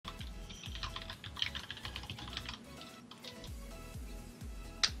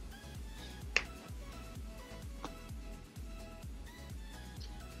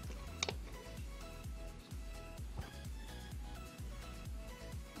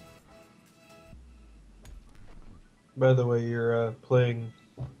By the way, you're playing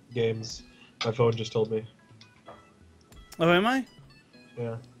games. My phone just told me. Oh, am I?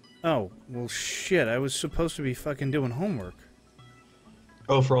 Yeah. Oh, well, shit. I was supposed to be fucking doing homework.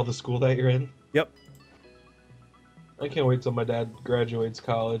 Oh, for all the school that you're in? Yep. I can't wait till my dad graduates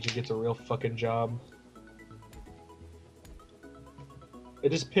college and gets a real fucking job. It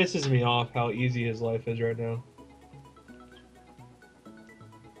just pisses me off how easy his life is right now.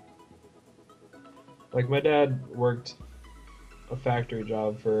 Like, my dad worked a factory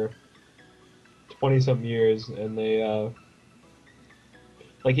job for 20-something years, and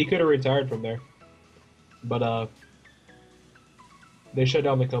like, he could have retired from there. But, they shut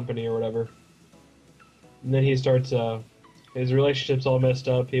down the company or whatever. And then he starts, his relationship's all messed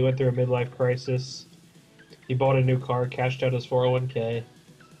up. He went through a midlife crisis. He bought a new car, cashed out his 401k.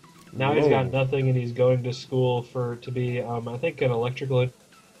 Now he's got Whoa. nothing, and he's going to school to be, I think, an electrical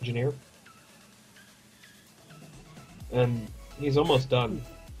engineer. And he's almost done.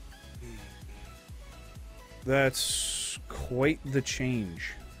 That's quite the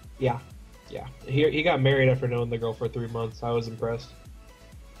change. Yeah, yeah. He got married after knowing the girl for 3 months. I was impressed.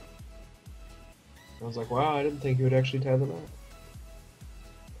 I was like, wow, I didn't think he would actually tie the knot.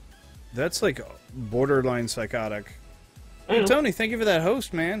 That's like borderline psychotic. I know. Tony, thank you for that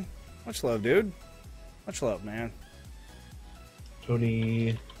host, man. Much love, dude. Much love, man.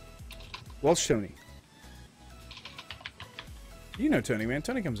 Tony. Welsh Tony. You know Tony, man.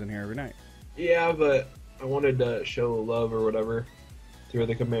 Tony comes in here every night. Yeah, but I wanted to show love or whatever through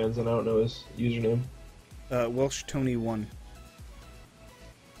the commands, and I don't know his username. Welsh Tony 1.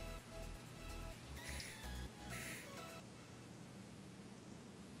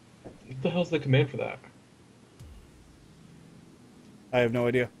 What the hell's the command for that? I have no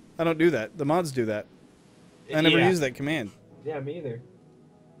idea. I don't do that. The mods do that. I never use that command. Yeah, me either.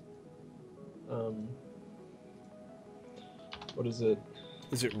 What is it?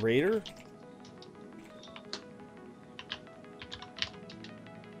 Is it Raider?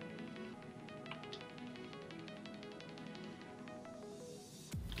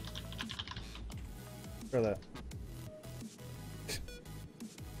 Try that.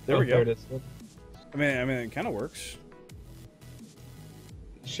 There we go. There it is. I mean, it kind of works.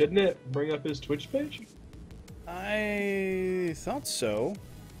 Shouldn't it bring up his Twitch page? I thought so.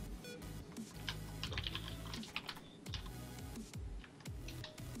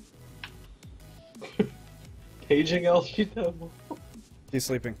 Paging LGW. He's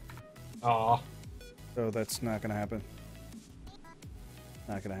sleeping. Aw. So that's not gonna happen.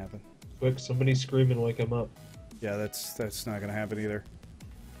 Not gonna happen. Quick, somebody scream and wake him up. Yeah, that's not gonna happen either.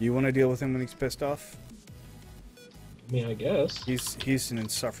 You want to deal with him when he's pissed off? I mean, I guess. He's an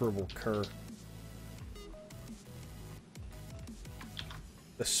insufferable cur.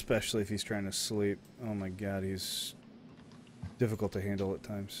 Especially if he's trying to sleep. Oh my god, he's difficult to handle at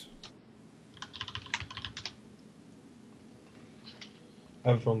times. I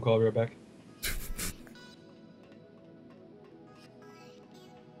have a phone call, I'll be right back.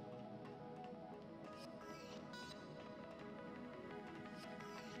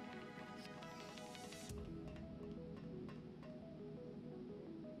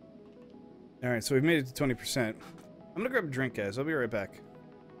 Alright, so we've made it to 20%. I'm gonna grab a drink, guys. I'll be right back.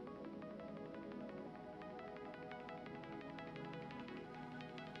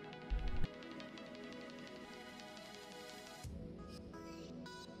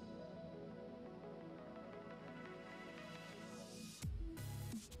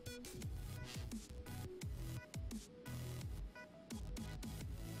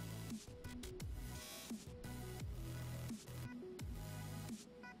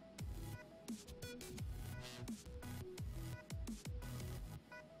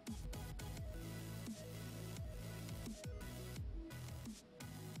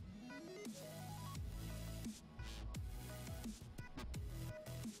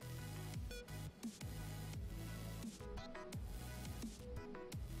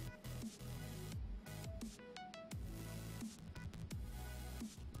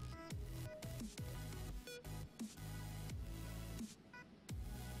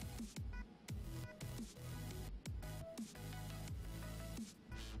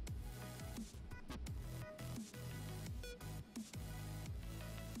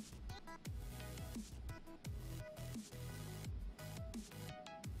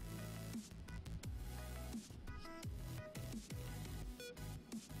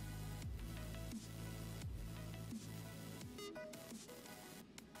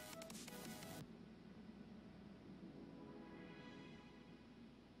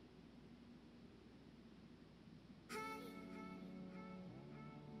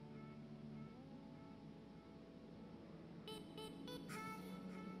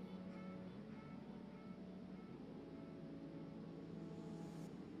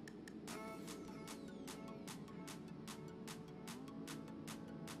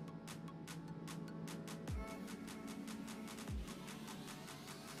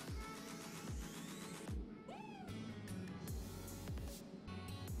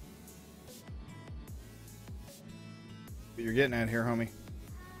 what you're getting at here, homie.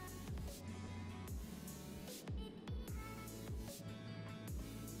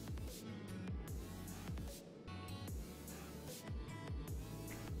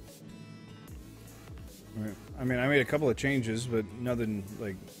 Right. I mean, I made a couple of changes, but nothing,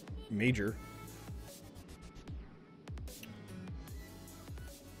 like, major.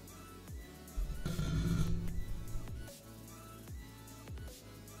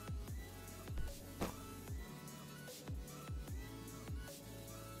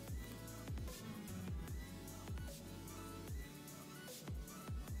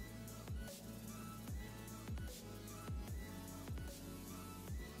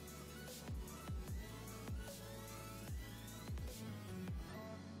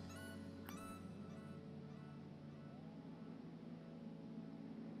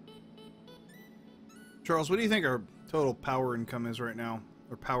 Charles, what do you think our total power income is right now?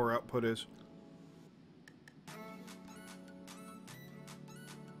 Or power output is?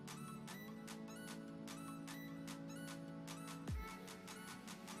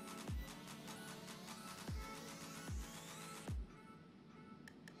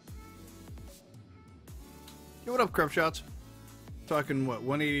 Hey, what up, Crep Shots? Talking, what,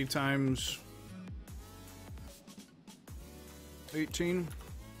 180 times 18?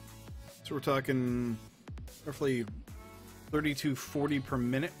 So we're talking roughly 3240 per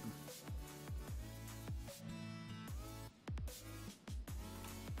minute.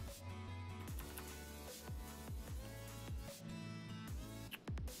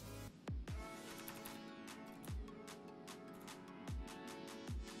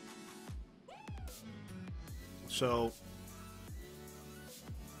 So,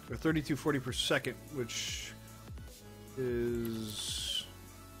 or 3240 per second, which is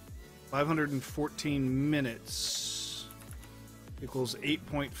 514 minutes equals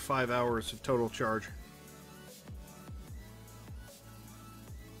 8.5 hours of total charge.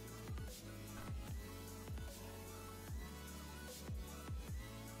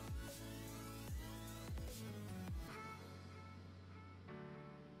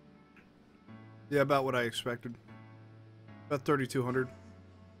 Yeah, about what I expected. About 3,200.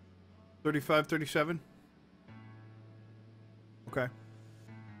 35, 37? Okay.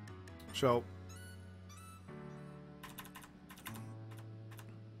 So,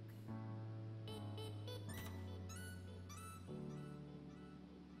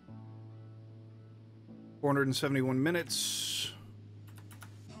 $471 minutes,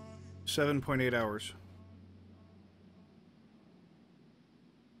 7.8 hours.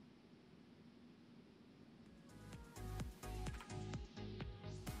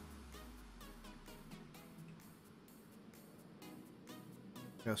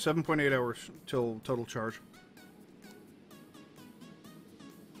 Yeah, 7.8 hours till total charge.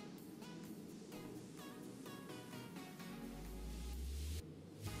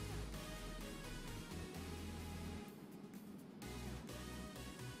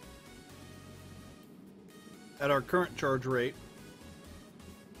 At our current charge rate,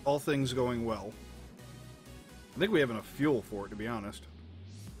 all things going well, I think we have enough fuel for it, to be honest.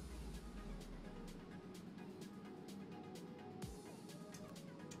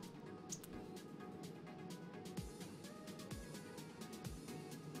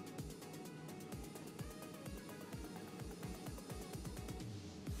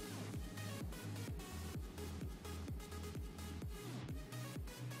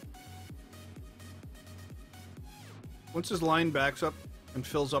 Once this line backs up and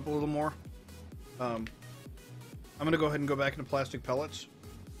fills up a little more, I'm going to go ahead and go back into plastic pellets,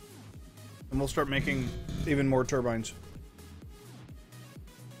 and we'll start making even more turbines.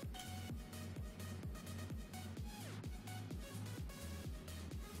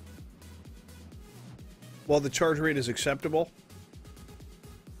 While the charge rate is acceptable,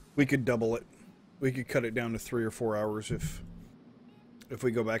 we could double it. We could cut it down to 3 or 4 hours if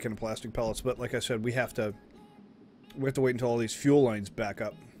we go back into plastic pellets. But like I said, we have to wait until all these fuel lines back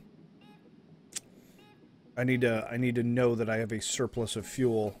up. I need to know that I have a surplus of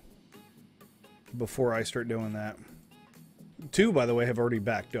fuel before I start doing that. 2, by the way, have already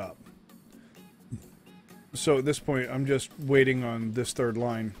backed up. So at this point, I'm just waiting on this 3rd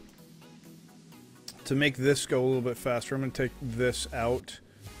line. To make this go a little bit faster, I'm going to take this out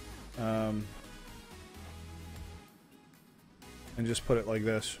and just put it like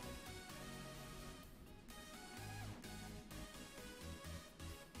this.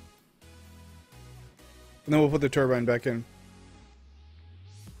 And then we'll put the turbine back in.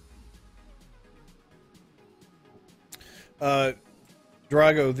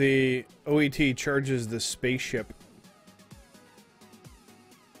 Drago, the OET charges the spaceship.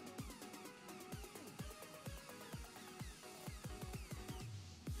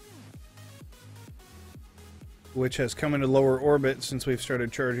 which has come into lower orbit since we've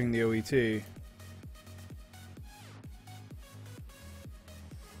started charging the OET.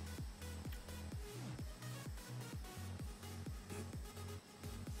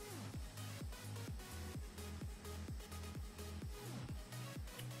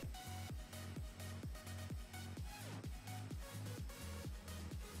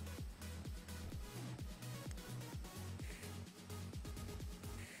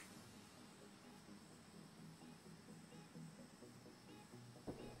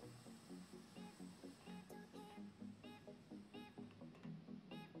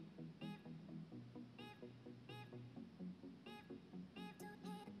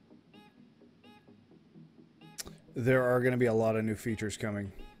 There are going to be a lot of new features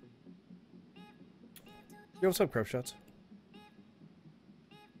coming. Yo, what's up, Crop Shots?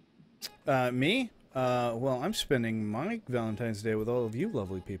 Me? Well, I'm spending my Valentine's Day with all of you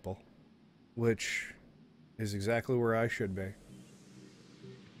lovely people, which is exactly where I should be.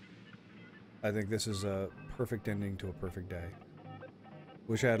 I think this is a perfect ending to a perfect day.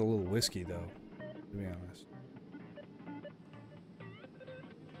 Wish I had a little whiskey, though, to be honest.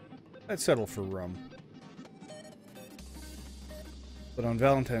 I'd settle for rum. But on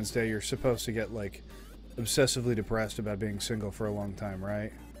Valentine's Day, you're supposed to get, like, obsessively depressed about being single for a long time,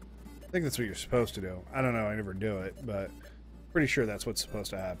 right? I think that's what you're supposed to do. I don't know, I never do it, but pretty sure that's what's supposed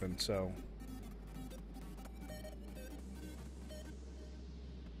to happen, so...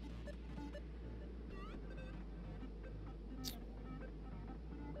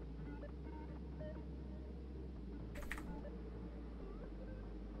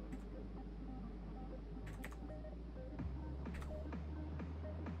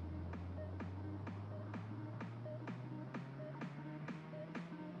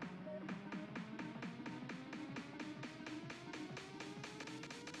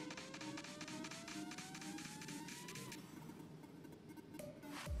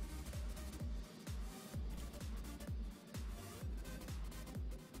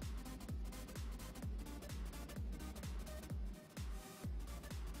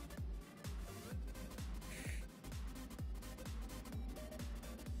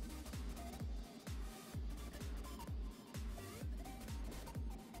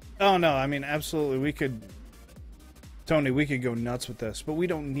 Oh, no, I mean, absolutely, we could... Tony, we could go nuts with this, but we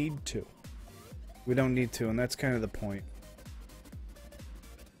don't need to. We don't need to, and that's kind of the point.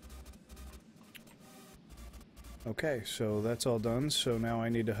 Okay, so that's all done, so now I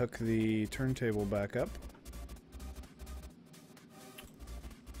need to hook the turntable back up.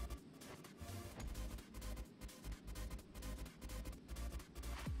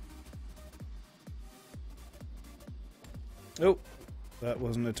 Oh! That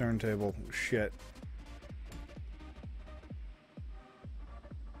wasn't a turntable. Shit.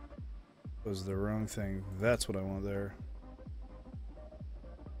 Was the wrong thing. That's what I want there.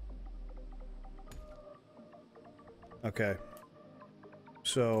 Okay.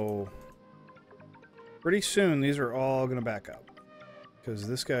 So, pretty soon these are all gonna back up. Because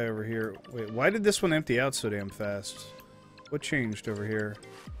this guy over here... Wait, why did this one empty out so damn fast? What changed over here?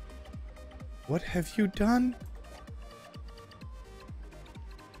 What have you done?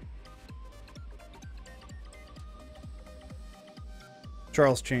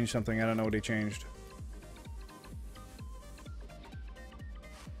 Charles changed something. I don't know what he changed.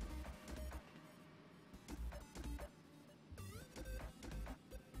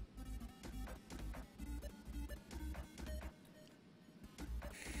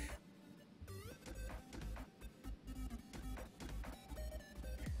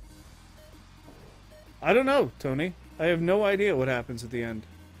 I don't know, Tony. I have no idea what happens at the end.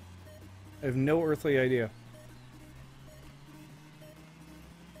 I have no earthly idea.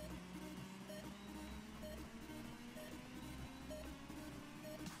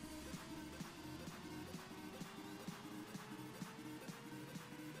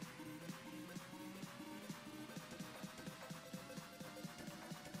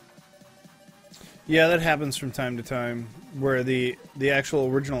 Yeah, that happens from time to time, where the actual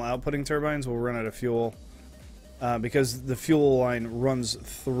original outputting turbines will run out of fuel, because the fuel line runs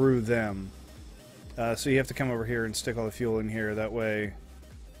through them. So you have to come over here and stick all the fuel in here, that way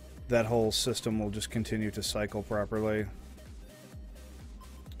that whole system will just continue to cycle properly.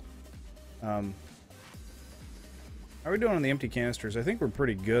 How are we doing on the empty canisters? I think we're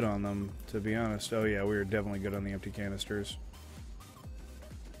pretty good on them, to be honest. Oh yeah, we are definitely good on the empty canisters.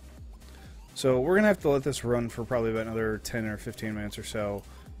 So we're going to have to let this run for probably about another 10 or 15 minutes or so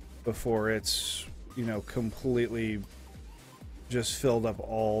before it's, you know, completely just filled up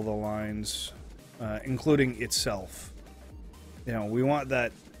all the lines, including itself. You know, we want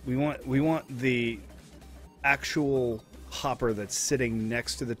that, we want the actual hopper that's sitting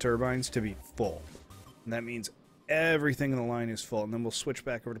next to the turbines to be full. And that means everything in the line is full. And then we'll switch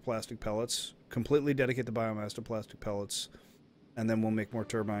back over to plastic pellets, completely dedicate the biomass to plastic pellets, and then we'll make more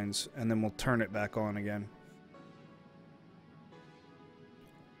turbines, and then we'll turn it back on again.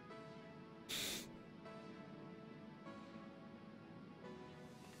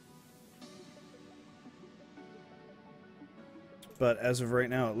 But as of right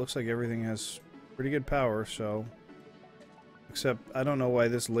now, it looks like everything has pretty good power, so... Except, I don't know why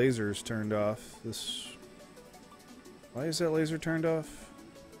this laser is turned off. Why is that laser turned off?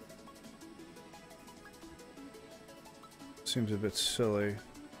 Seems a bit silly.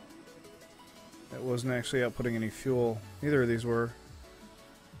 It wasn't actually outputting any fuel. Neither of these were.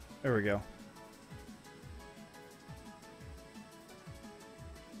 There we go.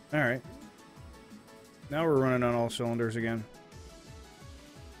 Alright. Now we're running on all cylinders again.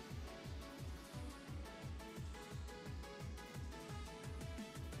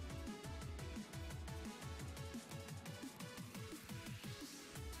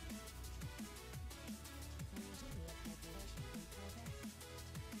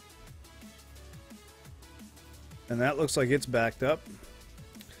 And that looks like it's backed up.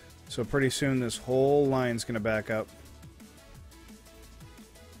 So pretty soon this whole line's going to back up.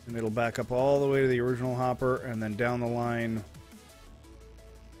 And it'll back up all the way to the original hopper and then down the line.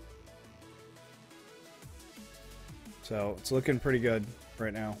 So it's looking pretty good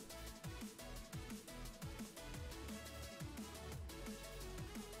right now.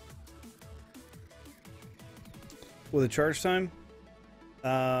 With a charge time,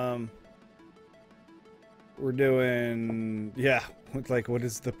 we're doing, yeah, like what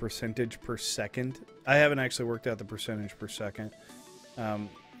is the percentage per second? I haven't actually worked out the percentage per second.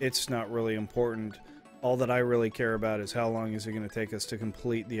 It's not really important. All that I really care about is how long is it going to take us to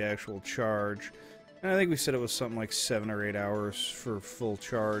complete the actual charge. And I think we said it was something like 7 or 8 hours for full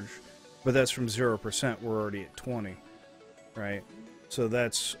charge. But that's from 0%. We're already at 20, right? So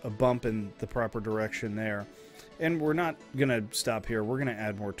that's a bump in the proper direction there. And we're not going to stop here. We're going to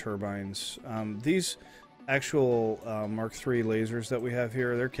add more turbines. These actual Mark III lasers that we have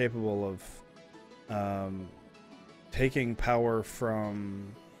here, they're capable of taking power from,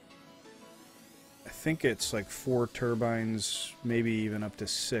 I think it's like 4 turbines, maybe even up to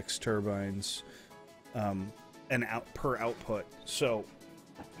 6 turbines per output. So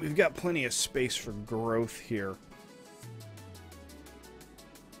we've got plenty of space for growth here.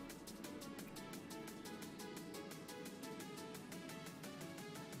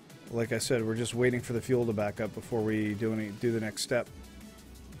 Like I said, we're just waiting for the fuel to back up before we do the next step,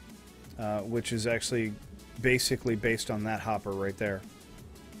 which is actually basically based on that hopper right there.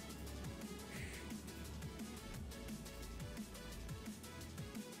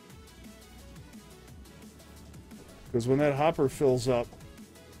 Because when that hopper fills up,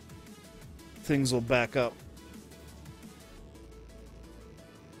 things will back up.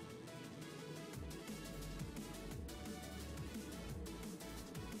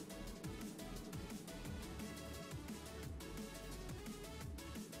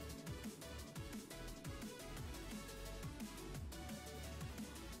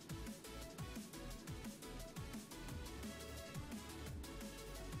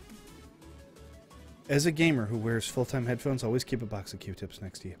 As a gamer who wears full-time headphones, always keep a box of Q-tips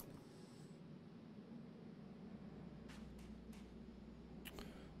next to you.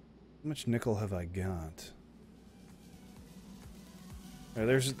 How much nickel have I got?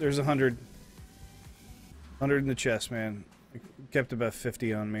 There's 100. 100 in the chest, man. I kept about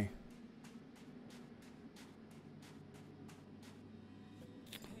 50 on me.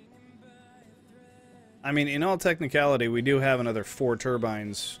 I mean, in all technicality, we do have another 4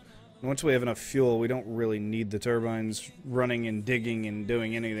 turbines. Once we have enough fuel, we don't really need the turbines running and digging and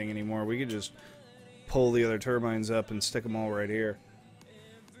doing anything anymore. We could just pull the other turbines up and stick them all right here.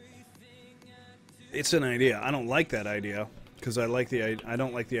 It's an idea. I don't like that idea because I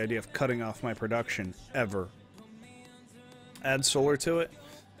don't like the idea of cutting off my production ever. Add solar to it.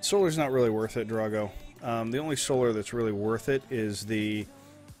 Solar's not really worth it, Drago. The only solar that's really worth it is the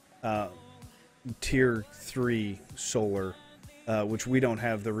Tier 3 solar. Which we don't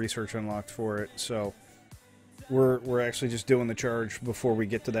have the research unlocked for it, so we're actually just doing the charge before we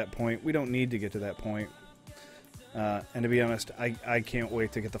get to that point. We don't need to get to that point. And to be honest, I can't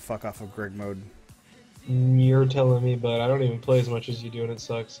wait to get the fuck off of Greg mode. You're telling me, but I don't even play as much as you do, and it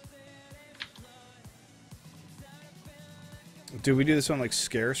sucks. Do we do this on like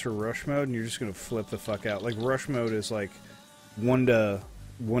scarce or rush mode, and you're just gonna flip the fuck out? Like rush mode is like 1 to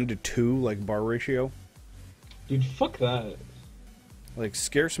 2, like bar ratio. Dude, fuck that. Like,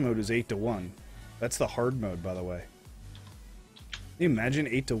 scarce mode is 8 to 1. That's the hard mode, by the way. Can you imagine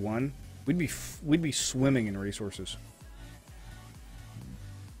 8 to 1? We'd be swimming in resources.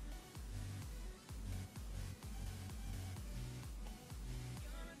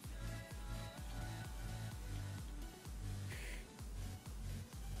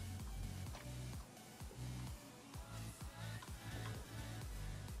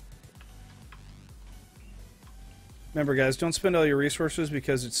 Remember, guys, don't spend all your resources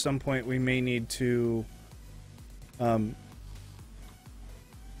because at some point we may need to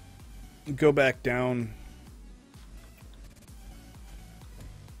go back down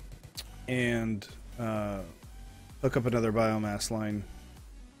and hook up another biomass line.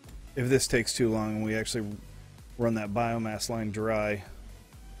 If this takes too long and we actually run that biomass line dry,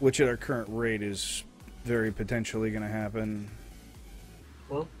 which at our current rate is very potentially going to happen.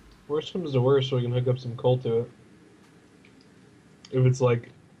 Well, worst comes to worst, so we can hook up some coal to it. If it's like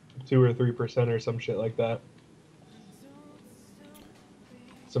 2 or 3% or some shit like that.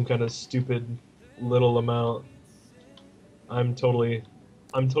 Some kind of stupid little amount. I'm totally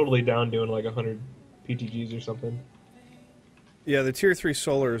down doing like 100 PTGs or something. Yeah, the tier 3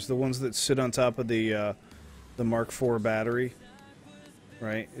 solars, the ones that sit on top of the Mark IV battery,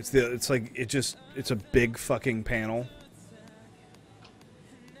 right? It's a big fucking panel.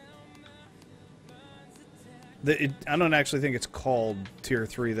 I don't actually think it's called tier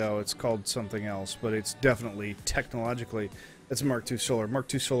 3 though. It's called something else, but it's definitely technologically that's Mark II solar.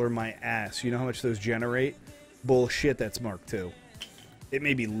 Mark II solar, my ass. You know how much those generate? Bullshit. That's Mark II. It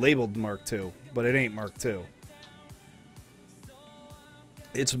may be labeled Mark II, but it ain't Mark II.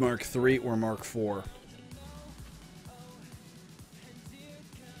 It's Mark III or Mark IV.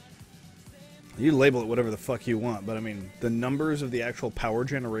 You label it whatever the fuck you want, but I mean, the numbers of the actual power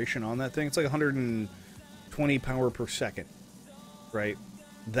generation on that thing, it's like 120 power per second, right?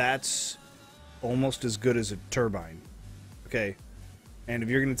 That's almost as good as a turbine, okay? And if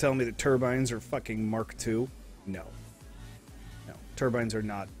you're going to tell me that turbines are fucking Mark II, no. No, turbines are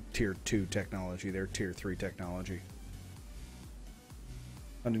not tier 2 technology, they're tier 3 technology.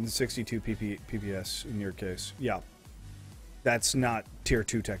 162 PPS in your case. Yeah. That's not tier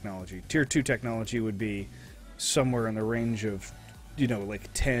 2 technology. Tier 2 technology would be somewhere in the range of, you know, like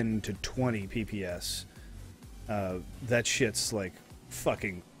 10 to 20 PPS. That shit's like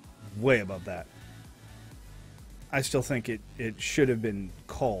fucking way above that. I still think it should have been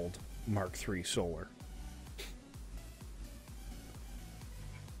called Mark III solar.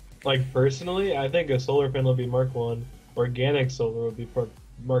 Like, personally, I think a solar panel would be Mark I. Organic solar would be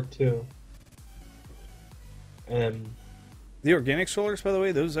Mark II. And the organic solars, by the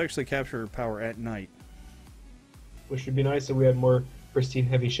way, those actually capture power at night. Which would be nice if we had more pristine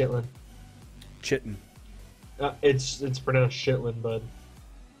heavy Shetland. Chitin. It's pronounced Shetland, bud.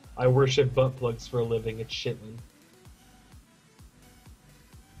 I worship butt plugs for a living. It's Shetland.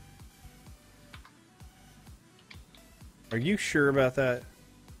 Are you sure about that?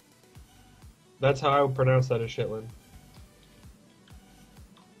 That's how I would pronounce that as Shetland.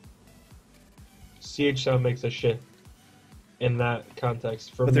 CH sound makes a shit in that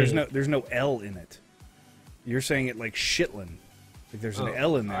context for but me. But there's no L in it. You're saying it like Shetland. Like there's an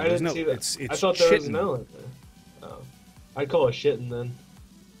L in there. I didn't see that. It's I thought there was an L in there. Oh. I'd call it shitting then.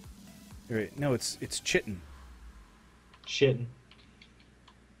 Right. No, it's chittin. Shitting.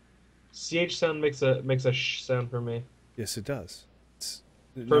 CH sound makes a sh sound for me. Yes, it does.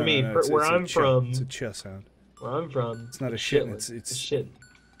 Where I'm from, it's a ch sound. Where I'm from, it's not a shittin. It's shitting.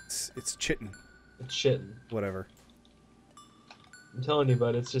 It's chittin. It's shitting. Whatever. I'm telling you,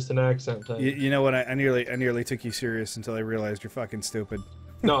 bud, it's just an accent thing. You know what? I nearly took you serious until I realized you're fucking stupid.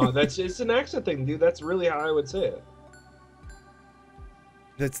 No, it's an accent thing, dude. That's really how I would say it.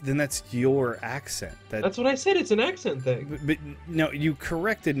 That's your accent. That's what I said. It's an accent thing. But no, you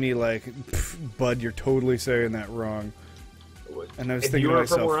corrected me like, bud, you're totally saying that wrong. And I was thinking to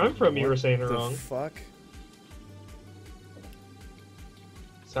myself, from where I'm from, you were saying it the wrong. Fuck.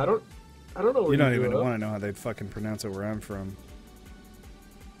 So I don't know where you don't even want to know how they fucking pronounce it where I'm from.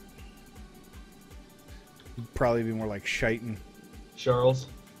 It'd probably be more like Shiten. Charles.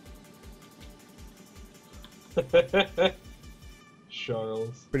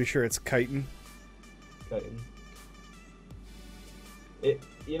 Charles. Pretty sure it's Chitin. Chitin.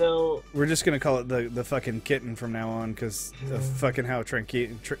 You know, we're just gonna call it the fucking kitten from now on because the fucking how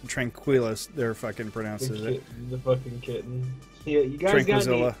Tranquilus they're fucking pronounces it. The fucking kitten. Yeah, you guys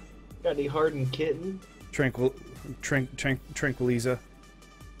got any hardened kitten? Tranquiliza.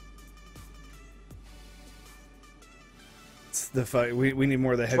 It's the fight. We need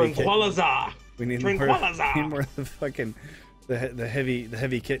more of the heavy Tranquiliza. Kitten. We need more of the fucking the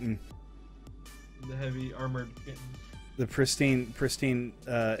heavy kitten. The heavy armored kitten. The pristine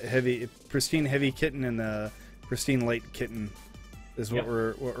heavy kitten and the pristine light kitten is what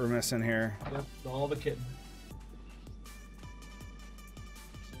we're missing here. Yep, all the kitten.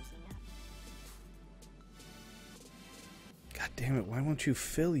 God damn it! Why won't you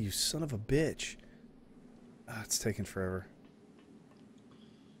fill, you son of a bitch? Ah, it's taking forever.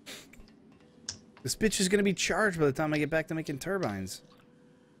 This bitch is gonna be charged by the time I get back to making turbines.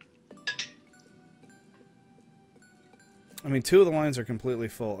 I mean, 2 of the lines are completely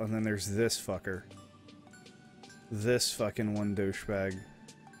full, and then there's this fucker. This fucking one douchebag.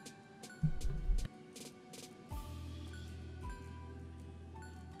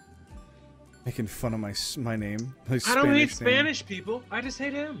 Making fun of my name. I don't hate Spanish people. I just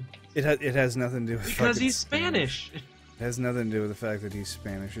hate him. It has nothing to do with because he's Spanish. It has nothing to do with the fact that he's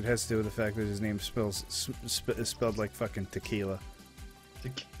Spanish. It has to do with the fact that his name is spelled like fucking tequila.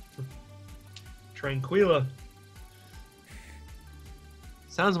 Tranquila.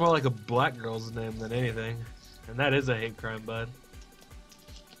 Sounds more like a black girl's name than anything. And that is a hate crime, bud.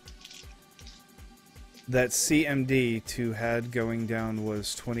 That CMD to had going down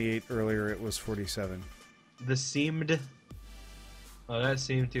was 28 earlier, it was 47. The seemed... Oh, that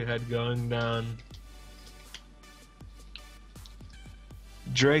seemed to had going down.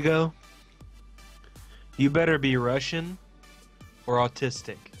 Drago, you better be Russian or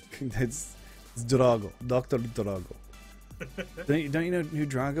autistic. It's Drago. Dr. Drago. Don't you know who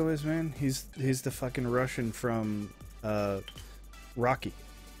Drago is, man? He's the fucking Russian from Rocky.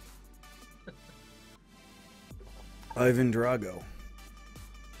 Ivan Drago.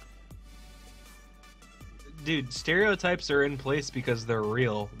 Dude, stereotypes are in place because they're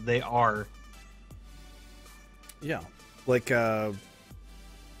real. They are. Yeah. Like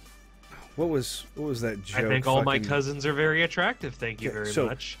what was that joke? I think all my cousins are very attractive. Thank you very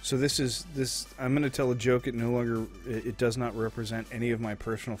much. So this I'm going to tell a joke. It does not represent any of my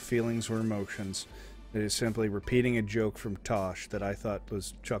personal feelings or emotions. It is simply repeating a joke from Tosh that I thought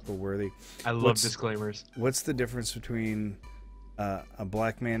was chuckle-worthy. I love disclaimers. What's the difference between a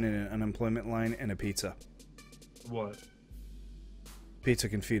black man in an unemployment line and a pizza? What? Pizza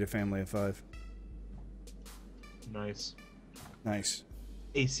can feed a family of 5. Nice. Nice.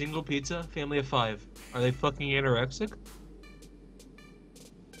 A single pizza, family of 5. Are they fucking anorexic?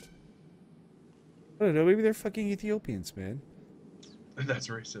 I don't know. Maybe they're fucking Ethiopians, man. That's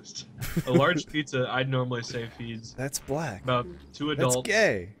racist. A large pizza, I'd normally say feeds. That's black. About 2 adults. That's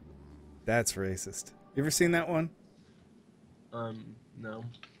gay. That's racist. You ever seen that one? No.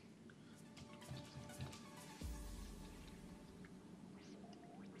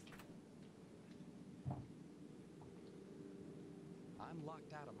 I'm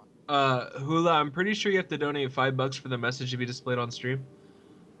locked out of my... Hula, I'm pretty sure you have to donate $5 for the message to be displayed on stream.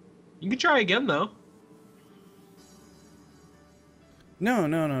 You can try again, though. No.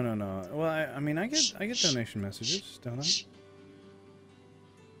 Well, I mean, I get donation messages, don't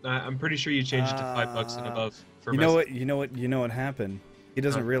I? I'm pretty sure you changed it to $5 and above. For You know what happened? He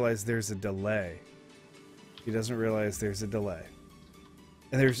doesn't realize there's a delay.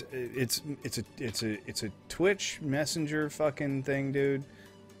 And it's a Twitch Messenger fucking thing, dude.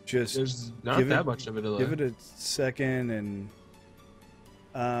 Just there's not that much of a delay. Give it a second, and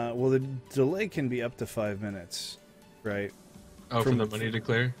well, the delay can be up to 5 minutes, right? Oh, from the money to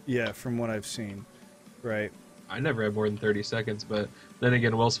clear? Yeah, from what I've seen, right? I never had more than 30 seconds, but then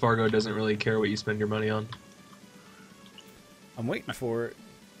again, Wells Fargo doesn't really care what you spend your money on. I'm waiting for it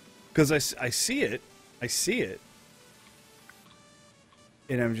because I see it,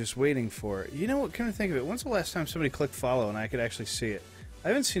 and I'm just waiting for it. You know what? Come to think of it, when's the last time somebody clicked follow and I could actually see it? I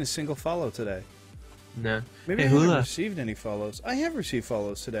haven't seen a single follow today. No. Maybe I haven't received any follows. I have received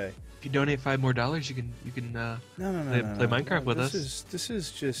follows today. If you donate $5 more, you can play Minecraft with us. This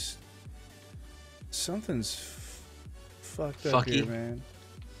is just something's fucked up here, man.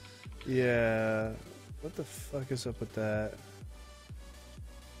 Yeah, what the fuck is up with that?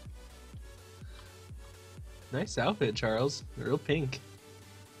 Nice outfit, Charles. Real pink.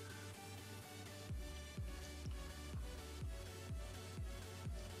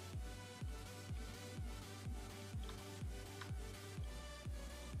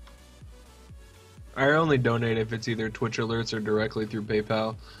 I only donate if it's either Twitch alerts or directly through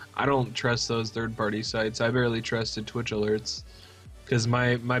PayPal. I don't trust those third-party sites. I barely trusted Twitch alerts because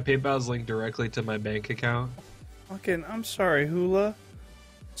my PayPal's linked directly to my bank account. Fucking, I'm sorry, Hula.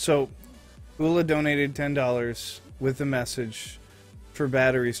 So, Hula donated $10 with a message for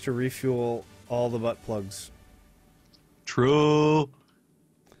batteries to refuel all the butt plugs. True. Well,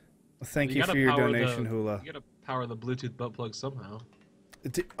 thank you for your donation, Hula. You gotta power the Bluetooth butt plug somehow.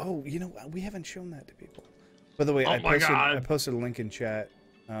 Oh, you know what? We haven't shown that to people. By the way, Oh my God. I posted a link in chat.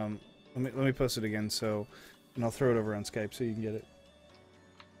 Let me post it again, and I'll throw it over on Skype so you can get it.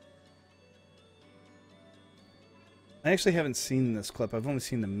 I actually haven't seen this clip. I've only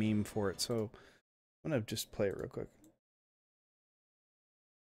seen the meme for it, so I'm gonna just play it real quick.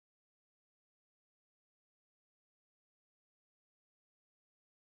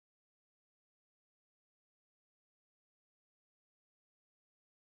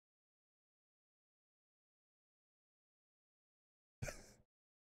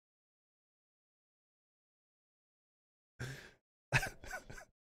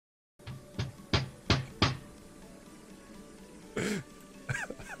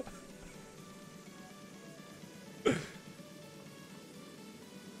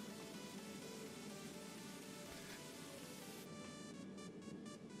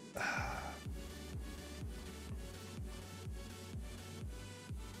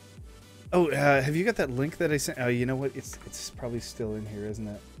 Oh, have you got that link that I sent? Oh, you know what? It's probably still in here, isn't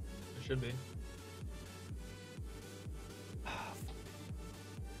it? It should be.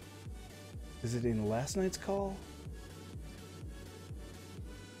 Is it in last night's call?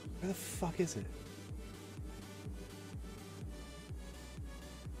 Where the fuck is it?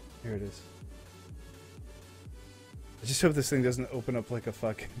 Here it is. I just hope this thing doesn't open up like a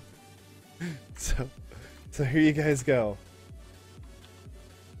fucking... So here you guys go.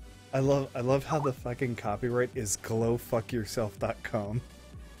 I love how the fucking copyright is glowfuckyourself.com.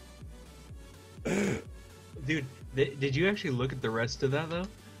 Dude, did you actually look at the rest of that though?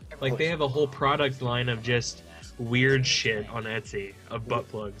 Like they have a whole product line of just weird shit on Etsy of butt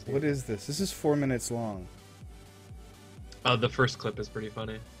plugs. Dude. What is this? This is 4 minutes long. The first clip is pretty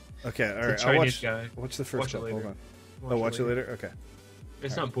funny. Okay, all It's right. a Chinese guy. Watch the first clip. Hold on. Watch it later. Okay.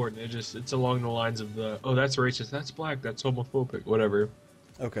 It's not important. It's along the lines of the that's racist, that's black, that's homophobic, whatever.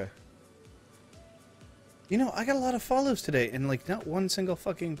 Okay. You know, I got a lot of follows today, and like not one single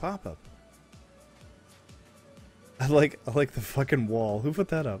fucking pop-up. I like the fucking wall. Who put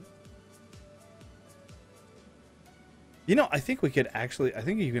that up? You know, I think you can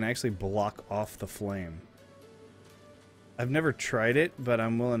actually block off the flame. I've never tried it, but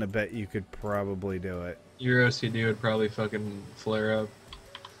I'm willing to bet you could probably do it. Your OCD would probably fucking flare up.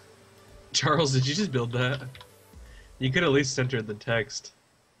 Charles, did you just build that? You could at least center the text.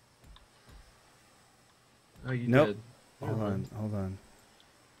 Oh, you Nope. did. Hold on.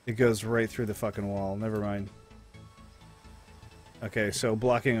 It goes right through the fucking wall. Never mind. Okay, so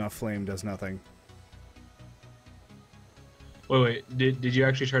blocking off flame does nothing. Wait. Did you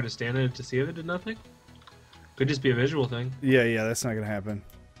actually try to stand in it to see if it did nothing? Could just be a visual thing. Yeah, that's not gonna happen.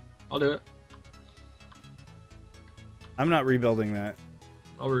 I'll do it. I'm not rebuilding that.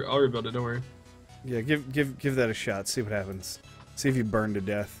 I'll rebuild it. Don't worry. Yeah, give that a shot. See what happens. See if you burn to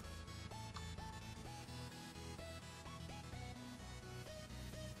death.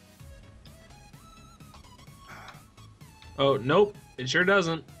 Oh nope, it sure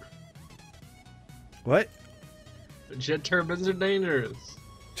doesn't. What? Jet turbines are dangerous.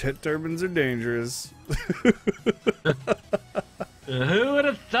 Jet turbines are dangerous. Who would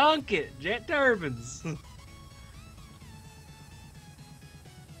have thunk it? Jet turbines.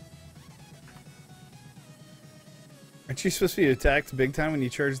 Aren't you supposed to be attacked big time when you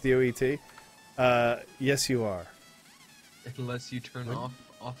charge the OET? Yes, you are. Unless you turn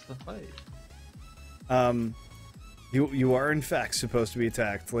off the fight. You are in fact supposed to be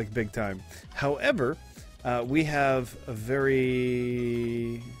attacked like big time. However, we have a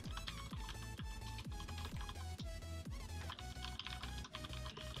very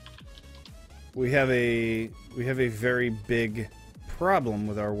very big problem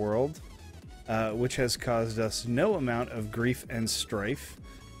with our world, which has caused us no amount of grief and strife,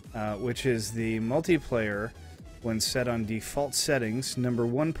 which is the multiplayer when set on default settings. Number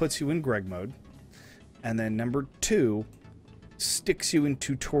 1 puts you in Greg mode, and then number 2 sticks you in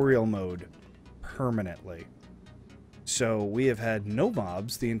tutorial mode permanently. So we have had no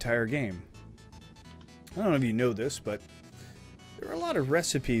mobs the entire game. I don't know if you know this, but there are a lot of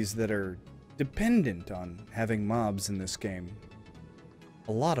recipes that are dependent on having mobs in this game.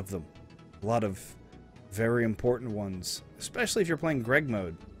 A lot of them. A lot of very important ones, especially if you're playing Greg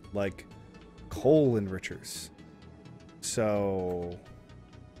mode, like coal enrichers. So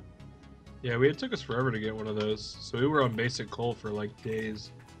Yeah, it took us forever to get one of those. So we were on basic coal for like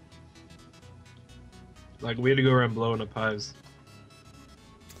days. Like we had to go around blowing up hives.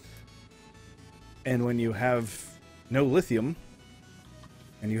 and when you have no lithium,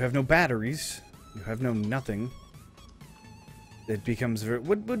 and you have no batteries, you have no nothing, it becomes very...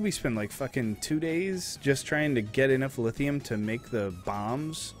 What would we spend, like, fucking 2 days just trying to get enough lithium to make the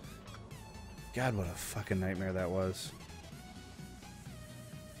bombs? God, what a fucking nightmare that was.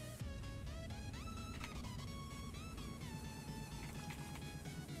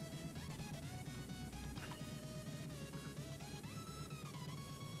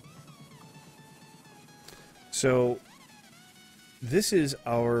 So, this is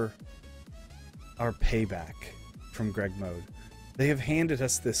our payback from Greg Mode. They have handed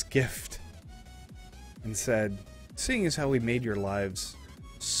us this gift and said, seeing as how we made your lives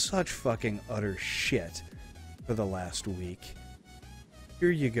such fucking utter shit for the last week, here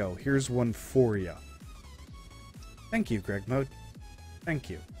you go. Here's one for you. Thank you, Greg Mode. Thank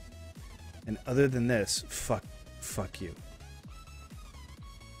you. And other than this, fuck you.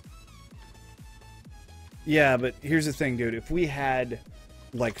 Yeah, but here's the thing, dude. If we had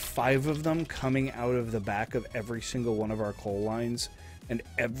like 5 of them coming out of the back of every single one of our coal lines, and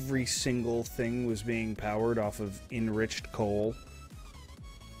every single thing was being powered off of enriched coal,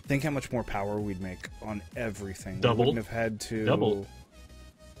 think how much more power we'd make on everything. Double. We wouldn't have had to... Double.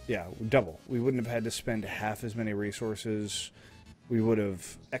 Yeah, double. We wouldn't have had to spend half as many resources. We would have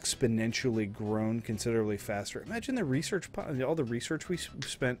exponentially grown considerably faster. Imagine the research... all the research we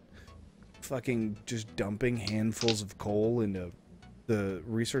spent fucking just dumping handfuls of coal into the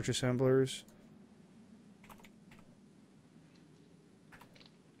research assemblers.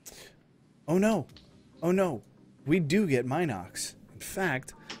 Oh no. Oh no. We do get Minox. In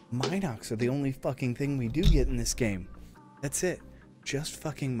fact, Minox are the only fucking thing we do get in this game. That's it. Just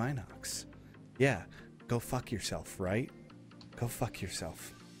fucking Minox. Yeah. Go fuck yourself, right? Go fuck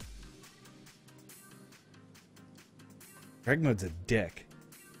yourself. Greg Mode's a dick.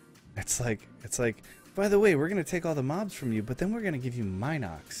 It's like, by the way, we're going to take all the mobs from you, but then we're going to give you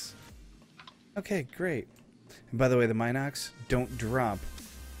Minox. Okay, great. And by the way, the Minox don't drop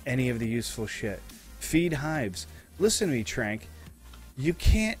any of the useful shit. Feed hives. Listen to me, Trank. You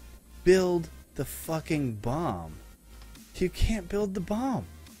can't build the fucking bomb. You can't build the bomb.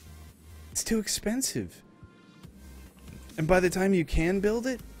 It's too expensive. And by the time you can build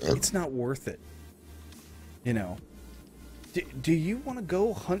it, it's not worth it. You know. Do you want to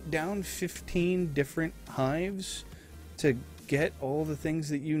go hunt down 15 different hives to get all the things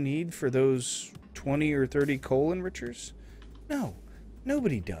that you need for those 20 or 30 coal enrichers? No.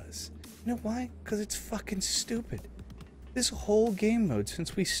 Nobody does. You know why? Because it's fucking stupid. This whole game mode,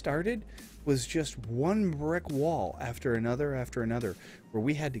 since we started, was just one brick wall after another, where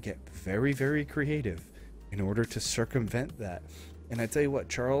we had to get very, very creative in order to circumvent that. And I tell you what,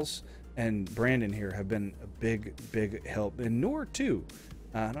 Charles and Brandon here have been a big, big help. And Noor, too.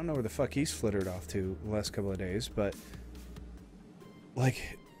 I don't know where the fuck he's flittered off to the last couple of days, but,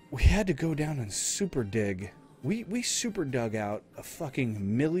 like, we had to go down and super dig. We super dug out a fucking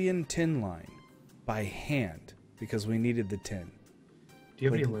 1,000,000 tin line by hand because we needed the tin. Do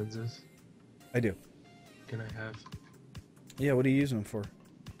you have any lenses? I do. Can I have? Yeah, what are you using them for?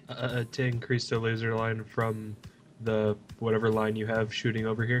 To increase the laser line from the whatever line you have shooting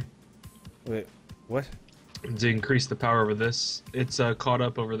over here. Wait, what? To increase the power over this. It's caught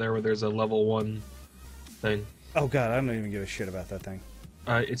up over there where there's a level 1 thing. Oh god, I don't even give a shit about that thing.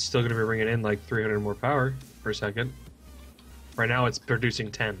 It's still going to be bringing in like 300 more power per second. Right now it's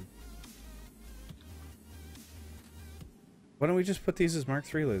producing 10. Why don't we just put these as Mark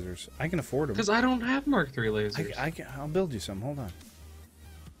III lasers? I can afford them. Because I don't have Mark III lasers. I'll build you some. Hold on.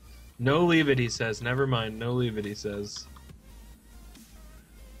 No, leave it, he says. Never mind. No, leave it, he says.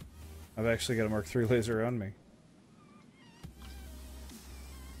 I've actually got a Mark III laser on me.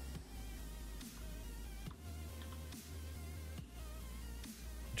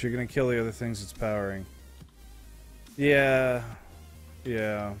 But you're gonna kill the other things it's powering. Yeah.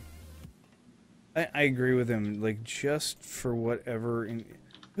 Yeah. I agree with him. Like, just for whatever...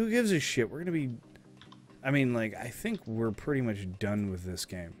 who gives a shit? We're gonna be... I mean, like, I think we're pretty much done with this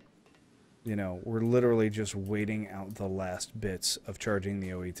game. You know, we're literally just waiting out the last bits of charging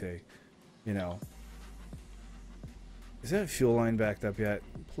the OET. You know. Is that fuel line backed up yet?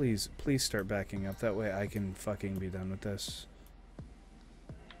 Please start backing up. That way I can fucking be done with this.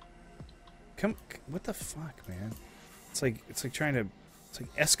 Come, what the fuck, man? It's like trying to... It's like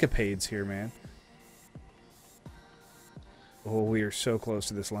escapades here, man. Oh, we are so close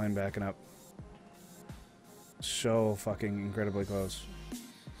to this line backing up. So fucking incredibly close.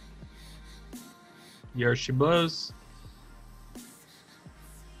 Here she blows.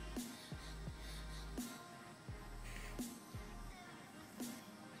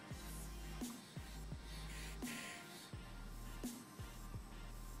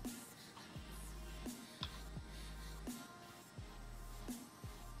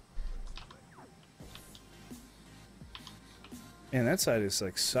 And that side is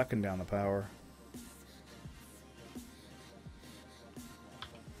like sucking down the power.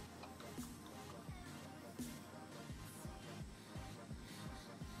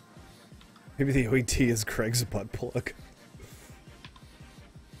 Maybe the OET is Craig's butt plug.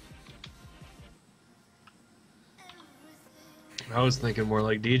 I was thinking more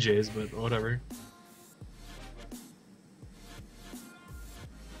like DJs, but whatever.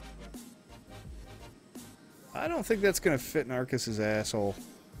 I don't think that's gonna fit in Arcus's asshole.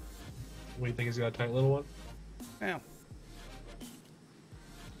 What do you think he's got a tight little one? Yeah.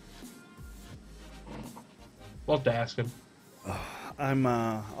 We'll have to ask him.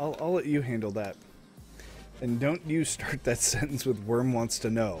 I'll let you handle that. And don't you start that sentence with "Worm wants to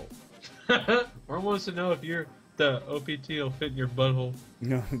know." Worm wants to know if the OPT will fit in your butthole.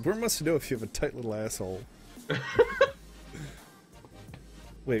 No, Worm wants to know if you have a tight little asshole.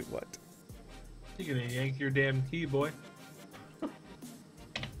 Wait, what? You're gonna yank your damn key, boy.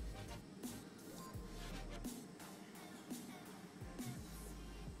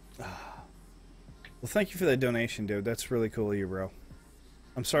 Well, thank you for that donation, dude. That's really cool of you, bro.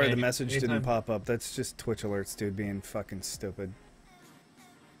 I'm sorry the message didn't pop up. That's just Twitch alerts, dude, being fucking stupid.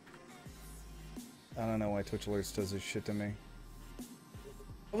 I don't know why Twitch alerts does this shit to me.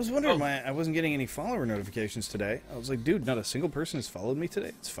 I was wondering why I wasn't getting any follower notifications today. I was like, dude, not a single person has followed me today.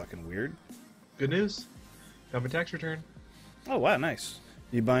 It's fucking weird. Good news. Got my tax return. Oh, wow, nice.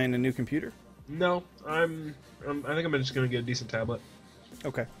 You buying a new computer? No, I think I'm just gonna get a decent tablet.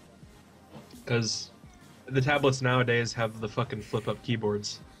 Okay. Because the tablets nowadays have the fucking flip-up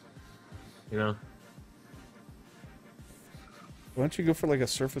keyboards. You know? Why don't you go for like a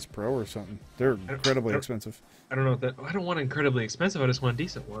Surface Pro or something? They're incredibly expensive. I don't know what that. I don't want incredibly expensive. I just want a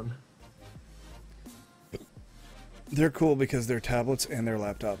decent one. They're cool because they're tablets and they're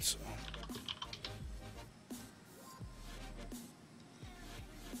laptops.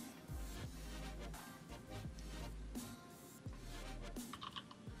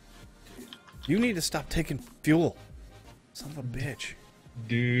 You need to stop taking fuel. Son of a bitch.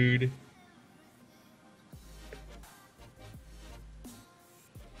 Dude.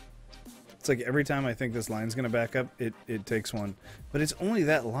 It's like every time I think this line's gonna back up, it takes one. But it's only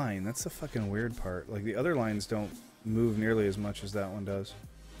that line. That's the fucking weird part. Like the other lines don't move nearly as much as that one does.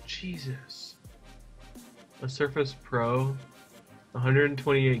 Jesus. A Surface Pro,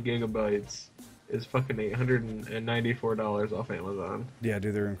 128 gigabytes, is fucking $894 off Amazon. Yeah,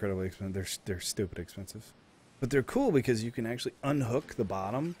 dude, they're incredibly expensive. They're stupid expensive. But they're cool because you can actually unhook the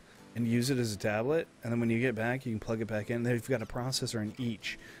bottom and use it as a tablet, and then when you get back, you can plug it back in. They've got a processor in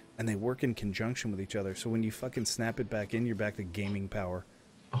each, and they work in conjunction with each other. So when you fucking snap it back in, you're back to gaming power.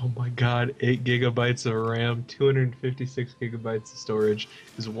 Oh my god, 8 gigabytes of RAM, 256 gigabytes of storage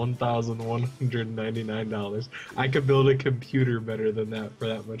is $1,199. I could build a computer better than that for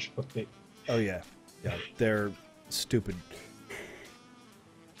that much money. Oh yeah. Yeah, they're stupid.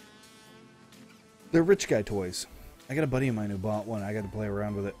 They're rich guy toys. I got a buddy of mine who bought one. I got to play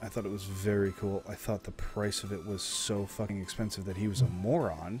around with it. I thought it was very cool. I thought the price of it was so fucking expensive that he was a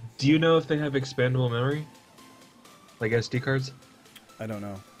moron. Do you know if they have expandable memory? Like SD cards? I don't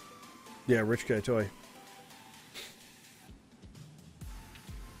know. Yeah, rich guy toy.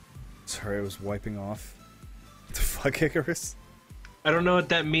 Sorry, I was wiping off. What the fuck, Icarus? I don't know what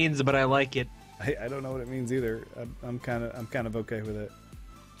that means, but I like it. I don't know what it means either. I'm kind of okay with it.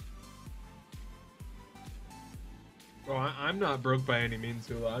 Well, I'm not broke by any means,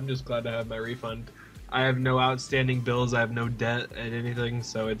 Hula. I'm just glad to have my refund. I have no outstanding bills. I have no debt at anything,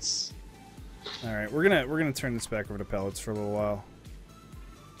 so it's. All right, we're gonna turn this back over to pellets for a little while.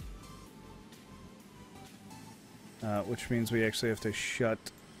 Which means we actually have to shut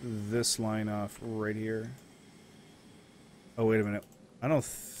this line off right here. Oh, wait a minute. I don't...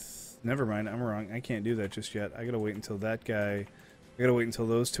 Never mind, I'm wrong. I can't do that just yet. I gotta wait until that guy... I gotta wait until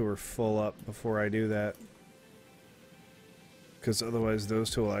those two are full up before I do that. Because otherwise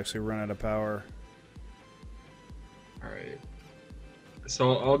those two will actually run out of power. Alright.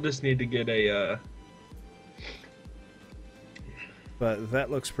 So I'll just need to get a... But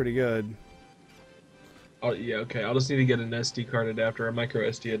that looks pretty good. Oh, yeah, okay. I'll just need to get an SD card adapter, a micro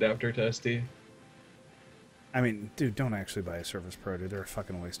SD adapter to SD. I mean, dude, don't actually buy a Surface Pro, dude. They're a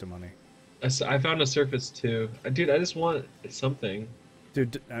fucking waste of money. I found a Surface 2. Dude, I just want something.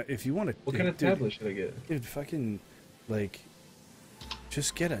 Dude, if you want to... What kind of tablet should I get? Dude, fucking, like...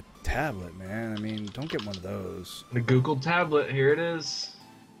 Just get a tablet, man. I mean, don't get one of those. The Google tablet, here it is.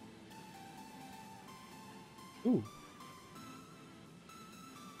 Ooh.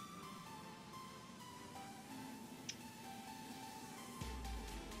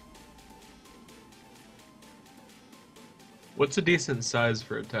 What's a decent size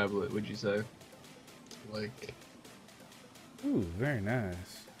for a tablet, would you say? Like, Ooh, very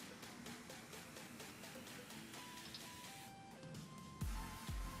nice.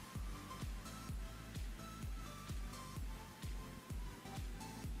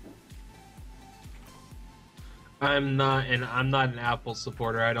 I'm not an Apple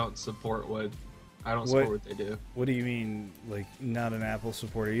supporter. I don't support what they do. What do you mean, like, not an Apple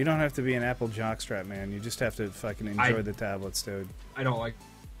supporter? You don't have to be an Apple jockstrap, man. You just have to fucking enjoy the tablets, dude. I don't like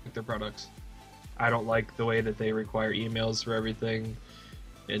their products. I don't like the way that they require emails for everything,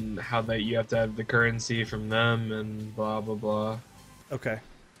 and how that you have to have the currency from them and blah blah blah. Okay.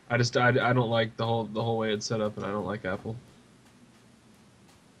 I don't like the whole way it's set up, and I don't like Apple.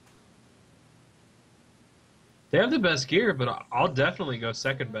 They have the best gear, but I'll definitely go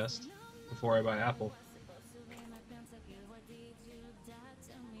second best before I buy Apple.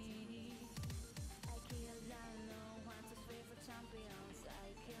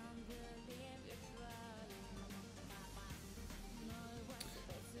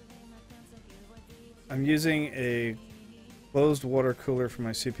 I'm using a closed water cooler for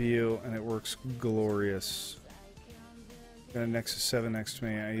my CPU, and it works glorious. Got a Nexus 7 next to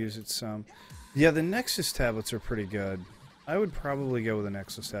me. I use it some. Yeah, the Nexus tablets are pretty good. I would probably go with a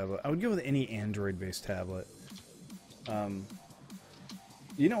Nexus tablet. I would go with any Android-based tablet.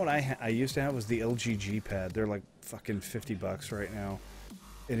 You know what I used to have was the LG G Pad. They're like fucking $50 right now.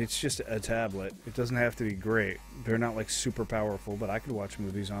 And it's just a tablet. It doesn't have to be great. They're not like super powerful, but I could watch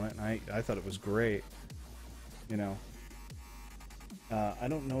movies on it, and I thought it was great. You know. I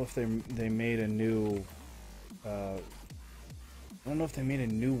don't know if they made a new. I don't know if they made a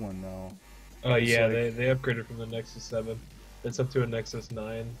new one though. Oh yeah, like, they upgraded from the Nexus 7. It's up to a Nexus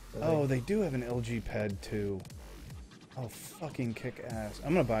 9. Oh, they do have an LG Pad too. Oh, fucking kick ass!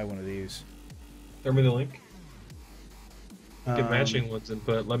 I'm gonna buy one of these. Send me the link. Get matching ones and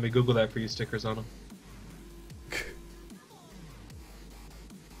let me Google that for you. Stickers on them.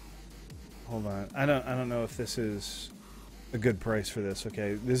 Hold on, I don't know if this is a good price for this.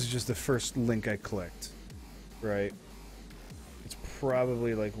 Okay, this is just the first link I clicked. Right. It's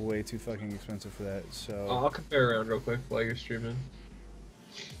probably like way too fucking expensive for that. So I'll compare around real quick while you're streaming.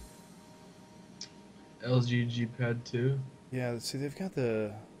 LG G Pad 2. Yeah, see, they've got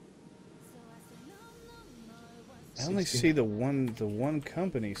the. I only see the one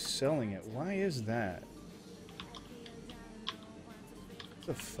company selling it. Why is that? What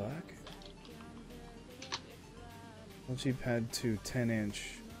the fuck? LG Pad 2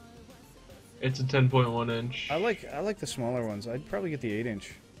 10-inch. It's a 10.1 inch. I like the smaller ones. I'd probably get the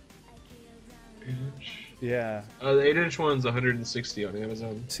 8-inch. 8-inch? Yeah. The 8-inch one's 160 on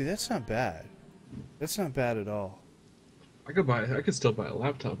Amazon. See, that's not bad. That's not bad at all. I could still buy a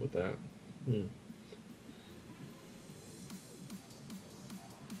laptop with that.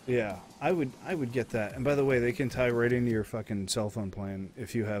 Yeah, I would get that. And by the way, they can tie right into your fucking cell phone plan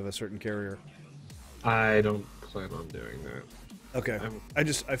if you have a certain carrier. I don't plan on doing that. Okay.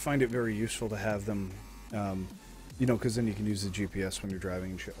 I find it very useful to have them, you know, because then you can use the GPS when you're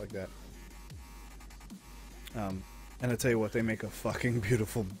driving and shit like that. And I tell you what, they make a fucking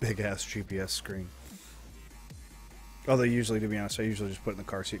beautiful big-ass GPS screen. Although usually, to be honest, I usually just put it in the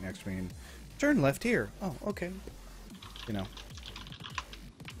car seat next to me and turn left here. Oh, okay. You know.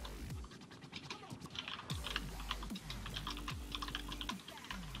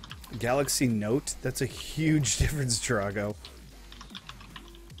 Galaxy Note? That's a huge difference, Drago.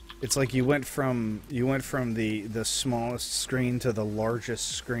 It's like you went from the smallest screen to the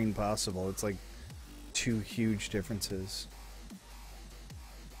largest screen possible. It's like two huge differences.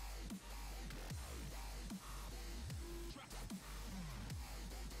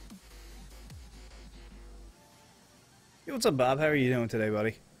 Hey, what's up, Bob? How are you doing today,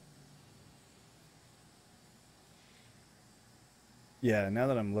 buddy? Yeah, now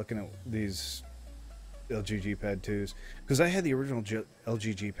that I'm looking at these LG G Pad 2s, because I had the original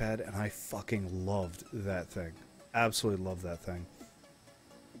LG G Pad and I fucking loved that thing. Absolutely loved that thing.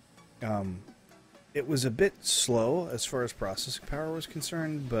 It was a bit slow as far as processing power was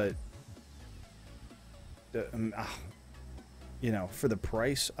concerned, but you know, for the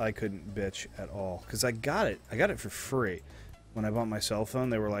price, I couldn't bitch at all, because I got it for free. When I bought my cell phone,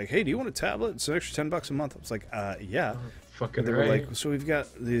 they were like, "Hey, do you want a tablet? It's an extra $10 a month." I was like, yeah. Fucking They right. were like, so we've got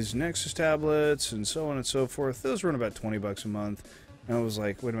these Nexus tablets and so on and so forth. Those run about $20 a month. And I was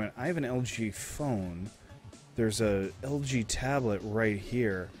like, wait a minute, I have an LG phone. There's a LG tablet right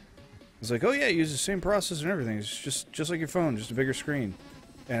here. It's like, oh yeah, it uses the same processor and everything. It's just like your phone, just a bigger screen.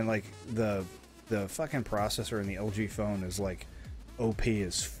 And like the fucking processor in the LG phone is like OP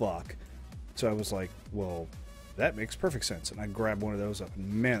as fuck. So I was like, well, that makes perfect sense. And I grabbed one of those up,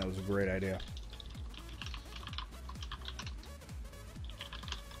 and man, that was a great idea.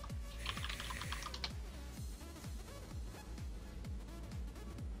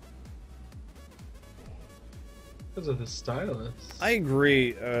 Because of the stylus. I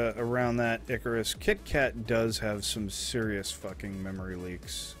agree around that, Icarus. Kit Kat does have some serious fucking memory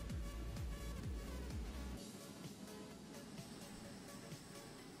leaks.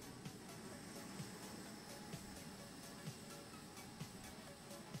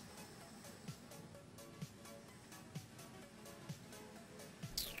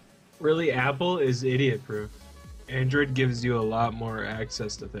 Really, Apple is idiot-proof. Android gives you a lot more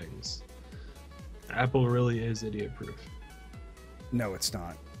access to things. Apple really is idiot-proof. No, it's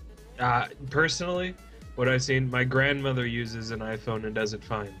not. Personally, what I've seen, my grandmother uses an iPhone and does it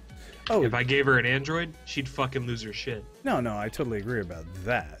fine. Oh, If I gave her an Android, she'd fucking lose her shit. no, I totally agree about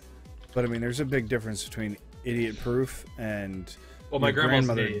that. But I mean, there's a big difference between idiot-proof and Well, my your grandma's an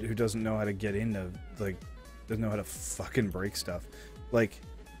grandmother idiot. who doesn't know how to get into, like, doesn't know how to fucking break stuff. Like,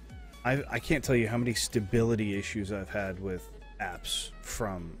 I can't tell you how many stability issues I've had with apps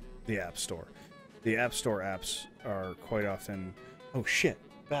from the App Store. The App Store apps are quite often... Oh, shit.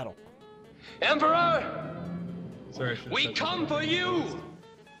 Battle. Emperor, Sorry, I should've we said come that. for you.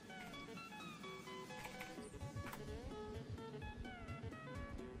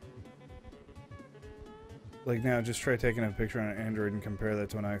 Like, now, just try taking a picture on an Android and compare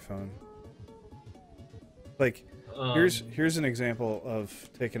that to an iPhone. Like, here's an example of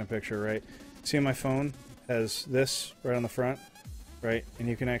taking a picture, right? See, my phone has this right on the front, right? And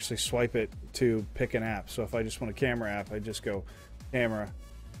you can actually swipe it to pick an app. So if I just want a camera app, I just go camera,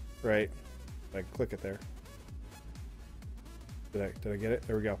 right? I click it there. Did I get it?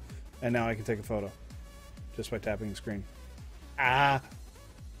 There we go. And now I can take a photo just by tapping the screen. Ah.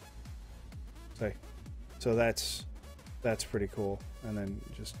 So that's pretty cool. And then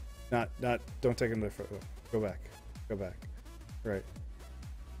just don't take another photo. Go back. Right.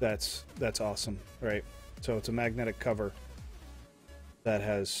 That's awesome. Right. So it's a magnetic cover that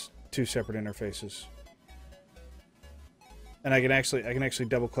has two separate interfaces. And I can actually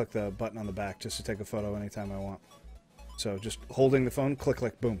double click the button on the back just to take a photo anytime I want. So just holding the phone,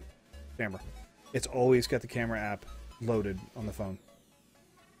 click, boom, camera. It's always got the camera app loaded on the phone.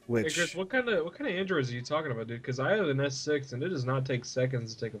 Hey Chris, what kind of Androids are you talking about, dude? Because I have an S6 and it does not take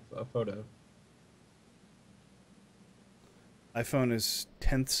seconds to take a photo. iPhone is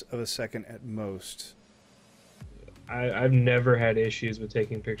tenths of a second at most. I've never had issues with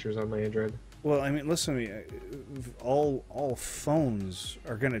taking pictures on my Android. Well, I mean, listen to me. All phones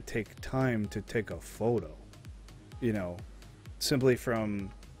are going to take time to take a photo. You know, simply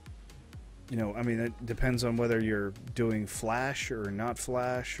from, you know, I mean, it depends on whether you're doing flash or not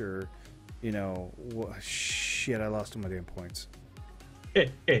flash or, you know, shit, I lost all my damn points.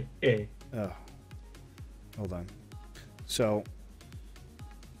 Oh, hold on. So,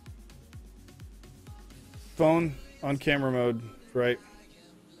 phone on camera mode, right?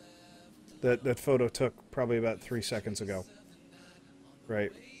 That photo took probably about 3 seconds ago,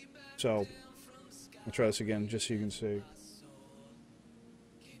 right? So, I'll try this again just so you can see.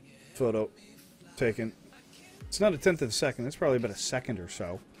 Photo taken. It's not a tenth of a second. It's probably about a second or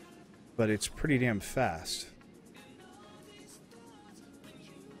so, but it's pretty damn fast.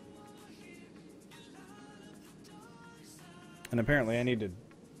 And apparently I need to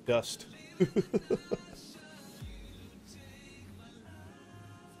dust.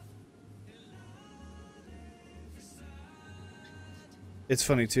 It's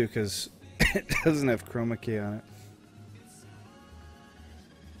funny too because it doesn't have chroma key on it.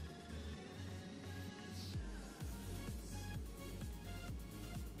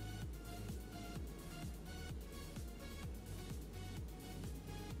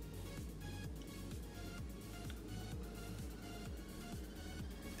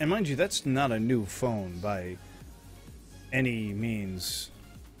 And mind you, that's not a new phone by any means.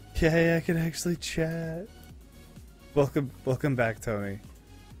 Yeah, I can actually chat. Welcome back, Tony.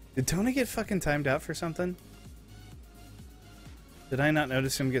 Did Tony get fucking timed out for something? Did I not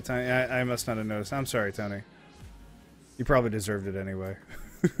notice him get timed? I must not have noticed. I'm sorry, Tony. You probably deserved it anyway.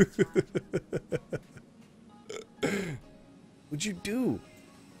 What'd you do?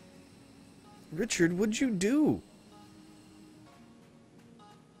 Richard, what'd you do?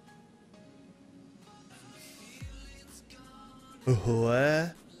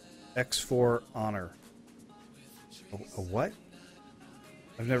 What? X4 Honor. A what?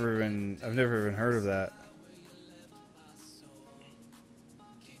 I've never even heard of that.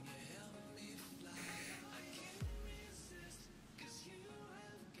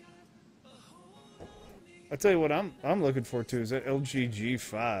 I tell you what, I'm looking forward to is that LG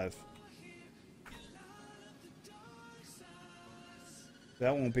G5.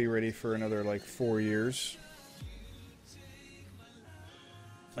 That won't be ready for another like 4 years.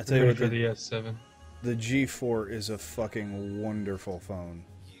 I tell you Ready what, for the S7. the G4 is a fucking wonderful phone.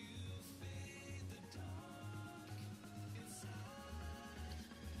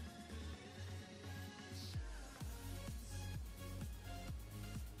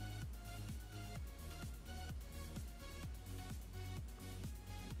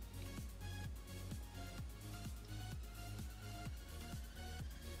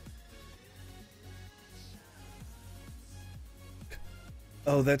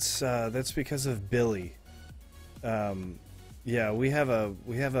 Oh, that's because of Billy. Yeah, we have a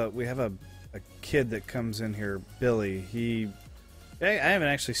kid that comes in here, Billy. I haven't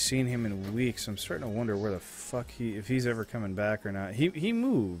actually seen him in weeks. I'm starting to wonder where the fuck if he's ever coming back or not. He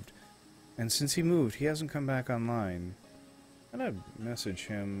moved, and since he moved, he hasn't come back online. I'm gonna message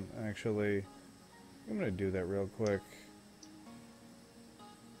him actually. I'm gonna do that real quick.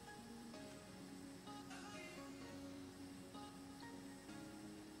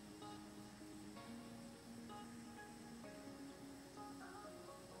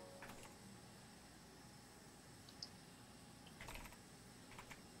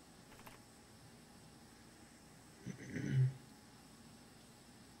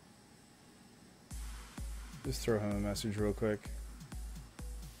 Just throw him a message real quick.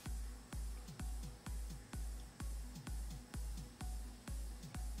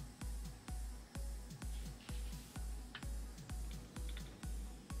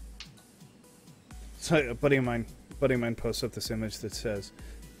 So a buddy of mine posts up this image that says,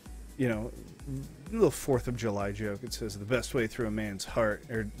 you know, a little 4th of July joke. It says the best way through a man's heart,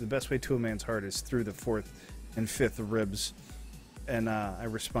 or the best way to a man's heart is through the 4th and 5th ribs. And I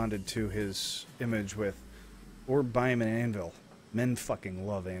responded to his image with, or buy him an anvil. Men fucking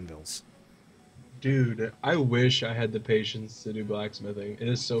love anvils. Dude, I wish I had the patience to do blacksmithing. It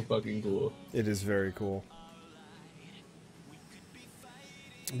is so fucking cool. It is very cool.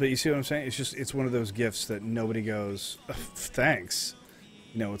 But you see what I'm saying? It's one of those gifts that nobody goes, thanks.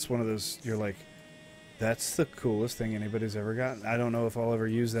 You know, it's one of those, you're like, that's the coolest thing anybody's ever gotten. I don't know if I'll ever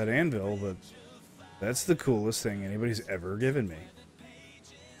use that anvil, but that's the coolest thing anybody's ever given me.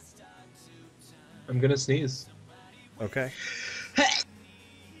 I'm gonna sneeze. Okay.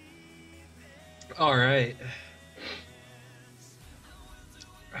 Alright.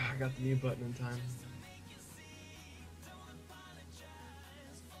 I got the mute button in time.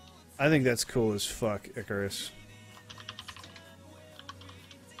 I think that's cool as fuck, Icarus.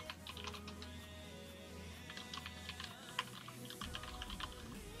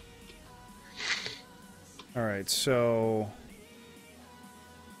 Alright, so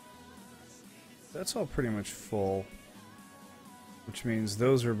that's all pretty much full, which means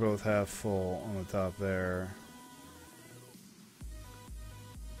those are both half full on the top there,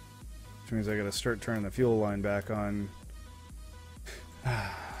 which means I gotta start turning the fuel line back on.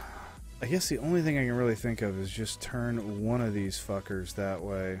 I guess the only thing I can really think of is just turn one of these fuckers that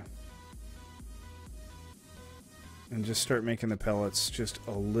way and just start making the pellets just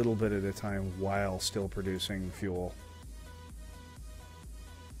a little bit at a time while still producing fuel.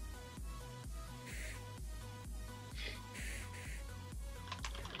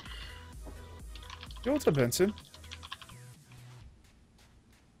 Yo, what's up, Benson?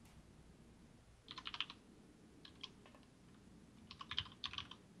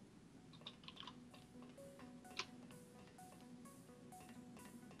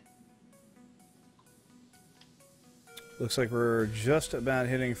 Looks like we're just about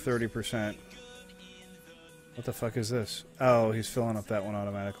hitting 30%. What the fuck is this? Oh, he's filling up that one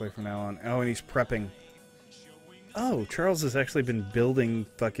automatically from now on. Oh, and he's prepping. Oh, Charles has actually been building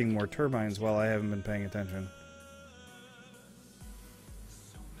fucking more turbines while I haven't been paying attention.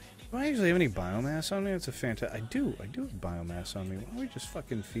 Do I actually have any biomass on me? It's a fantastic... I do have biomass on me. Why don't we just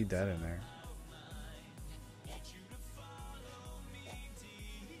fucking feed that in there?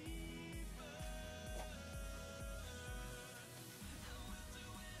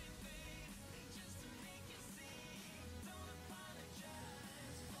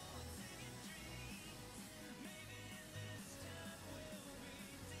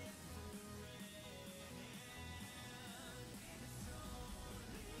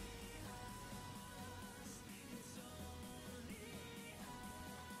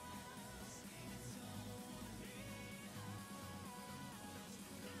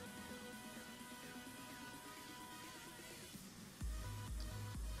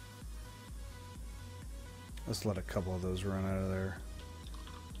 Let's let a couple of those run out of there.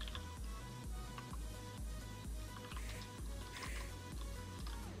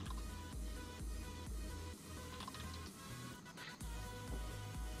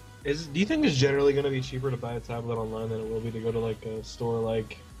 Do you think it's generally going to be cheaper to buy a tablet online than it will be to go to like a store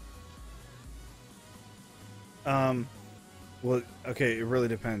like? Well, okay, it really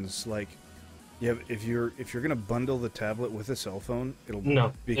depends. Like, yeah, if you're gonna bundle the tablet with a cell phone, it'll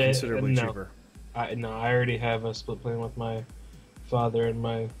No, be considerably no. cheaper. I already have a split plan with my father and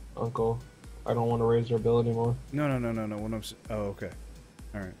my uncle. I don't want to raise their bill anymore. No, no, no, no, no. Oh, okay,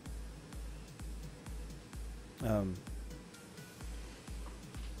 all right.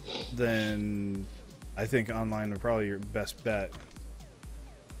 Then I think online are probably your best bet.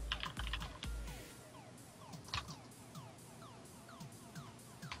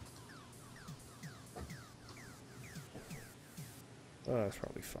 Oh, that's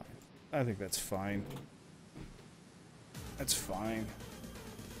probably fine. I think that's fine. That's fine.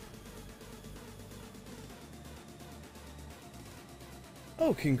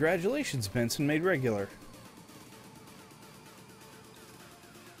 Oh, congratulations, Benson made regular.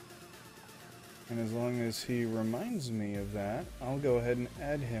 And as long as he reminds me of that, I'll go ahead and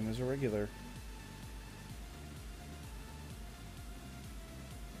add him as a regular.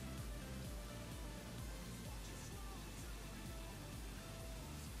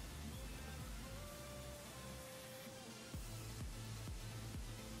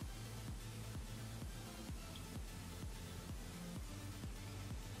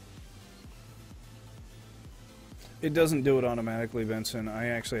 It doesn't do it automatically, Benson. I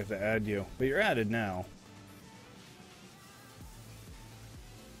actually have to add you. But you're added now.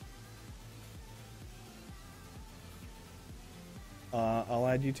 I'll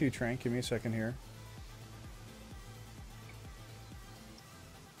add you too, Trank. Give me a second here.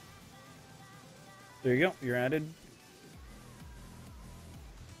 There you go. You're added.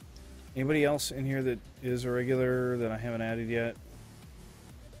 Anybody else in here that is a regular that I haven't added yet?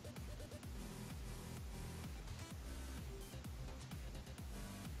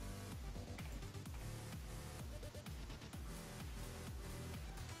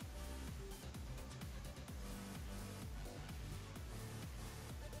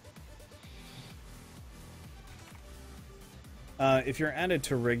 If you're added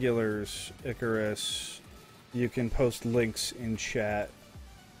to regulars, Icarus, you can post links in chat.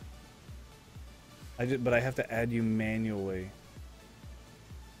 But I have to add you manually.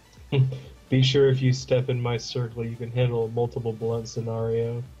 Be sure if you step in my circle, you can handle a multiple blunt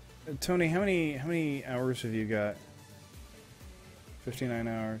scenario. Tony, how many hours have you got? 59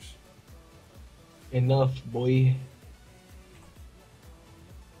 hours. Enough, boy.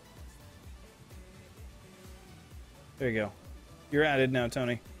 There you go. You're added now,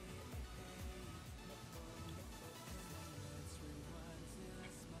 Tony.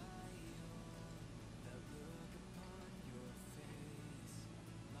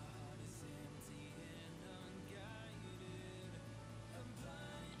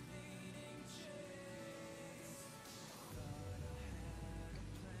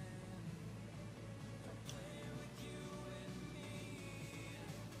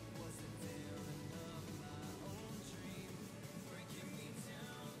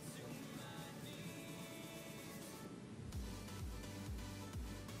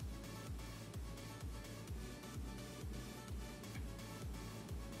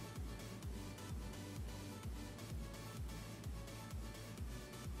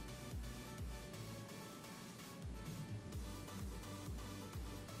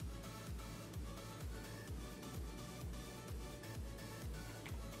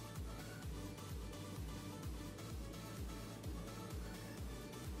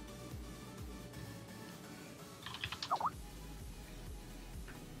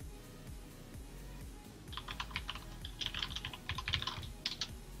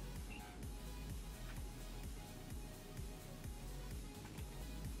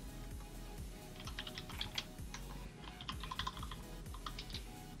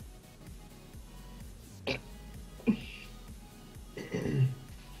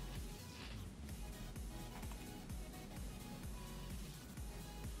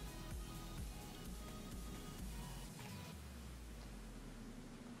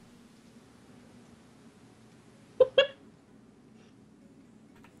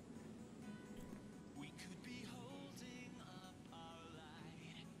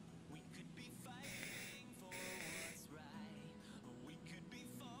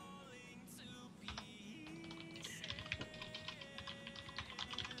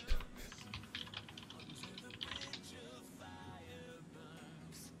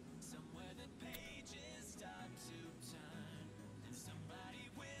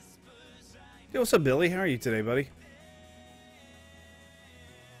 Yo, what's up, Billy? How are you today, buddy?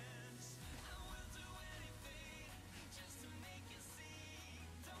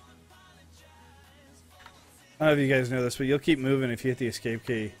 I don't know if you guys know this, but you'll keep moving if you hit the escape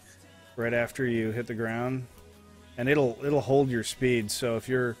key right after you hit the ground, and it'll hold your speed. So if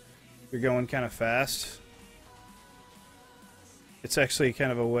you're going kind of fast, it's actually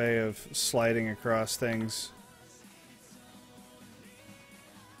kind of a way of sliding across things.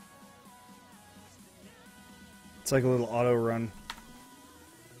 It's like a little auto run.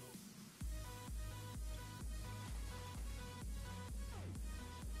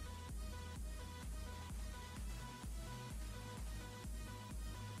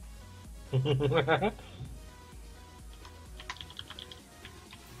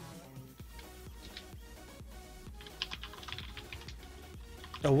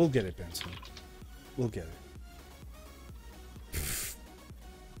 Oh, we'll get it, Benson. We'll get it.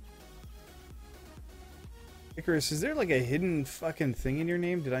 Icarus, is there like a hidden fucking thing in your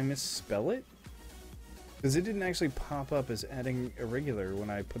name? Did I misspell it? Because it didn't actually pop up as adding irregular when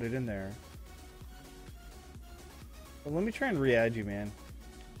I put it in there. Well, let me try and re-add you, man.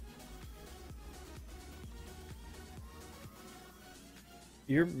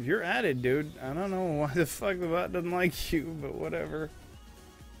 You're added, dude. I don't know why the fuck the bot doesn't like you, but whatever.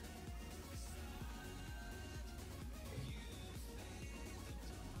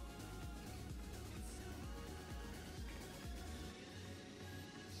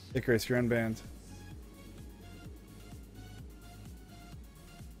 Icarus, you're unbanned.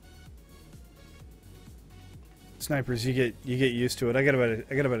 Snipers, you get used to it. I got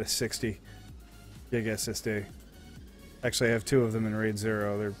about a 60 gig SSD. Actually, I have two of them in RAID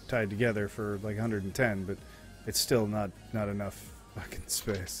 0. They're tied together for like 110, but it's still not enough fucking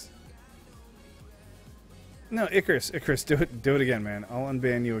space. No, Icarus, do it again, man. I'll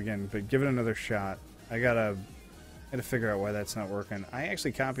unban you again, but give it another shot. I gotta figure out why that's not working. I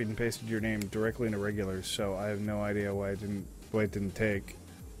actually copied and pasted your name directly into regulars, so I have no idea why it didn't take.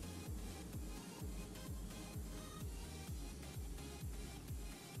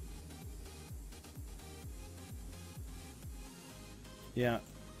 Yeah.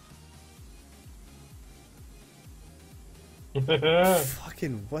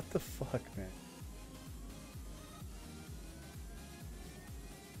 Fucking what the fuck, man?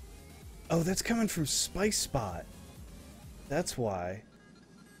 Oh, that's coming from Spice Spot. That's why.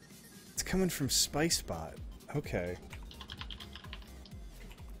 It's coming from Spice Spot. Okay.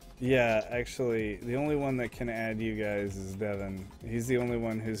 Yeah, actually, the only one that can add you guys is Devin. He's the only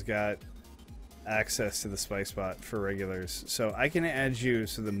one who's got access to the Spice Spot for regulars. So I can add you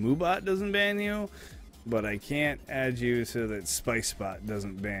so the Moobot doesn't ban you, but I can't add you so that Spice Spot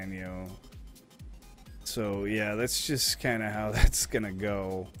doesn't ban you. So yeah, that's just kind of how that's gonna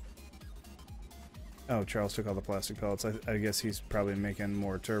go. Oh, Charles took all the plastic pellets. I guess he's probably making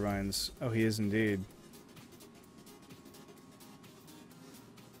more turbines. Oh, he is indeed.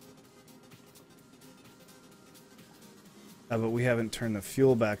 But we haven't turned the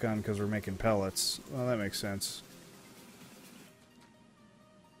fuel back on because we're making pellets. Well, that makes sense.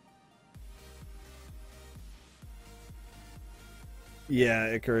 Yeah,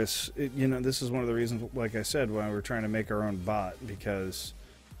 Icarus, you know, this is one of the reasons, like I said, why we're trying to make our own bot, because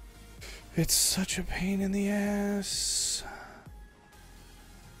it's such a pain in the ass.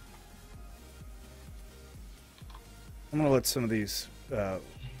 I'm gonna let some of this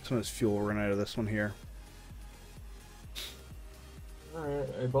fuel run out of this one here. Alright,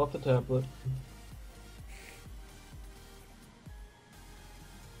 I bought the tablet.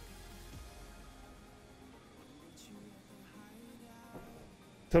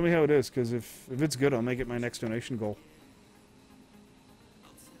 Tell me how it is, because if it's good, I'll make it my next donation goal.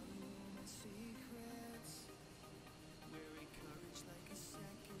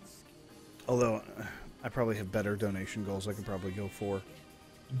 Although, I probably have better donation goals I could probably go for.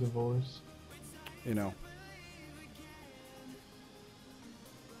 Divorce. You know.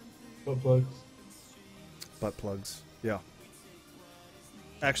 Butt plugs. Butt plugs. Yeah.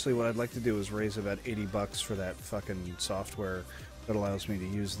 Actually, what I'd like to do is raise about 80 bucks for that fucking software that allows me to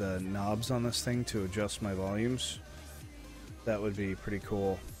use the knobs on this thing to adjust my volumes. That would be pretty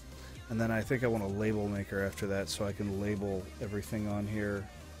cool. And then I think I want a label maker after that, so I can label everything on here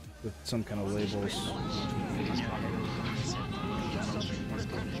with some kind of labels.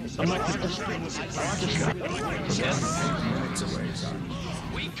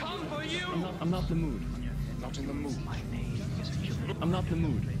 We come for you! I'm not the mood. Not in the mood. I'm not the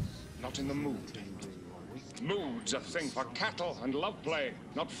mood. Not in the mood. Mood's a thing for cattle and love play,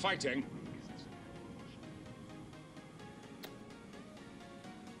 not fighting.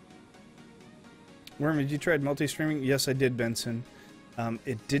 Worm, did you try multi-streaming? Yes, I did, Benson.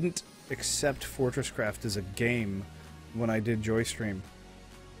 It didn't accept Fortress Craft as a game when I did JoyStream.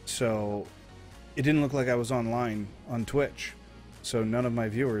 So it didn't look like I was online on Twitch. So none of my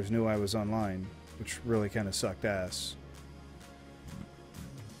viewers knew I was online, which really kind of sucked ass.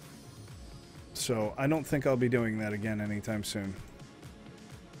 So I don't think I'll be doing that again anytime soon.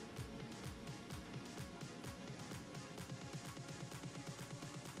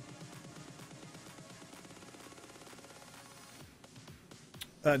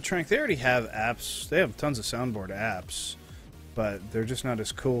 Trank, they already have apps. They have tons of soundboard apps, but they're just not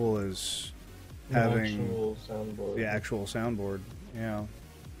as cool as having the actual soundboard. Yeah.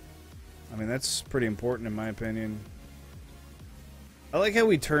 I mean, that's pretty important in my opinion. I like how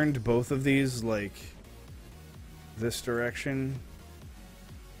we turned both of these, like, this direction.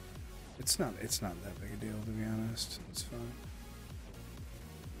 It's not that big a deal, to be honest. It's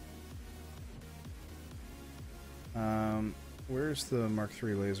fine. Where's the Mark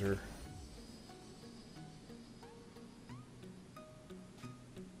III laser?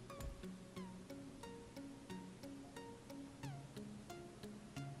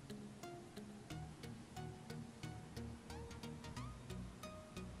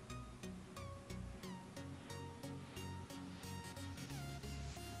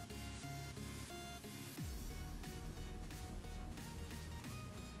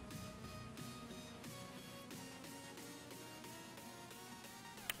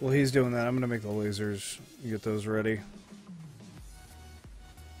 Well, he's doing that. I'm going to make the lasers, get those ready.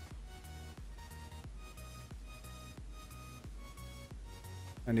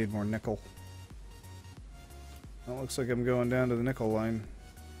 I need more nickel. Well, looks like I'm going down to the nickel line.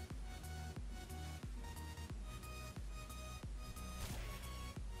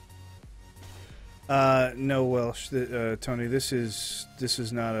 No, Welsh, Tony, this is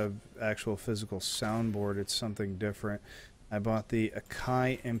not a actual physical soundboard. It's something different. I bought the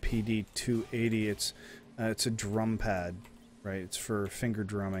Akai MPD 280. It's a drum pad, right? It's for finger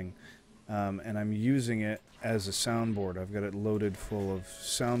drumming, and I'm using it as a soundboard. I've got it loaded full of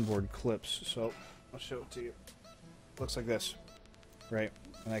soundboard clips. So I'll show it to you. Looks like this, right?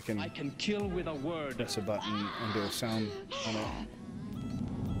 And I can kill with a word. press a button and do a sound on it.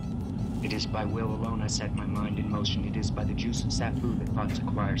 It is by will alone I set my mind in motion. It is by the juice of safu that thoughts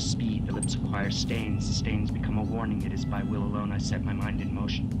acquire speed, the lips acquire stains, the stains become a warning. It is by will alone I set my mind in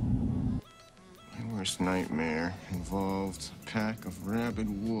motion. My worst nightmare involved a pack of rabid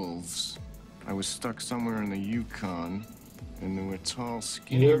wolves. I was stuck somewhere in the Yukon, and there were tall,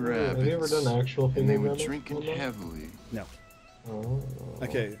 skinny rabbits. Have you ever done actual and finger they were drumming? drinking heavily. No. Oh.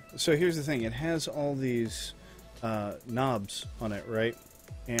 Okay, so here's the thing. It has all these knobs on it, right?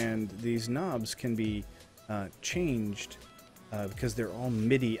 And these knobs can be changed because they're all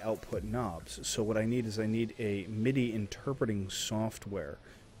MIDI output knobs. So what I need is a MIDI interpreting software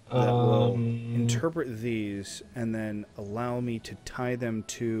that will interpret these and then allow me to tie them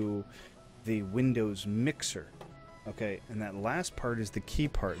to the Windows mixer. Okay, and that last part is the key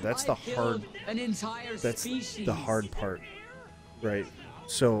part. That's the hard. That's the hard part, right?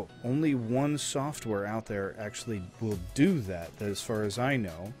 So only one software out there actually will do that, as far as I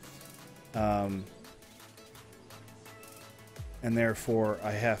know. And therefore,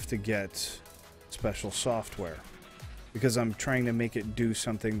 I have to get special software because I'm trying to make it do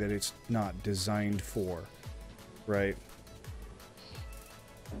something that it's not designed for, right?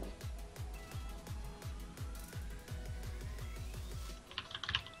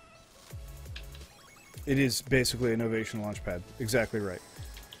 It is basically an Innovation Launchpad. Exactly right.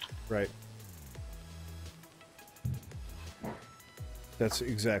 Right. That's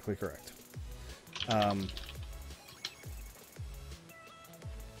exactly correct.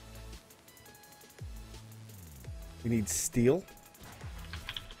 We need steel.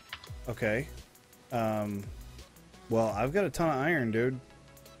 Okay. Well, I've got a ton of iron, dude.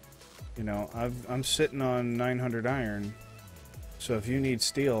 You know, I'm sitting on 900 iron. So if you need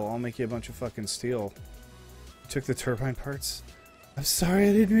steel, I'll make you a bunch of fucking steel. Took the turbine parts. I'm sorry,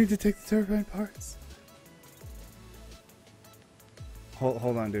 I didn't mean to take the turbine parts.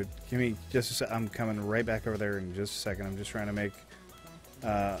 Hold on, dude. Give me just a sec. I'm coming right back over there in just a second. I'm just trying to make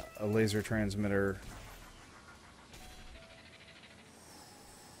a laser transmitter.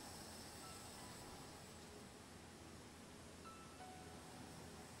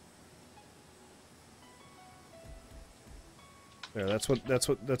 There, that's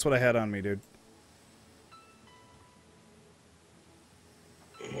what I had on me, dude.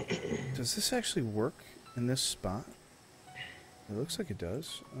 Does this actually work in this spot? It looks like it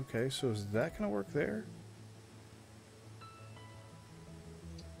does. Okay, so is that going to work there?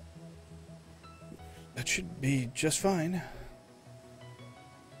 That should be just fine.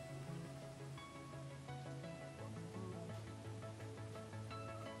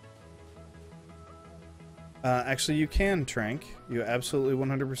 Actually, you can, Trank. You absolutely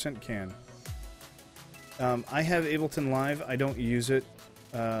 100% can. I have Ableton Live. I don't use it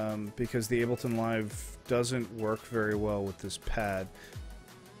because the Ableton Live doesn't work very well with this pad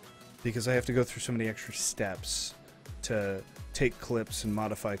because I have to go through so many extra steps to take clips and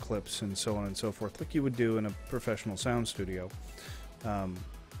modify clips and so on and so forth, like you would do in a professional sound studio.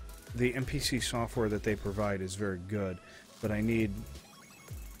 The MPC software that they provide is very good, but I need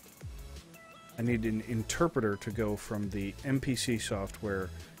an interpreter to go from the MPC software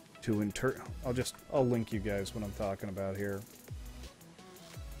to I'll link you guys what I'm talking about here.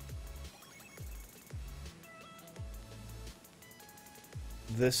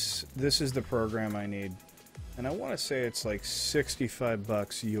 This is the program I need, and I want to say it's like 65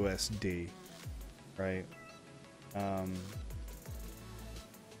 bucks USD, right?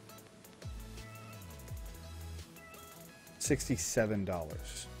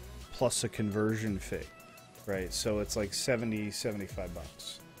 $67 plus a conversion fee, right? So it's like 75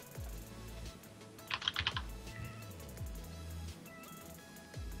 bucks.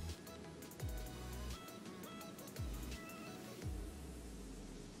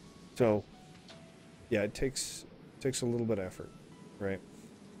 So, yeah, it takes a little bit of effort, right?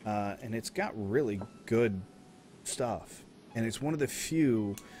 And it's got really good stuff, and it's one of the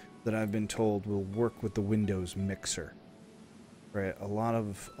few that I've been told will work with the Windows mixer, right? A lot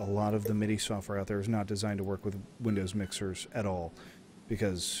of the MIDI software out there is not designed to work with Windows mixers at all,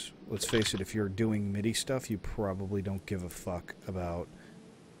 because let's face it, if you're doing MIDI stuff, you probably don't give a fuck about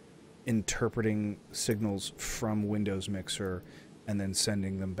interpreting signals from Windows mixer and then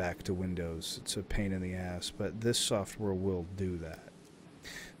sending them back to Windows. It's a pain in the ass, but this software will do that.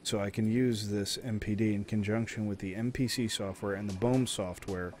 So I can use this MPD in conjunction with the MPC software and the BOEM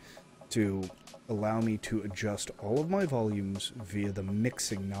software to allow me to adjust all of my volumes via the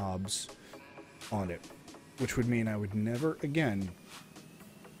mixing knobs on it, which would mean I would never again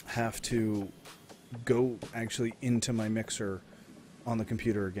have to go actually into my mixer on the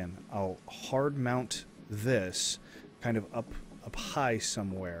computer again. I'll hard mount this kind of up high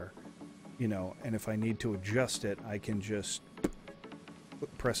somewhere, you know, and if I need to adjust it, I can just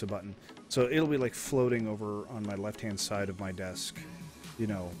press a button. So it'll be like floating over on my left-hand side of my desk, you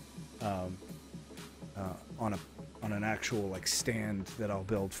know, on an actual like stand that I'll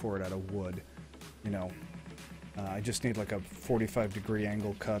build for it out of wood, you know. I just need like a 45-degree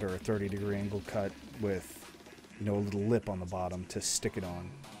angle cut or a 30-degree angle cut with, you know, a little lip on the bottom to stick it on,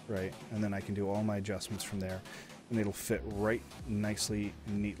 right? And then I can do all my adjustments from there, and it'll fit right nicely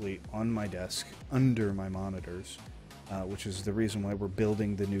and neatly on my desk under my monitors, which is the reason why we're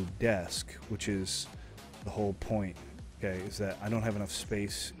building the new desk, which is the whole point, okay, is that I don't have enough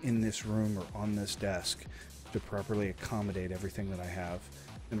space in this room or on this desk to properly accommodate everything that I have.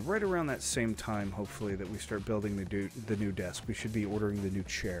 And right around that same time, hopefully, that we start building the new desk, we should be ordering the new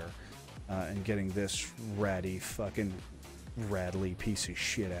chair and getting this fucking rattly piece of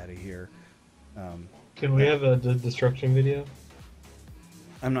shit out of here. Can we have a destruction video?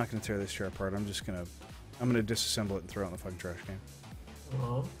 I'm not going to tear this chair apart. I'm going to disassemble it and throw it in the fucking trash can.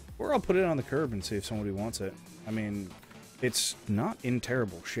 Or I'll put it on the curb and see if somebody wants it. I mean, it's not in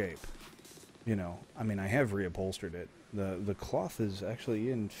terrible shape. You know, I mean, I have reupholstered it. The cloth is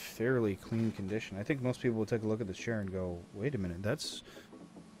actually in fairly clean condition. I think most people will take a look at this chair and go, wait a minute, that's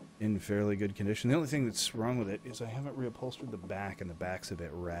in fairly good condition. The only thing that's wrong with it is I haven't reupholstered the back, and the back's a bit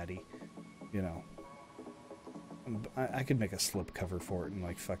ratty. You know, I could make a slip cover for it in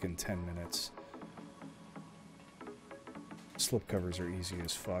like fucking 10 minutes. Slip covers are easy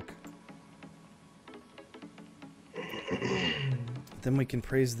as fuck. Then we can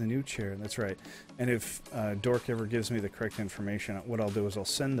praise the new chair. That's right. And if Dork ever gives me the correct information, what I'll do is I'll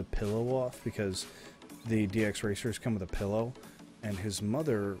send the pillow off, because the DX Racers come with a pillow, and his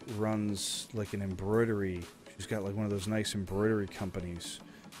mother runs like an embroidery. She's got like one of those nice embroidery companies,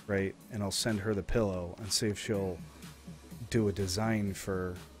 right? And I'll send her the pillow and see if she'll do a design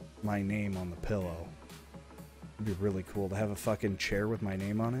for my name on the pillow. It'd be really cool to have a fucking chair with my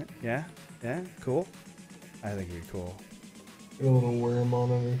name on it. Yeah? Yeah? Cool? I think it'd be cool. Get a little worm on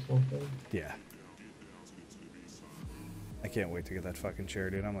it or something. Yeah. I can't wait to get that fucking chair,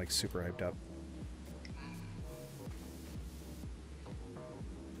 dude. I'm like super hyped up.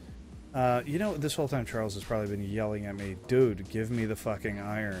 You know, this whole time Charles has probably been yelling at me, dude, give me the fucking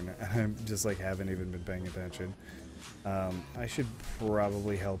iron. And I just like haven't even been paying attention. I should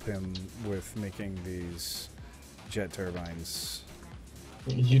probably help him with making these jet turbines.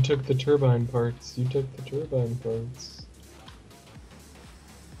 You took the turbine parts. You took the turbine parts.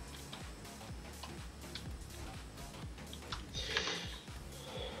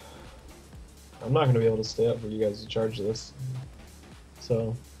 I'm not gonna be able to stay up for you guys to charge this.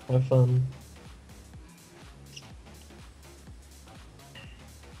 So, have fun.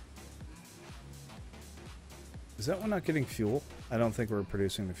 Is that one not getting fuel? I don't think we're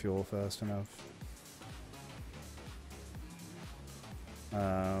producing the fuel fast enough.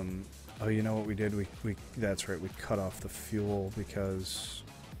 Oh, you know what we did? We that's right. We cut off the fuel because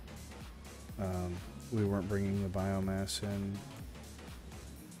we weren't bringing the biomass in.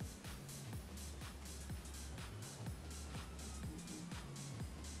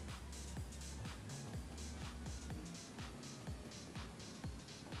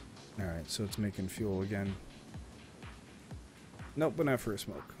 All right, so it's making fuel again. Nope, but not for a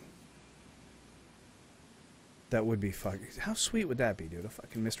smoke. That would be fucking... How sweet would that be, dude? A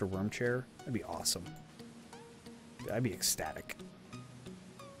fucking Mr. Worm chair? That'd be awesome. I'd be ecstatic.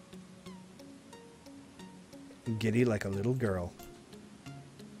 Giddy like a little girl.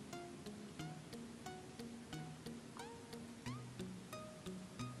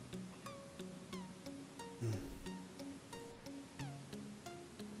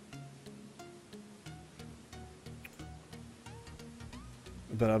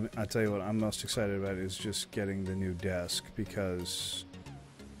 But I'll tell you what I'm most excited about is just getting the new desk because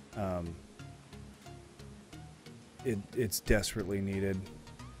it's desperately needed.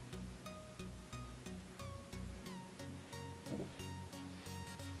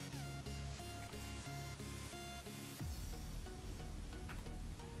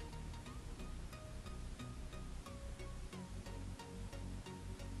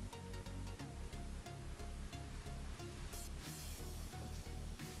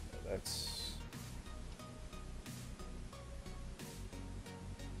 That's...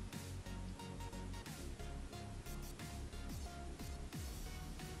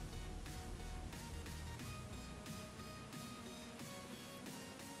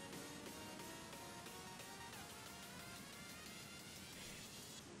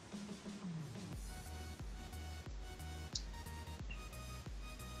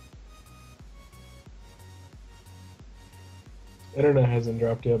 Internet hasn't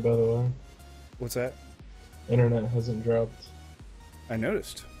dropped yet, by the way. What's that? Internet hasn't dropped. I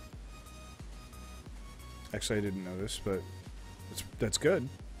noticed. Actually, I didn't notice, but that's good.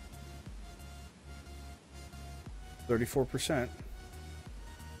 34%.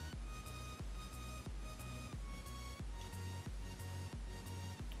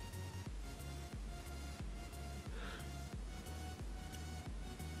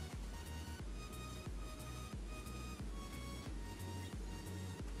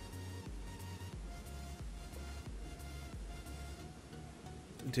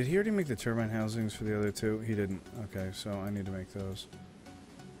 Did he already make the turbine housings for the other two? He didn't. Okay, so I need to make those.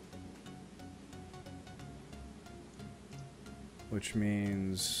 Which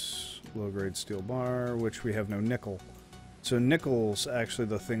means low-grade steel bar, which we have no nickel. So nickel's actually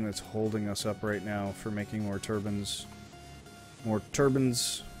the thing that's holding us up right now for making more turbines. More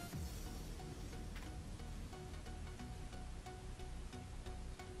turbines.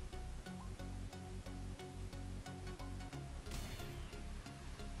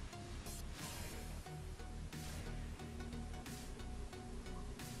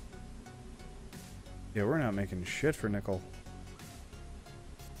 Yeah, we're not making shit for nickel.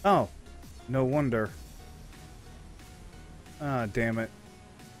 Oh, no wonder. Ah, damn it.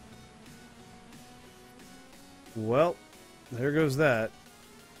 Well, there goes that.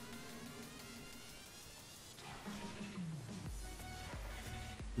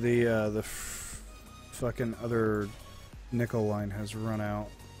 The fucking other nickel line has run out.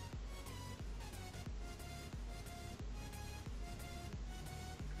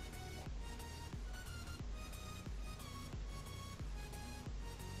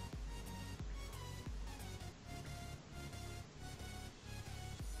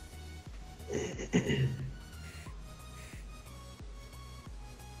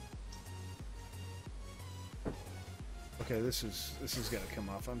 Okay, this is gonna come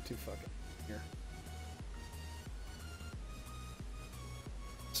off. I'm too fucking here.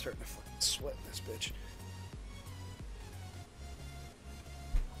 Starting to fucking sweat in this bitch.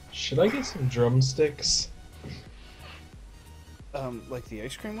 Should I get some drumsticks? Like the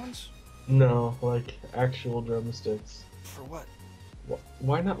ice cream ones? No, like actual drumsticks. For what?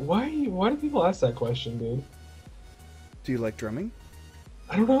 Why not? Why do people ask that question, dude? Do you like drumming?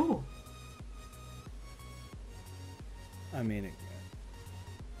 I don't know. I mean,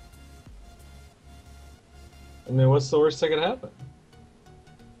 what's the worst that could happen?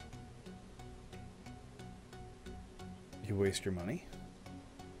 you waste your money.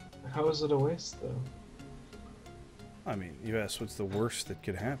 How is it a waste, though? I mean, you asked what's the worst that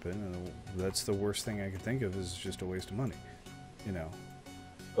could happen, and that's the worst thing I could think of is just a waste of money. You know.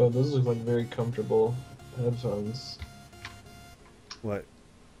 Oh, those look like very comfortable headphones. What?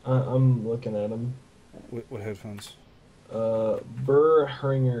 I'm looking at them. What headphones?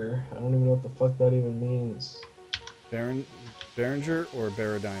 Burringer. I don't even know what the fuck that even means. Behringer or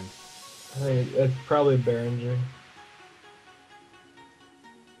Baradine? I think it's probably Behringer.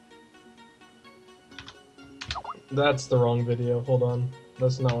 That's the wrong video. Hold on.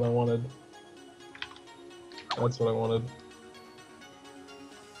 That's not what I wanted. That's what I wanted.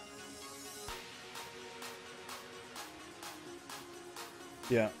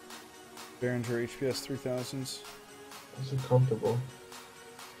 Yeah. Behringer HPS 3000s. Those are comfortable.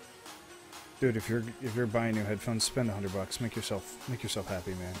 Dude, if you're buying new headphones, spend $100. Make yourself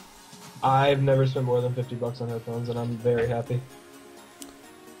happy, man. I've never spent more than $50 on headphones, and I'm very happy.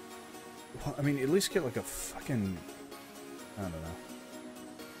 Well, I mean, at least get like a fucking, I don't know.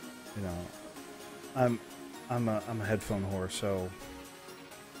 You know, I'm a headphone whore, so.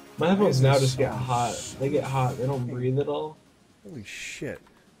 My headphones now just get hot. They get hot. They don't breathe at all. Holy shit.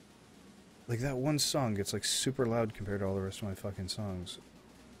 Like that one song gets like super loud compared to all the rest of my fucking songs.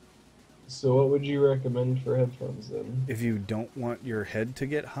 So what would you recommend for headphones then? If you don't want your head to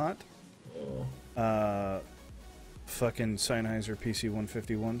get hot, fucking Sennheiser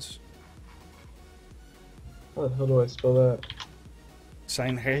PC-151s. How the hell do I spell that?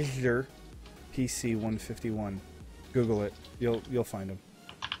 Sennheiser PC-151. Google it. You'll find them.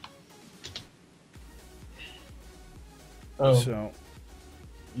 Oh, So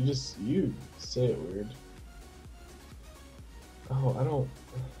you say it weird. Oh,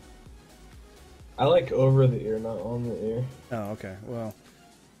 I like over the ear, not on the ear. oh, okay. Well,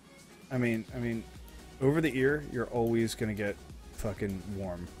 I mean, over the ear, you're always gonna get fucking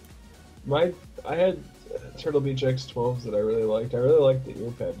warm. I had Turtle Beach X12s that I really liked. I really liked the ear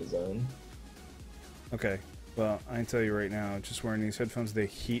pad design. Okay. Well, I can tell you right now, just wearing these headphones, they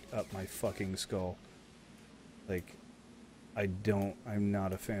heat up my fucking skull. Like, I'm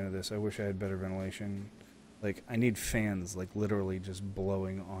not a fan of this. I wish I had better ventilation. Like, I need fans, like, literally just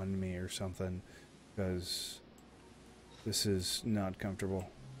blowing on me or something, because this is not comfortable.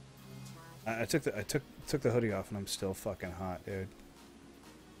 I took the hoodie off and I'm still fucking hot, dude.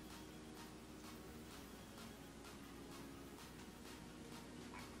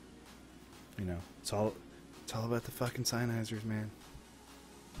 You know, it's all about the fucking Sennheisers, man.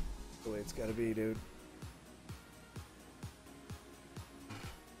 The way it's gotta be, dude.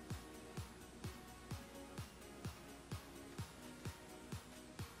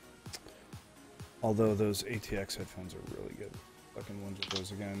 Although those ATX headphones are really good. Fucking ones of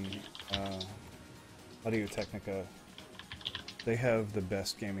those again. Audio Technica. They have the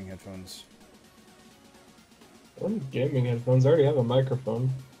best gaming headphones. I want gaming headphones. I already have a microphone.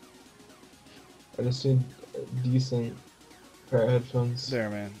 I just need a decent pair of headphones. There,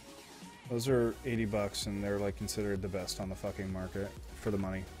 man. Those are $80 and they're like considered the best on the fucking market for the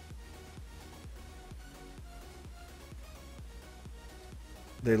money.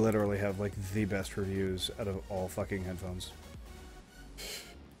 They literally have like the best reviews out of all fucking headphones.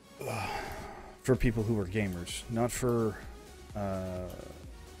 For people who are gamers, not for,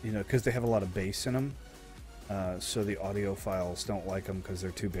 you know, because they have a lot of bass in them. So the audiophiles don't like them because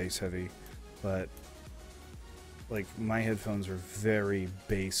they're too bass heavy. But like my headphones are very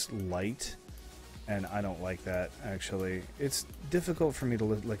bass light, and I don't like that. Actually, it's difficult for me to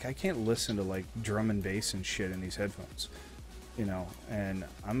like. I can't listen to like drum and bass and shit in these headphones. You know, and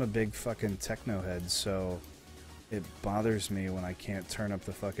I'm a big fucking techno head, so it bothers me when I can't turn up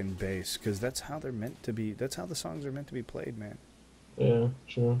the fucking bass, because that's how they're meant to be. That's how the songs are meant to be played, man. Yeah,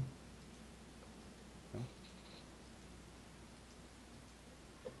 true. No?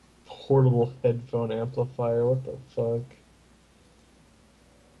 Portable headphone amplifier, what the fuck?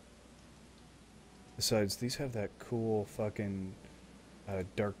 Besides, these have that cool fucking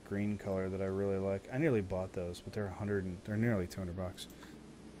dark green color that I really like. I nearly bought those, but they're nearly $200.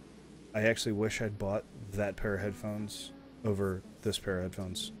 I actually wish I'd bought that pair of headphones over this pair of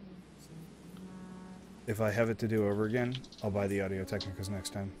headphones. If I have it to do over again, I'll buy the Audio Technicas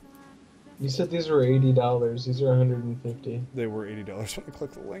next time. You said these were $80. These are $150. They were $80 when I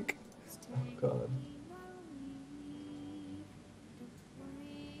clicked the link. Oh god.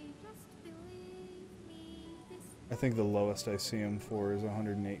 I think the lowest I see them for is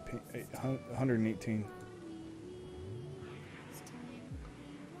 118.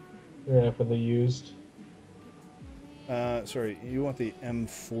 Yeah, for the used. Sorry, you want the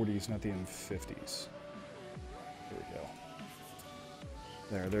M40s, not the M50s. There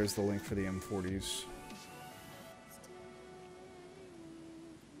we go. There's the link for the M40s.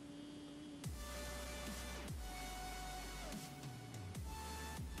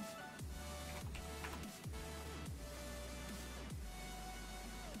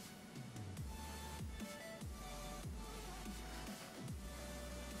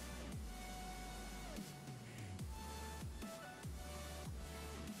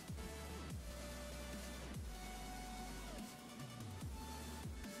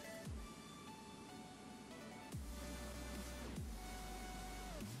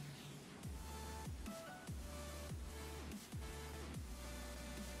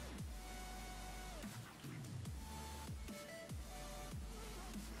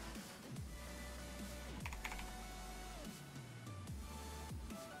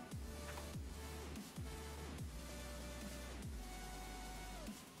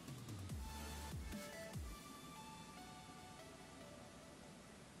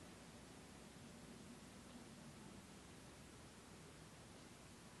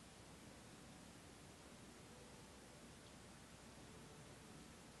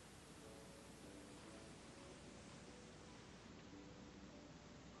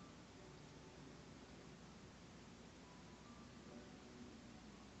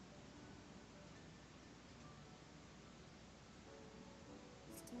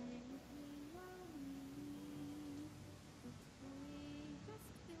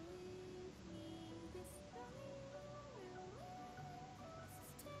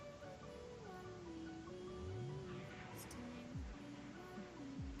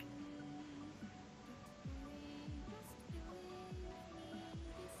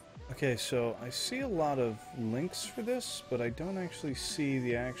 Okay, so I see a lot of links for this, but I don't actually see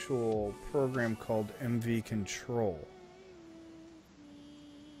the actual program called MV Control.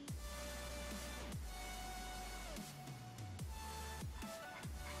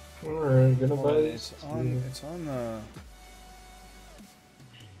 Alright, gonna buy Well, this. it's on the...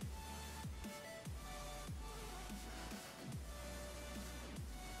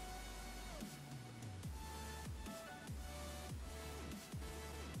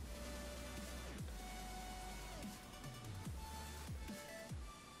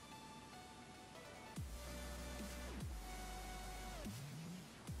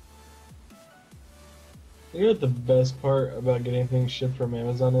 You know what the best part about getting things shipped from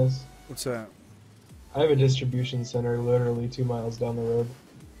Amazon is? What's that? I have a distribution center literally 2 miles down the road.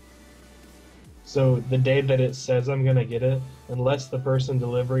 So the day that it says I'm gonna get it, unless the person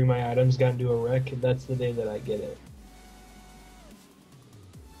delivering my items got into a wreck, that's the day that I get it.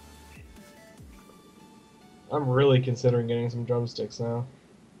 I'm really considering getting some drumsticks now.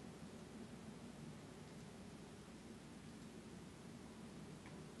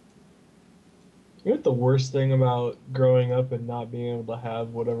 You know what the worst thing about growing up and not being able to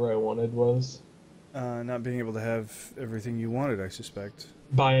have whatever I wanted was? Not being able to have everything you wanted, I suspect.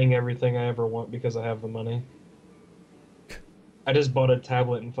 Buying everything I ever want because I have the money. I just bought a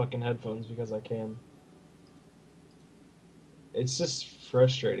tablet and fucking headphones because I can. It's just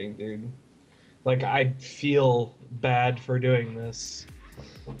frustrating, dude. Like, I feel bad for doing this.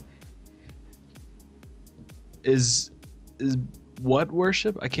 Is what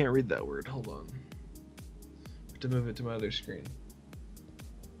worship? I can't read that word. Hold on. I have to move it to my other screen.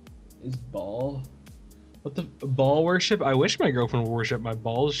 Is ball? What the ball worship? I wish my girlfriend would worship my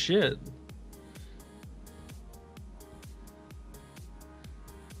balls. Shit.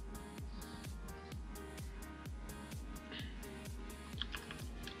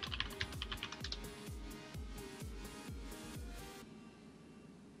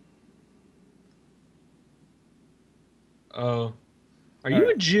 Oh. Are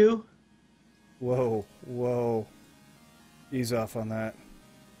you a Jew? Whoa, whoa. Ease off on that.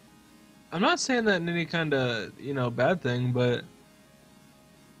 I'm not saying that in any kind of, bad thing, but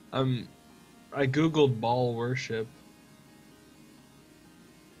I googled ball worship.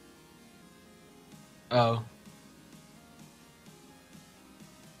 Oh.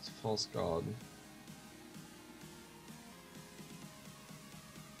 It's a false god.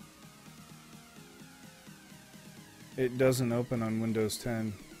 It doesn't open on Windows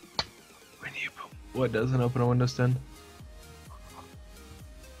 10. What doesn't open on Windows 10?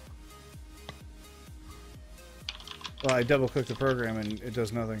 Well, I double-click the program and it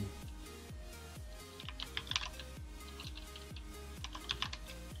does nothing.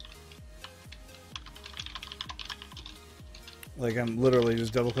 Like, I'm literally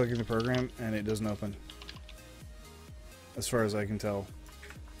just double-clicking the program and it doesn't open. As far as I can tell.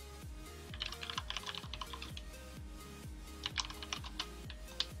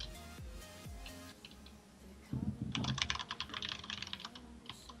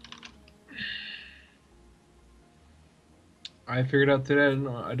 I figured out today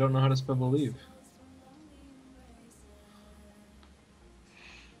I don't know how to spell believe.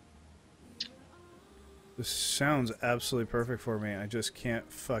 This sounds absolutely perfect for me. I just can't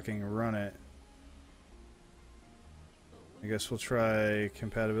fucking run it. I guess we'll try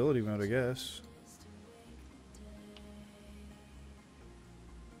compatibility mode, I guess.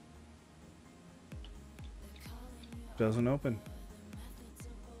 Doesn't open.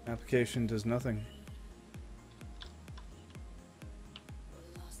 Application does nothing.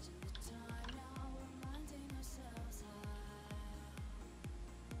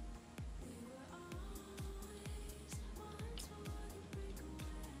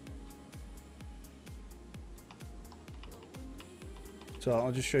 So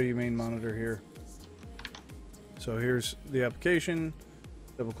I'll just show you main monitor here. So here's the application.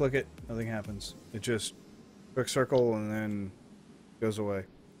 Double click it, nothing happens. It just quick circle and then goes away.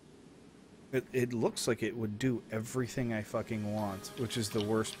 It looks like it would do everything I fucking want, which is the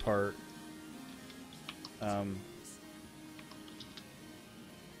worst part.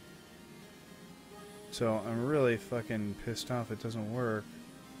 So I'm really fucking pissed off it doesn't work.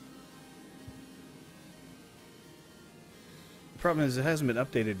 The problem is it hasn't been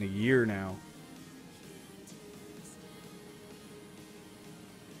updated in a year now.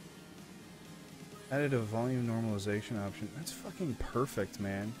 Added a volume normalization option. That's fucking perfect,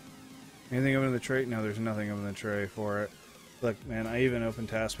 man. Anything open in the tray? No, there's nothing open in the tray for it. Look, man, I even opened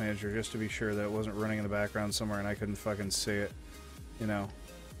Task Manager just to be sure that it wasn't running in the background somewhere and I couldn't fucking see it. You know.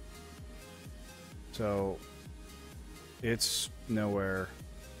 So, it's nowhere.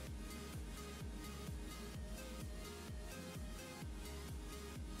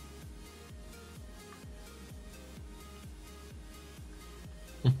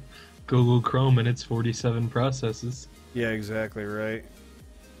 Google Chrome and its 47 processes. Yeah, exactly right.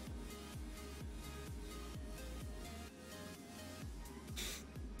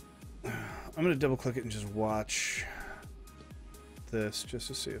 I'm gonna double click it and just watch this just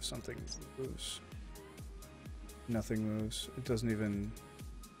to see if something moves. Nothing moves. It doesn't even,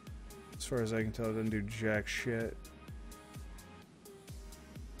 as far as I can tell, it doesn't do jack shit.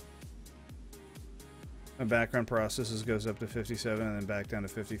 My background processes goes up to 57 and then back down to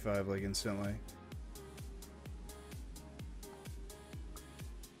 55 like instantly.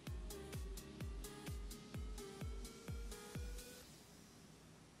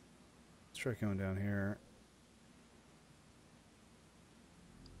 Let's try going down here.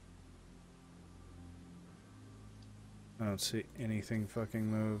 I don't see anything fucking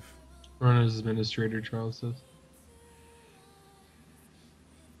move. Run as administrator, Charles says.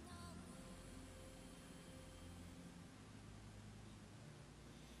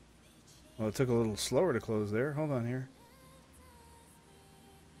 Well, it took a little slower to close there. Hold on here.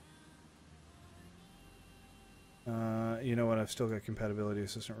 You know what? I've still got compatibility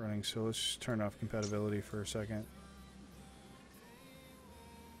assistant running, so let's just turn off compatibility for a second.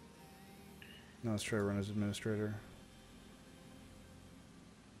 Now let's try run as administrator.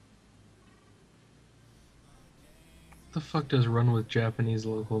 What the fuck does run with Japanese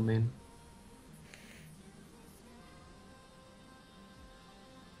local mean?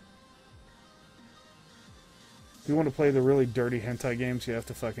 If you want to play the really dirty hentai games, you have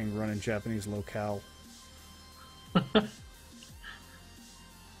to fucking run in Japanese locale.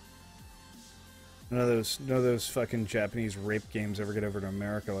 None of those fucking Japanese rape games ever get over to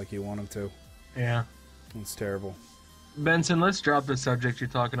America like you want them to. Yeah. It's terrible. Benson, let's drop the subject you're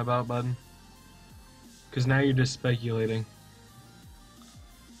talking about, bud. Because now you're just speculating.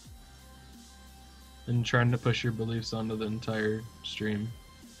 And trying to push your beliefs onto the entire stream.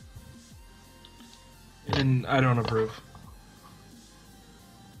 And I don't approve.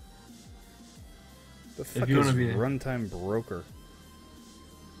 The fuck you is wanna be runtime broker?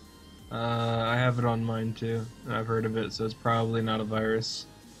 I have it on mine too. And I've heard of it, so it's probably not a virus.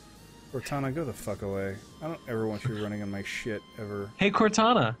 Cortana, go the fuck away. I don't ever want you running on my shit, ever. Hey,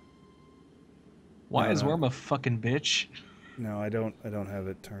 Cortana! Why No, is no. Worm a fucking bitch? No, I don't have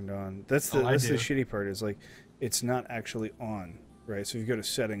it turned on. That's the I do. shitty part, is like it's not actually on, right? So if you go to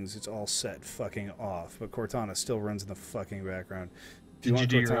settings, it's all set fucking off, but Cortana still runs in the fucking background. If Did you want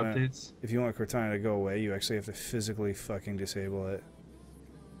do your Cortana- updates? If you want Cortana to go away, you actually have to physically fucking disable it.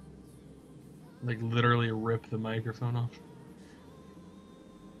 Like, literally rip the microphone off?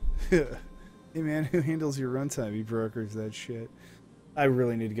 Hey man, who handles your runtime? He brokers that shit. I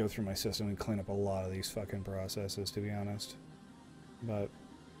really need to go through my system and clean up a lot of these fucking processes, to be honest. But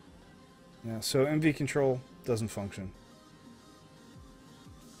yeah, so MV control doesn't function,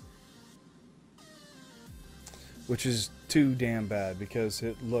 which is too damn bad because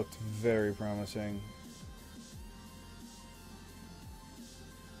it looked very promising.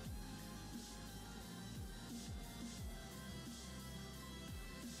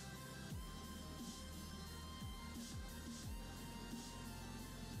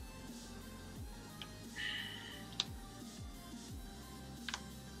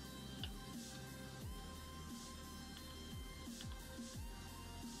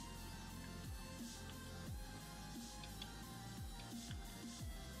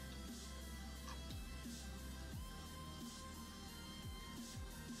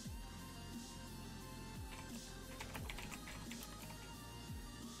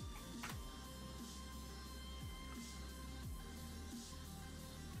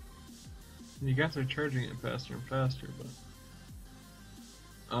 You guys are charging it faster and faster, but...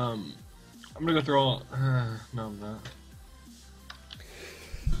 I'm gonna go through all... no, I'm not.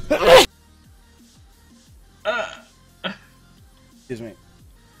 Excuse me.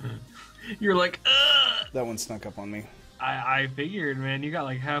 You're like, That one snuck up on me. I figured, man. You got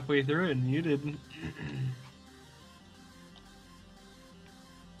like halfway through it and you didn't.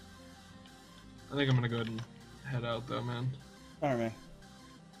 I think I'm gonna go ahead and head out, though, man. Alright, man.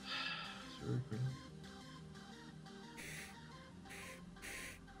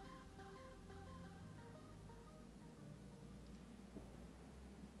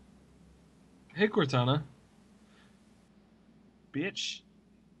 Hey, Cortana. Bitch.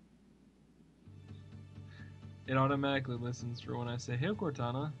 It automatically listens for when I say, hey,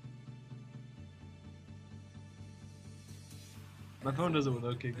 Cortana. My phone does it with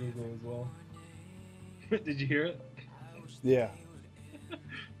OK Google as well. Did you hear it? Yeah.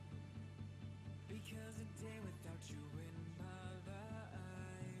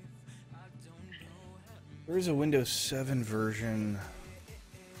 There is a Windows 7 version.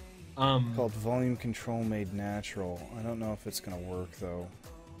 Called Volume Control Made Natural. I don't know if it's gonna work though.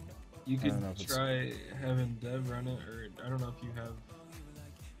 You I don't know could if it's- try having Dev run it, or I don't know if you have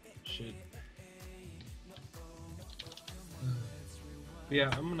shit. But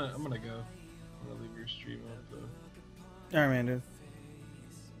yeah, I'm gonna go. I'm gonna leave your stream up though. Alright, man, dude.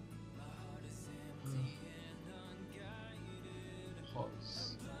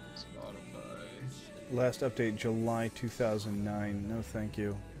 Pause. Spotify. Last update July 2009. No, thank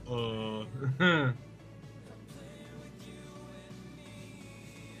you. Alright,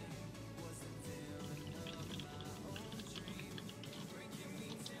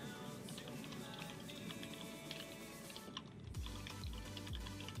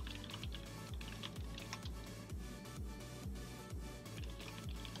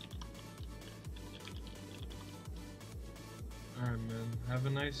 man. Have a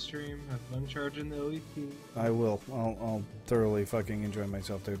nice stream. Have fun charging the OET. I will. I'll thoroughly fucking enjoy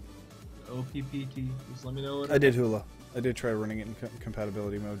myself, dude. OPPT. Just let me know what I did hula. I did try running it in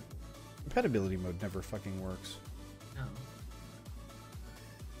compatibility mode. Compatibility mode never fucking works.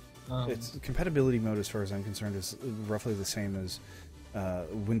 No. It's compatibility mode, as far as I'm concerned, is roughly the same as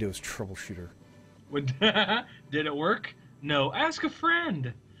Windows troubleshooter. Did it work? No. Ask a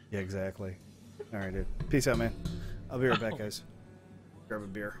friend. Yeah, exactly. All right, dude. Peace out, man. I'll be right back, guys. Grab a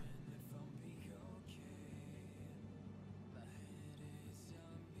beer.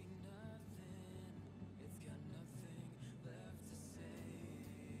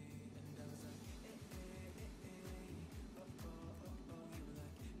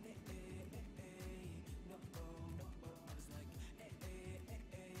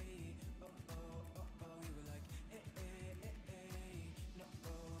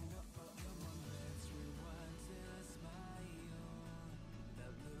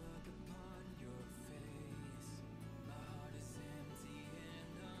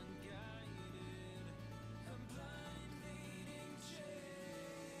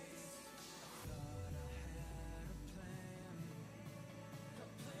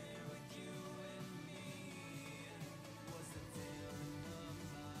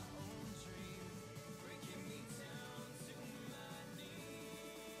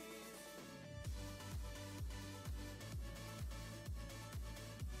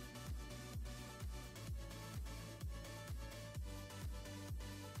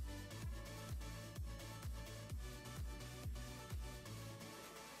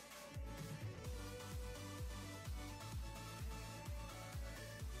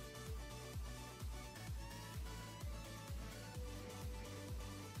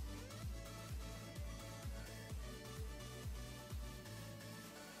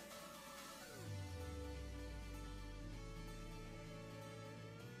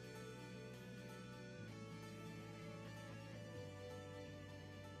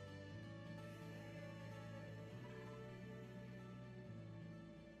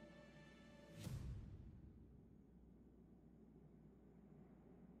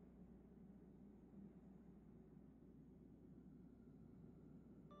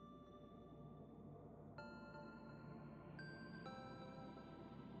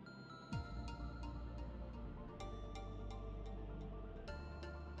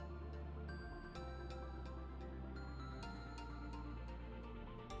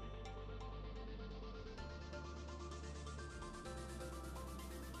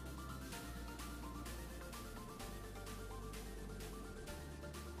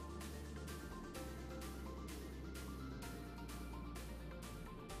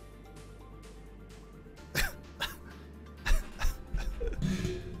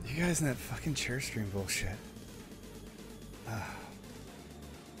 You guys in that fucking chair stream bullshit. Alright.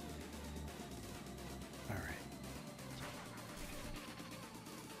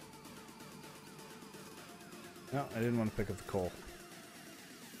 No, I didn't want to pick up the coal.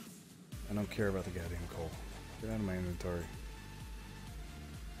 I don't care about the goddamn coal. Get out of my inventory.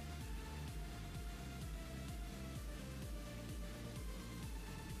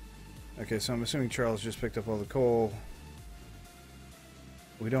 Okay, so I'm assuming Charles just picked up all the coal.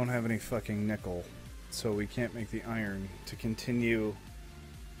 We don't have any fucking nickel, so we can't make the iron to continue.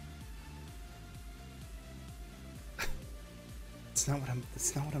 It's not what I'm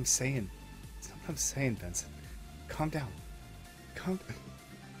saying. It's not what I'm saying, Vincent. Calm down.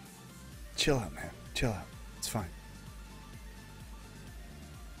 Chill out, man. Chill out. It's fine.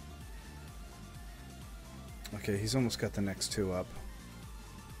 Okay, he's almost got the next two up.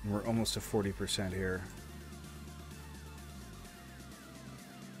 We're almost to 40% here.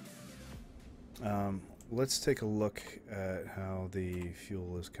 Let's take a look at how the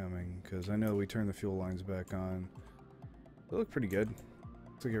fuel is coming, because I know we turned the fuel lines back on. They look pretty good.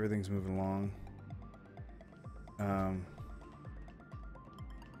 Looks like everything's moving along.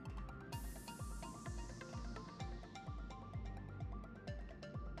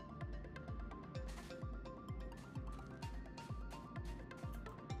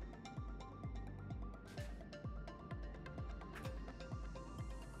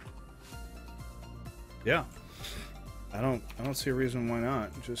 Yeah. I don't see a reason why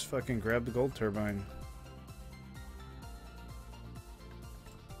not. Just fucking grab the gold turbine.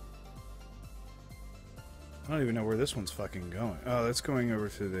 I don't even know where this one's fucking going. Oh, that's going over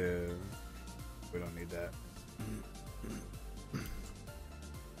to the... We don't need that. I'm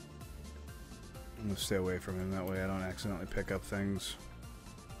gonna stay away from him, that way I don't accidentally pick up things.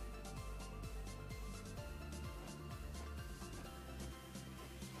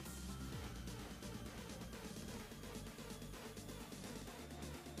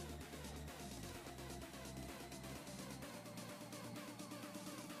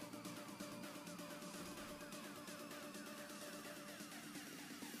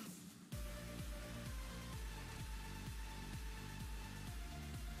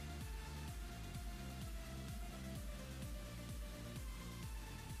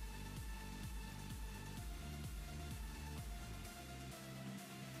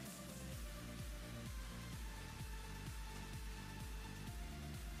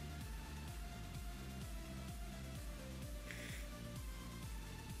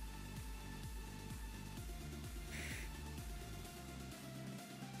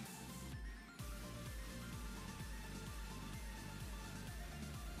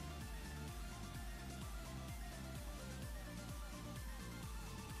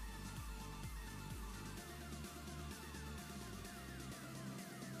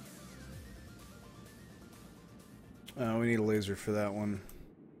 We need a laser for that one.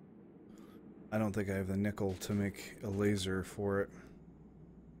 I don't think I have the nickel to make a laser for it.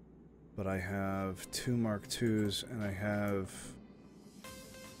 But I have 2 Mark IIs and I have...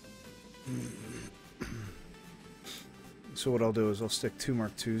 So what I'll do is I'll stick 2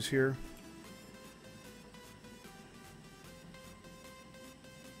 Mark IIs here.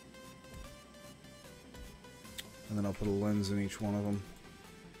 And then I'll put a lens in each one of them.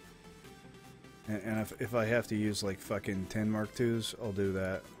 And if I have to use like fucking 10 Mark IIs, I'll do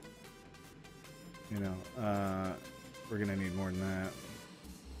that. You know, we're gonna need more than that.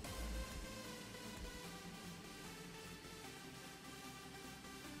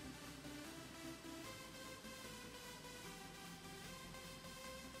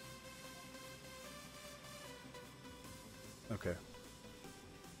 Okay.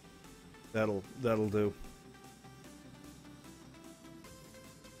 That'll do.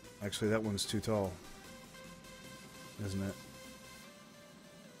 Actually, that one's too tall, isn't it?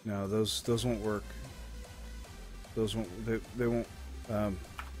 No, those won't work. Those won't. They won't.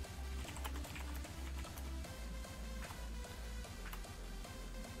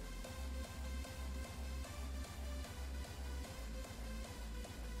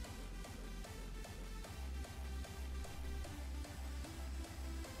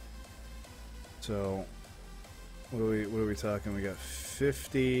 So. What are we talking? We got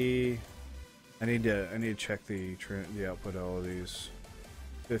 50. I need to check the output of all of these.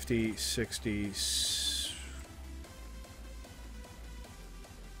 50, 60.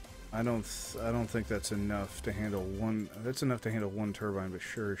 I don't think that's enough to handle one. That's enough to handle one turbine, but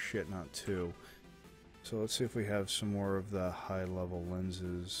sure as shit not 2. So let's see if we have some more of the high level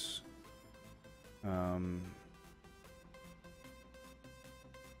lenses.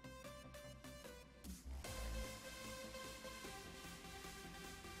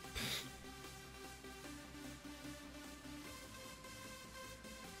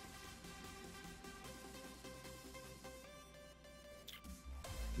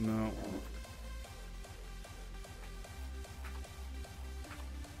 No.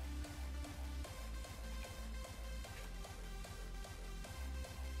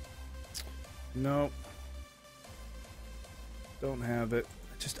 No. Don't have it.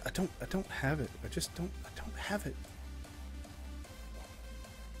 I don't have it. I don't have it.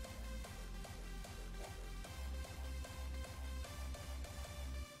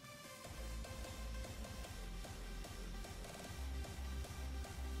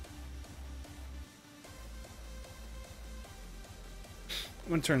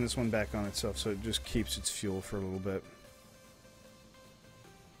 I'm going to turn this one back on itself so it just keeps its fuel for a little bit.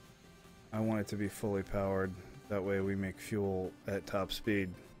 I want it to be fully powered. That way we make fuel at top speed.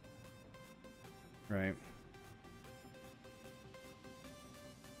 Right.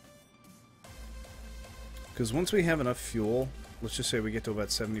 Because once we have enough fuel, let's just say we get to about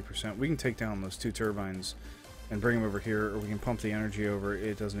 70%, we can take down those 2 turbines and bring them over here, or we can pump the energy over.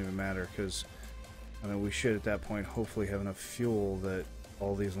 It doesn't even matter, because I mean, we should at that point hopefully have enough fuel that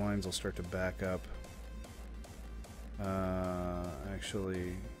all these lines will start to back up.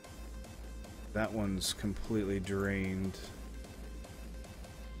 Actually, that one's completely drained.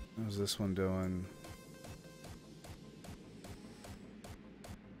 How's this one doing?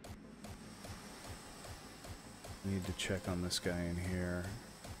 Need to check on this guy in here.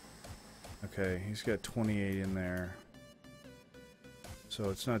 Okay, he's got 28 in there. So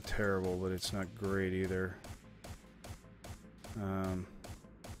it's not terrible, but it's not great either.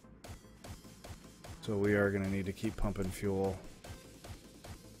 So we are going to need to keep pumping fuel.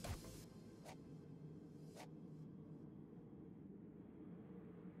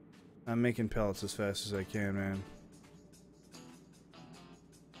 I'm making pellets as fast as I can, man.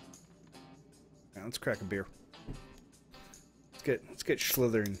 Now, let's crack a beer. Let's get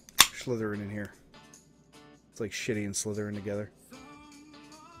Slytherin in here. It's like Shitty and Slytherin together.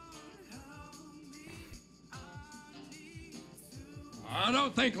 I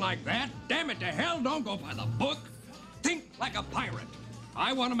don't think like that. Damn it to hell, don't go by the book. Think like a pirate.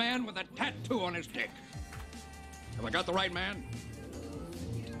 I want a man with a tattoo on his dick. Have I got the right man?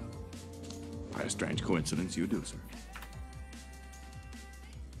 By a strange coincidence, you do, sir.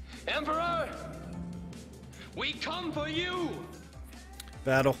 Emperor! We come for you!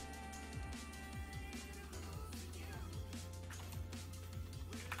 Battle.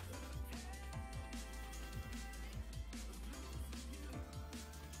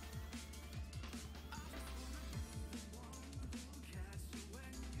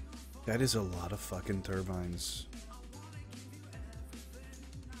 That is a lot of fucking turbines.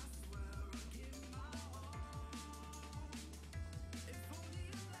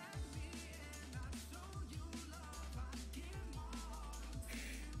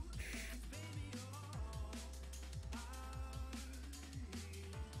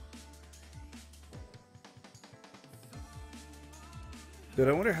 Dude,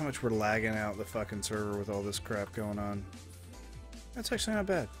 I wonder how much we're lagging out the fucking server with all this crap going on. That's actually not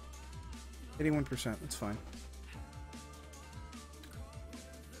bad. 81%, that's fine.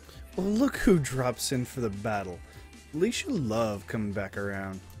 Well, look who drops in for the battle. At least you love coming back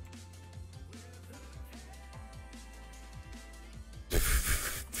around.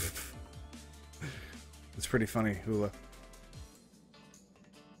 It's pretty funny, Hula.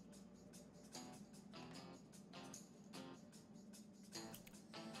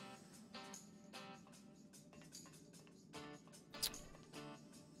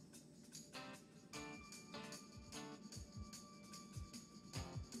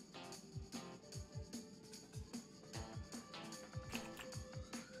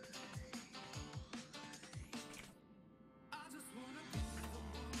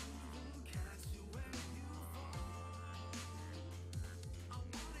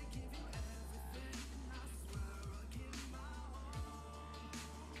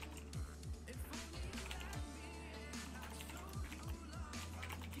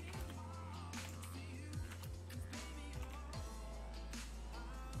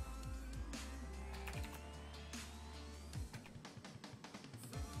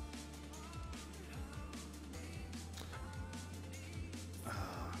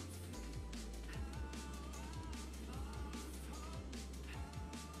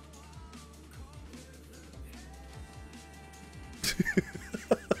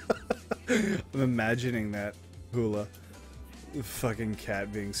 I'm imagining that, Hula. The fucking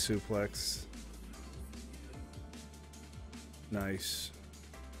cat being suplexed. Nice.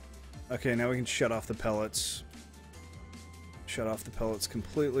 Okay, now we can shut off the pellets. Shut off the pellets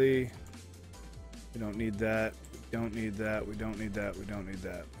completely. We don't need that. We don't need that. We don't need that. We don't need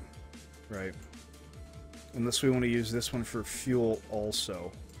that. Right. Unless we want to use this one for fuel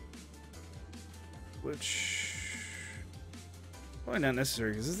also. Which... probably not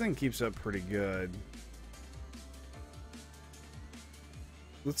necessary, because this thing keeps up pretty good.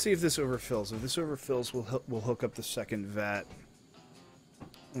 Let's see if this overfills. If this overfills, we'll hook up the second vat.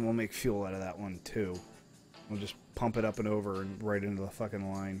 And we'll make fuel out of that one, too. We'll just pump it up and over and right into the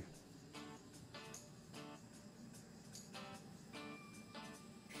fucking line.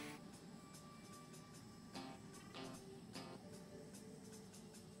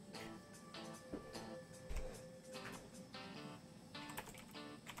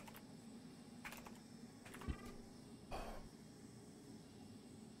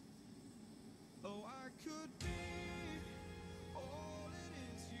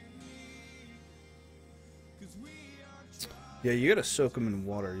 Yeah, you gotta soak them in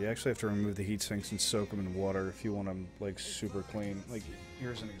water. You actually have to remove the heat sinks and soak them in water if you want them, like, super clean. Like,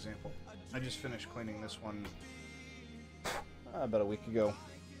 here's an example. I just finished cleaning this one about a week ago.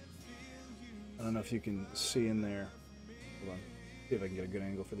 I don't know if you can see in there. Hold on. See if I can get a good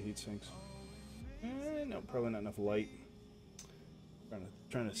angle for the heat sinks. No, probably not enough light.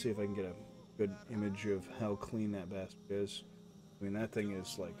 Trying to see if I can get a good image of how clean that bastard is. I mean, that thing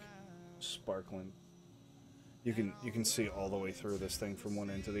is like sparkling. You can see all the way through this thing from one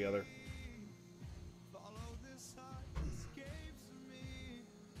end to the other.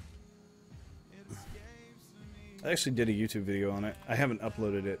 I actually did a YouTube video on it. I haven't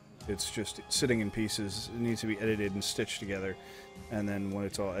uploaded it. It's just sitting in pieces. It needs to be edited and stitched together. And then when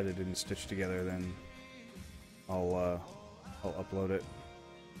it's all edited and stitched together, then I'll upload it.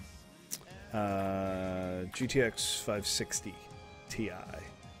 GTX 560 Ti.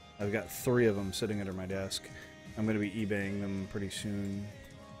 I've got 3 of them sitting under my desk. I'm going to be eBaying them pretty soon.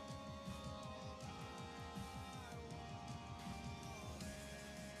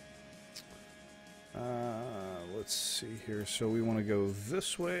 Let's see here. So we want to go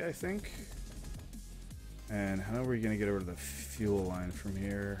this way, I think. And how are we going to get over to the fuel line from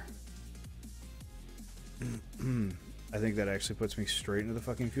here? I think that actually puts me straight into the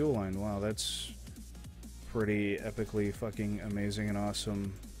fucking fuel line. Wow, that's pretty epically fucking amazing and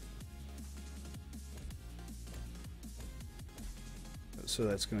awesome. So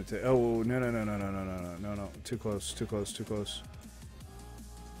that's going to take... Oh, no. Too close.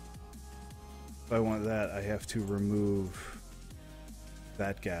 If I want that, I have to remove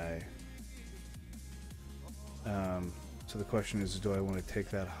that guy. So the question is, do I want to take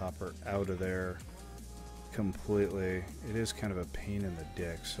that hopper out of there completely? It is kind of a pain in the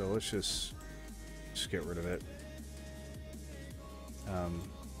dick, so let's just get rid of it.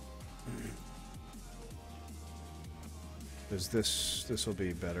 Because this will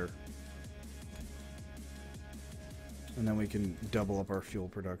be better. And then we can double up our fuel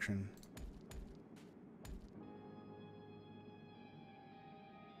production.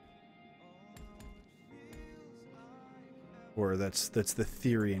 Or that's the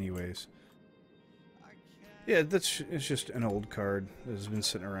theory anyways. Yeah, it's just an old card that has been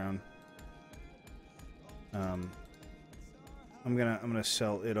sitting around. I'm gonna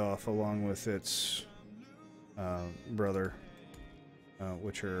sell it off along with its brother,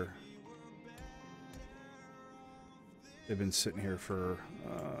 which are they've been sitting here for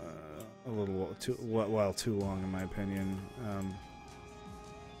a while too long, in my opinion.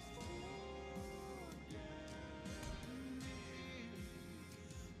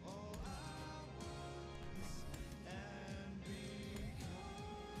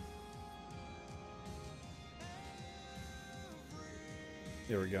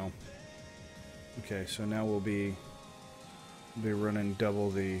 There we go. Okay, so now we'll be running double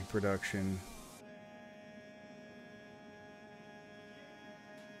the production.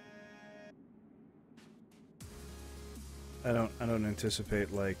 I don't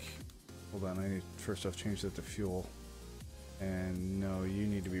anticipate, like, hold on, I need first off change that to fuel. And no, you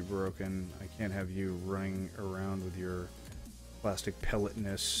need to be broken. I can't have you running around with your plastic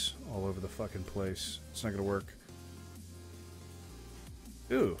pelletness all over the fucking place. It's not gonna work.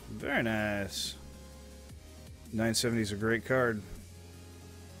 Ooh, very nice. 970 is a great card.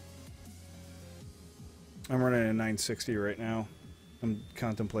 I'm running a 960 right now. I'm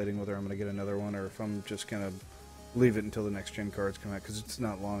contemplating whether I'm going to get another one or if I'm just going to leave it until the next gen cards come out, because it's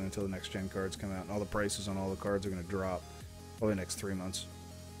not long until the next gen cards come out and all the prices on all the cards are going to drop probably the next 3 months.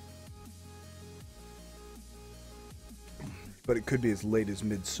 But it could be as late as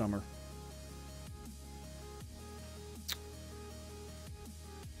midsummer.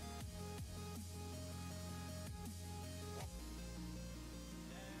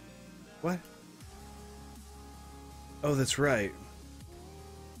 What? Oh, that's right.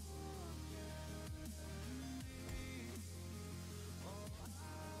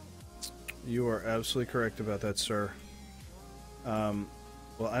 You are absolutely correct about that, sir. Well,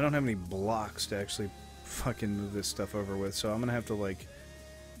 I don't have any blocks to actually fucking move this stuff over with, so I'm gonna have to, like,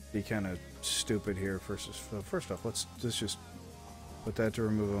 be kind of stupid here. First off, let's just put that to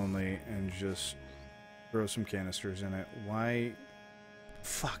remove only and just throw some canisters in it. Why?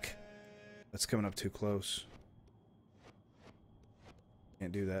 Fuck. That's coming up too close.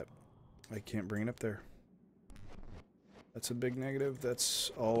 Can't do that. I can't bring it up there. That's a big negative.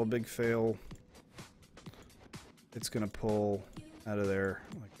 That's all a big fail. It's gonna pull out of there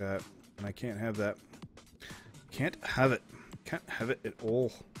like that. And I can't have that. Can't have it. Can't have it at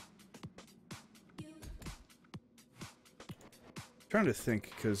all. I'm trying to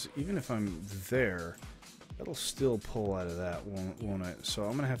think, because even if I'm there, that'll still pull out of that, won't it? So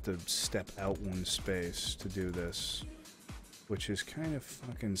I'm gonna have to step out one space to do this, which is kind of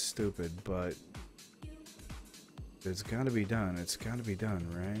fucking stupid, but It's got to be done. It's got to be done,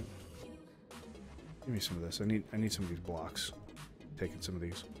 right? Give me some of this. I need some of these blocks. Taking some of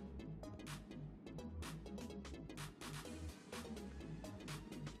these.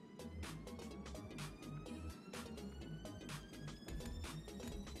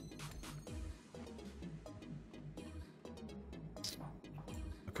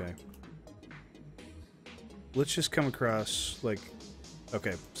 Okay. Let's just come across, like...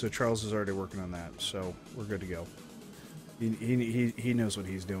 Okay, so Charles is already working on that, so we're good to go. He knows what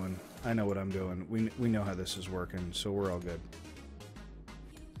he's doing. I know what I'm doing. We know how this is working, so we're all good.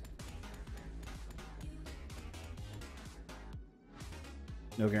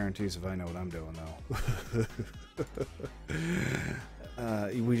 No guarantees if I know what I'm doing, though.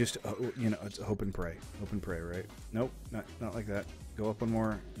 We just, you know, it's hope and pray. Hope and pray, right? Nope, not like that. Go up one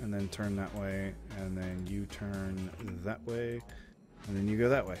more, and then turn that way, and then you turn that way, and then you go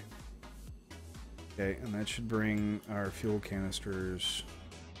that way. Okay, and that should bring our fuel canisters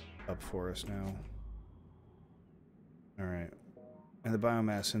up for us now. Alright. And the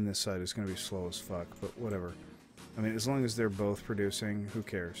biomass in this side is going to be slow as fuck, but whatever. I mean, as long as they're both producing, who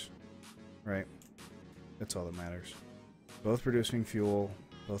cares? Right? That's all that matters. Both producing fuel,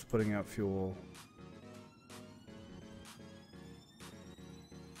 both putting out fuel.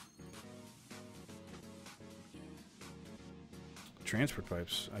 Transport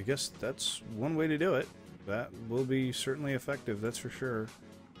pipes. I guess that's one way to do it. That will be certainly effective, that's for sure.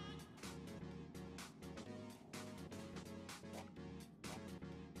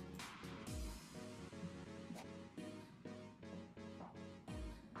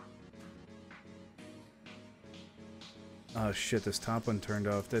 Oh shit, this top one turned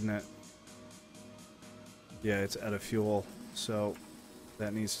off, didn't it? Yeah, it's out of fuel, so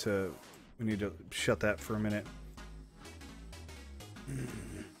that needs to... we need to shut that for a minute.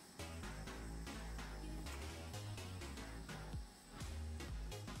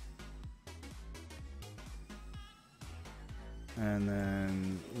 And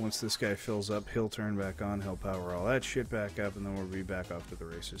then once this guy fills up, he'll turn back on, he'll power all that shit back up, and then we'll be back off to the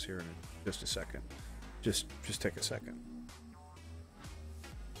races here in just a second. Just take a second.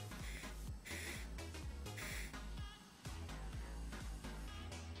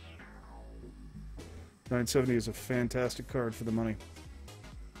 $970 is a fantastic card for the money.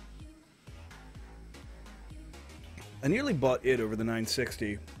 I nearly bought it over the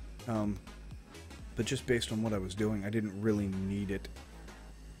 $960, but just based on what I was doing, I didn't really need it.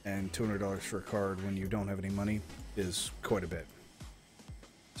 And $200 for a card when you don't have any money is quite a bit.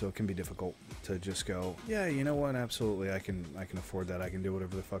 So it can be difficult to just go, yeah, you know what? Absolutely, I can afford that. I can do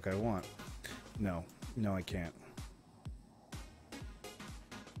whatever the fuck I want. No, I can't.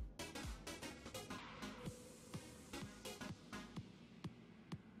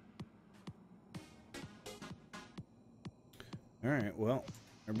 Alright, well,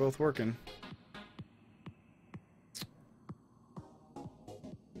 they're both working.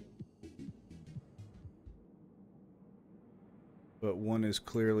 But one is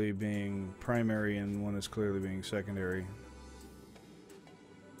clearly being primary and one is clearly being secondary.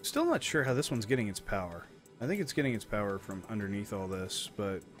 Still not sure how this one's getting its power. I think it's getting its power from underneath all this,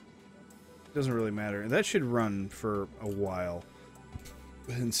 but it doesn't really matter. And that should run for a while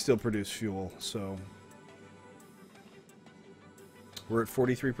and still produce fuel, so... We're at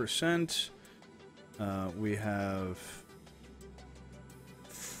 43%. We have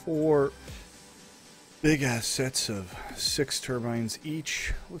 4 big ass sets of 6 turbines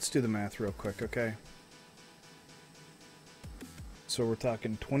each. Let's do the math real quick, okay? So we're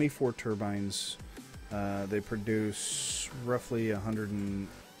talking 24 turbines. They produce roughly 100 and...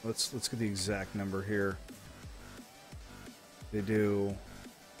 Let's get the exact number here. They do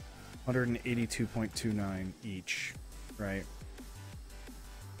 182.29 each, right?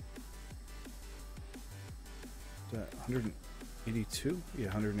 182? Yeah,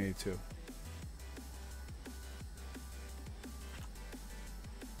 182.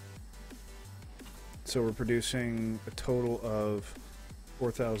 So we're producing a total of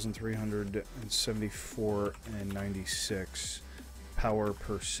 4,374.96 power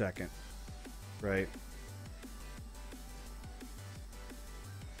per second, right?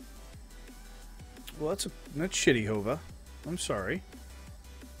 Well, that's shitty, Hova. I'm sorry.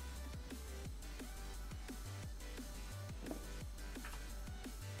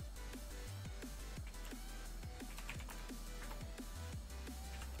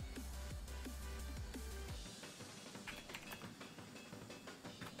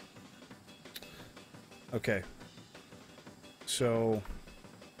 Okay, so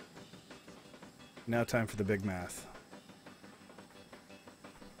now time for the big math.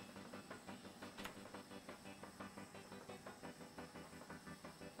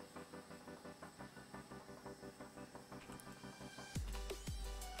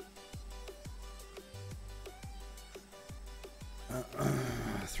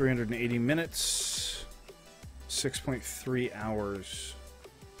 380 minutes, 6.3 hours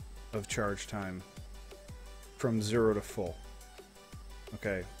of charge time from 0 to full.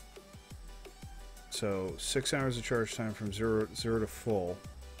 Okay. So 6 hours of charge time from zero to full.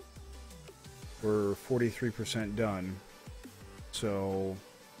 We're 43% done. So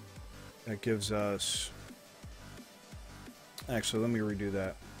that gives us... Actually, let me redo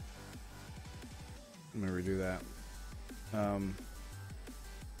that.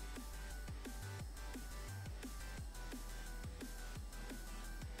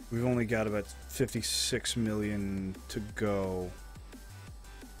 We've only got about 56 million to go.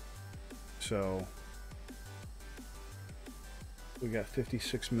 So we got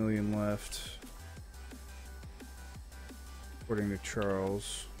 56 million left, according to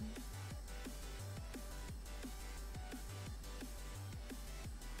Charles.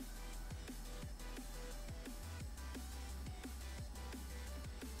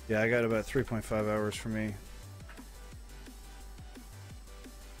 Yeah, I got about 3.5 hours for me.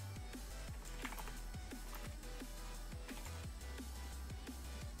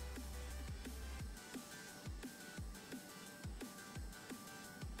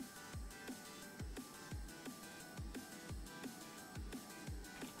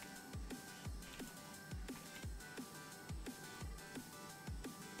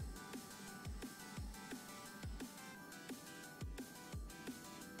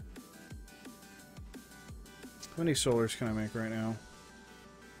 How many solars can I make right now?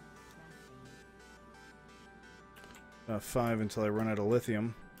 5 until I run out of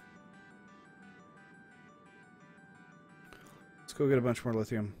lithium. Let's go get a bunch more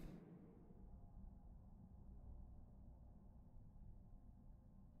lithium.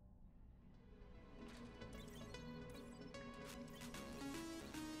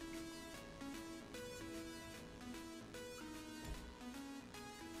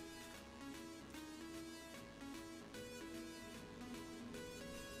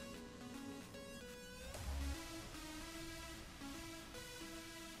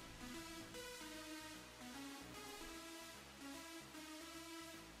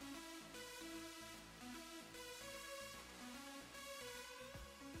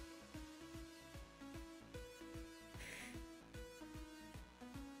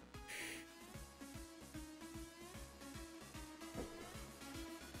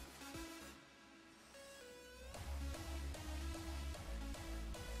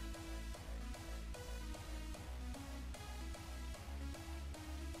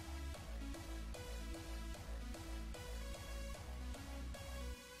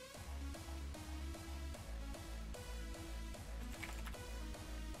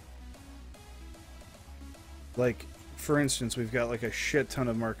 Like, for instance, we've got like a shit ton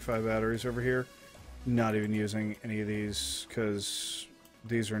of Mark V batteries over here. Not even using any of these because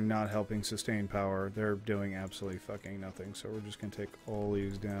these are not helping sustain power. They're doing absolutely fucking nothing. So we're just going to take all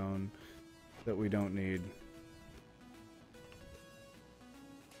these down that we don't need.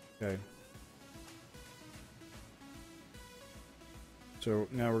 Okay. So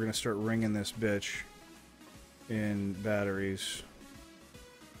now we're going to start ringing this bitch in batteries.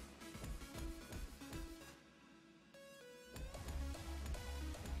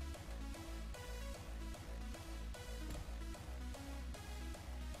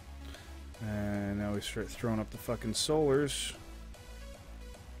 And now we start throwing up the fucking solars.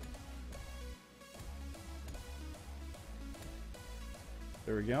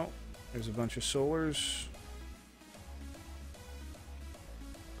 There we go. There's a bunch of solars.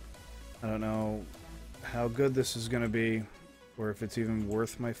 I don't know how good this is going to be, or if it's even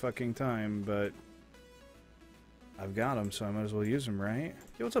worth my fucking time, but I've got them, so I might as well use them, right?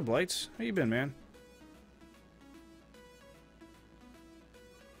 Yo, what's up, Lights? How you been, man?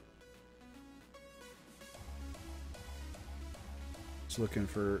 Just looking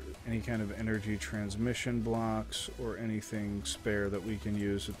for any kind of energy transmission blocks or anything spare that we can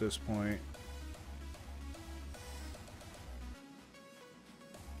use at this point.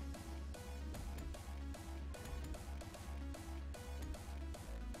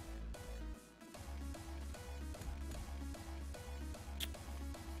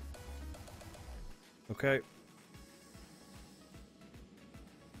 Okay.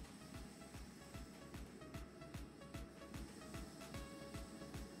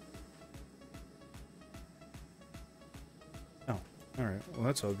 Oh, alright. Well,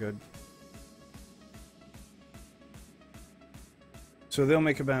 that's all good. So they'll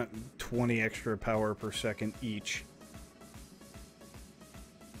make about 20 extra power per second each.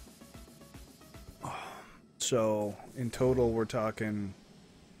 So, in total, we're talking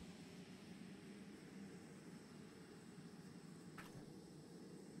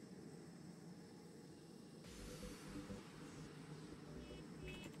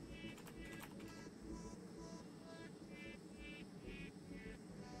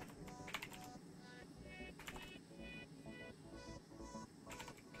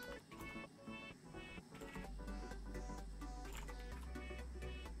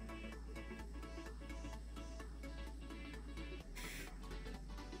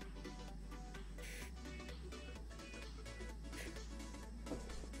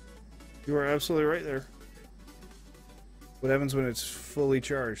You are absolutely right there. What happens when it's fully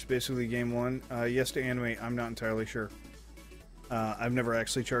charged? Basically, game one. Yes to animate. I'm not entirely sure. I've never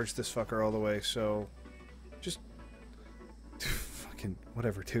actually charged this fucker all the way, so just fucking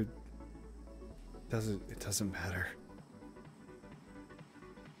whatever, dude. It doesn't matter.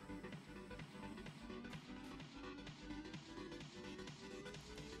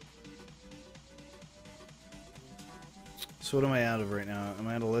 So what am I out of right now? Am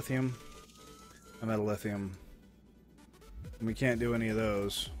I out of lithium? I'm out of lithium. And we can't do any of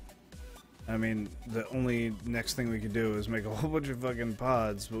those. I mean, the only next thing we could do is make a whole bunch of fucking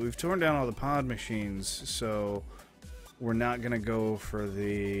pods, but we've torn down all the pod machines, so we're not gonna go for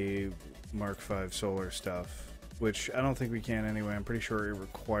the Mark V solar stuff, which I don't think we can anyway. I'm pretty sure it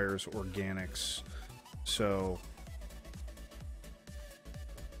requires organics, so...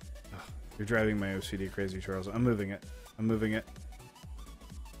 Ugh, you're driving my OCD crazy, Charles. I'm moving it. I'm moving it.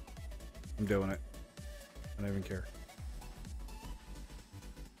 I'm doing it. I don't even care.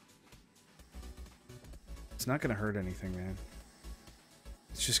 It's not going to hurt anything, man.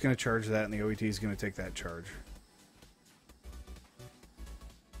 It's just going to charge that, and the OET is going to take that charge.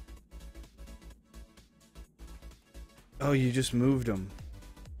 Oh, you just moved them.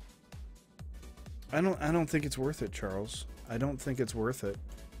 I don't think it's worth it, Charles. I don't think it's worth it.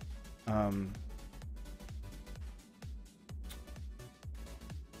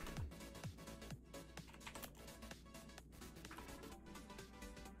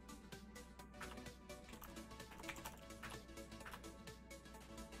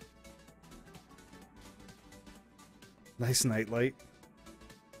 Nice nightlight.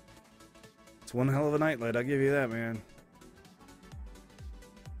 It's one hell of a nightlight, I'll give you that, man.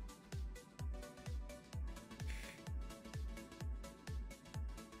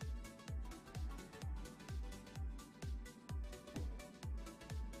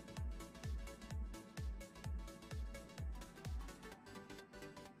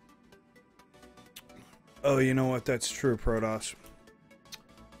 Oh, you know what? That's true, Protoss.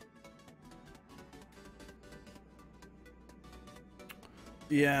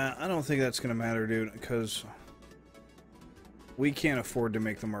 Yeah, I don't think that's going to matter, dude, because we can't afford to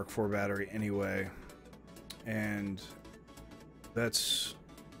make the Mark IV battery anyway. And that's...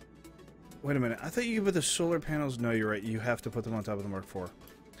 Wait a minute. I thought you could put the solar panels... No, you're right. You have to put them on top of the Mark IV.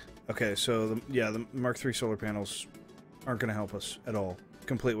 Okay, so, the Mark III solar panels aren't going to help us at all.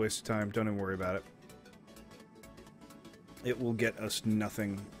 Complete waste of time. Don't even worry about it. It will get us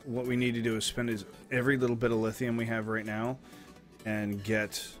nothing. What we need to do is spend every little bit of lithium we have right now and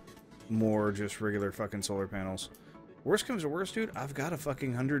get more just regular fucking solar panels. Worst comes to worst, dude, I've got a fucking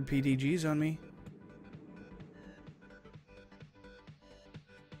 100 PDGs on me.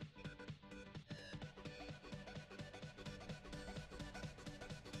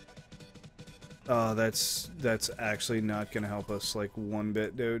 Oh, that's actually not gonna help us like one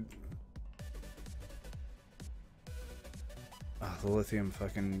bit, dude. Oh, the lithium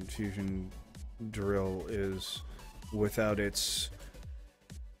fucking fusion drill is without its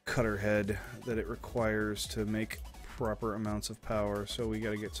cutter head that it requires to make proper amounts of power, so we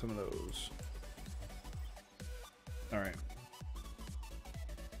gotta get some of those. Alright.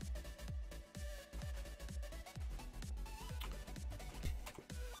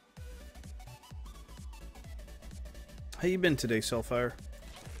 How you been today, Cellfire?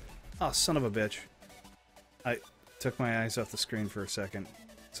 Oh, son of a bitch. I took my eyes off the screen for a second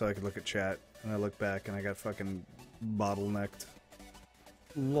so I could look at chat, and I looked back and I got fucking bottlenecked.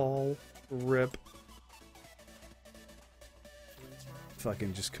 Lol. Rip.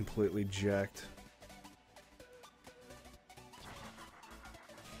 Fucking just completely jacked.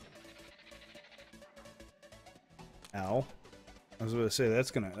 Ow. I was about to say that's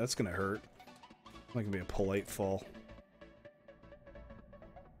gonna hurt. It's not gonna be a polite fall.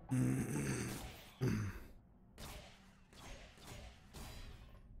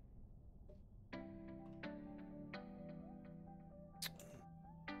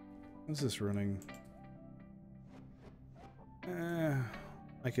 How's this running?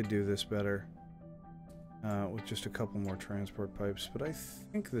 I could do this better with just a couple more transport pipes, but I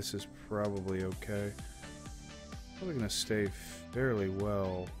think this is probably okay. Probably gonna stay fairly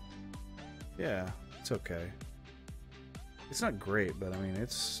well. Yeah, it's okay. It's not great, but I mean,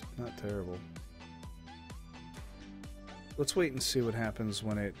 it's not terrible. Let's wait and see what happens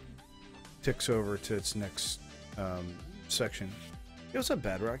when it ticks over to its next section. Yo, what's up,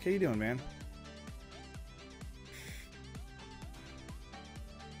 Badrock? How you doing, man?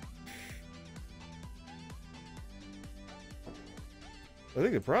 I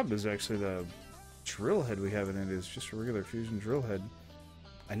think the problem is actually the drill head we have in it is just a regular fusion drill head.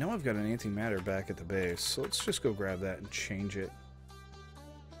 I know I've got an antimatter back at the base, so let's just go grab that and change it.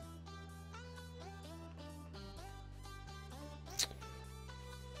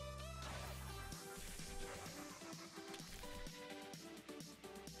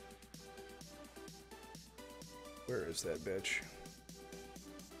 Where is that bitch?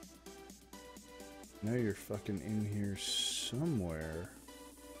 Now you're fucking in here somewhere.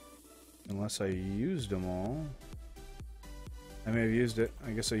 Unless I used them all. I may have used it. I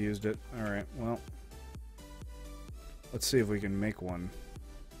guess I used it. Alright, well. Let's see if we can make one.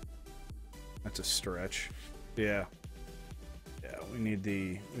 That's a stretch. Yeah. Yeah, we need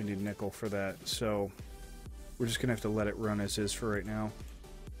nickel for that. So we're just gonna have to let it run as is for right now.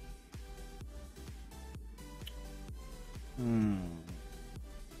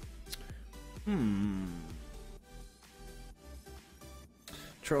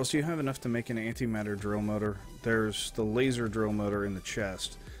 Charles, do you have enough to make an antimatter drill motor? There's the laser drill motor in the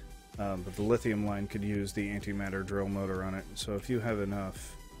chest, but the lithium line could use the antimatter drill motor on it. So if you have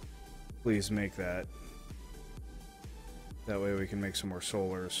enough, please make that. That way we can make some more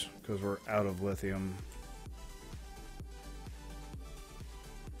solars, because we're out of lithium.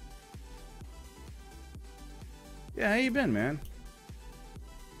 Yeah, how you been, man?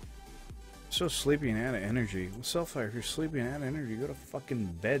 So sleepy and out of energy. Well, Selfire, if you're sleepy and out of energy, go to fucking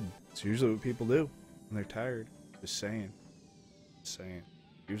bed. It's usually what people do when they're tired. Just saying. Just saying.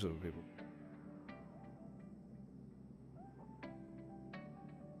 Usually what people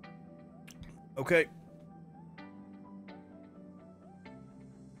do. Okay.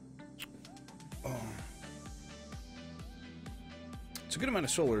 Oh. It's a good amount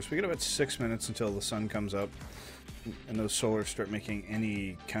of solars. We got about 6 minutes until the sun comes up. And those solars start making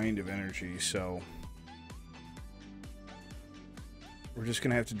any kind of energy, so we're just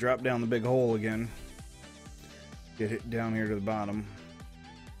gonna have to drop down the big hole again. Get it down here to the bottom.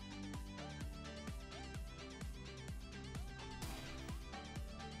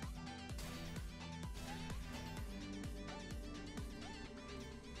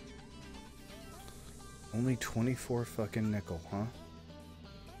 Only 24 fucking nickel, huh?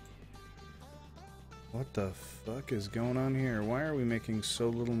 What the fuck is going on here? Why are we making so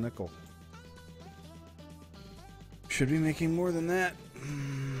little nickel? Should be making more than that.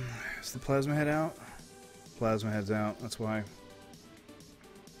 Is the plasma head out? Plasma head's out, that's why.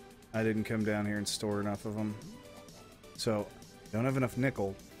 I didn't come down here and store enough of them. So, don't have enough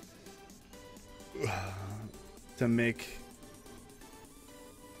nickel to make...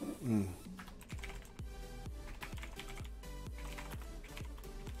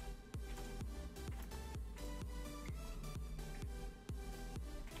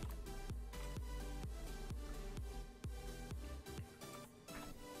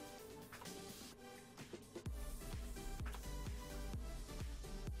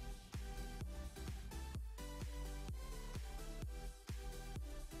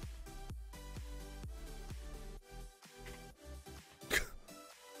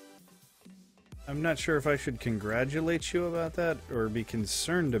 I'm not sure if I should congratulate you about that or be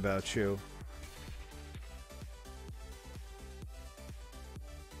concerned about you.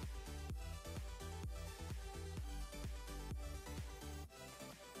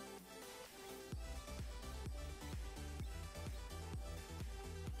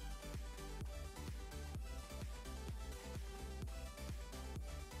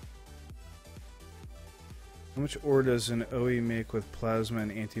 How much ore does an OE make with plasma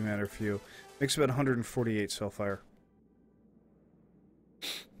and antimatter fuel? Makes about 148 Selfire.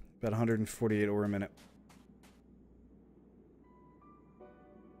 About 148 ore a minute.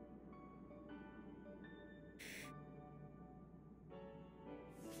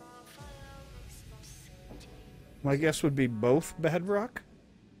 My guess would be both Bedrock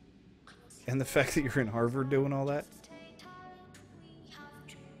and the fact that you're in Harvard doing all that.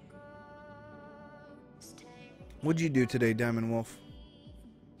 What'd you do today, Diamond Wolf?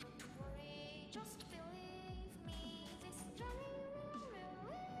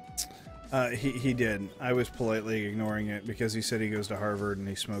 He did. I was politely ignoring it because he said he goes to Harvard and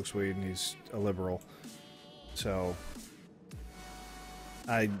he smokes weed and he's a liberal. So,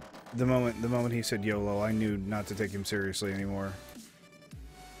 the moment he said YOLO, I knew not to take him seriously anymore.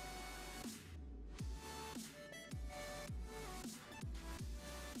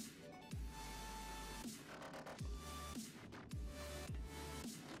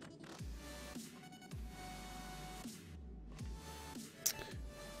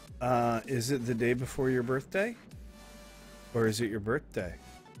 Is it the day before your birthday? Or is it your birthday?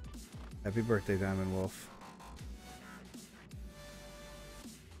 Happy birthday, Diamond Wolf.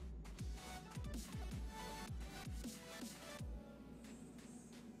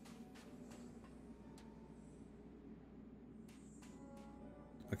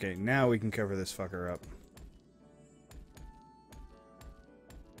 Okay, now we can cover this fucker up.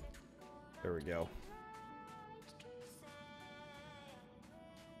 There we go.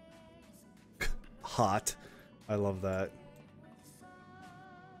 Hot. I love that.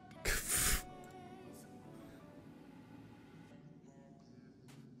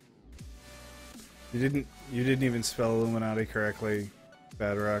 You didn't even spell Illuminati correctly,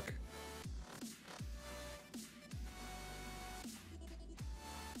 Badrock.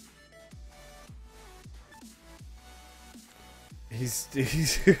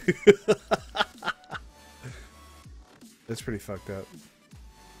 He's That's pretty fucked up.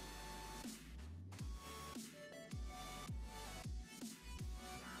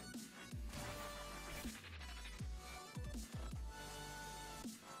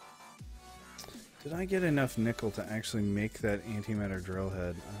 Did I get enough nickel to actually make that antimatter drill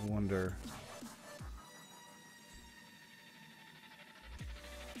head? I wonder.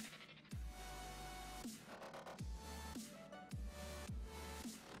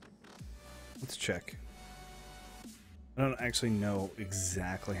 Let's check. I don't actually know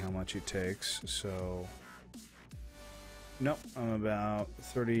exactly how much it takes, so... Nope, I'm about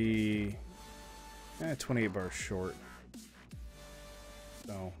 28 bars short.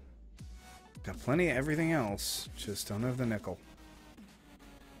 So... Got plenty of everything else, just don't have the nickel.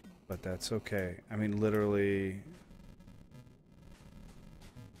 But that's okay. I mean, literally...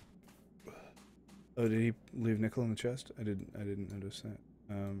 Oh, did he leave nickel in the chest? I didn't notice that.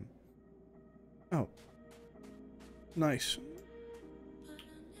 Oh. Nice.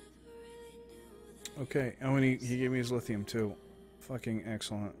 Okay, oh, and he gave me his lithium too. Fucking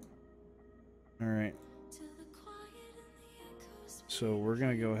excellent. Alright. So we're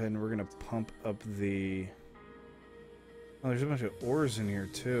gonna go ahead and we're gonna pump up the... Oh, there's a bunch of ores in here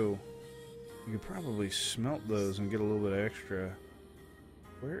too. You could probably smelt those and get a little bit extra.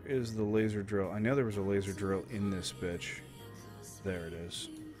 Where is the laser drill? I know there was a laser drill in this bitch. There it is.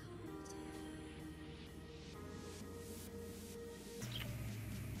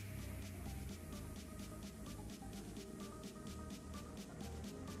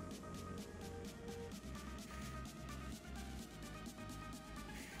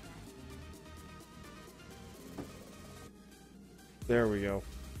 There we go.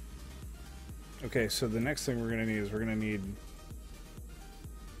 Okay, so the next thing we're gonna need is we're gonna need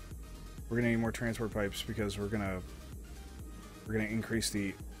more transport pipes because we're gonna increase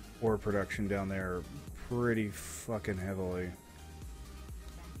the ore production down there pretty fucking heavily.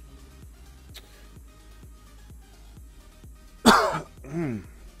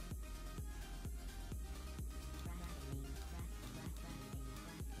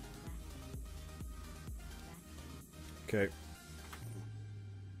 Okay.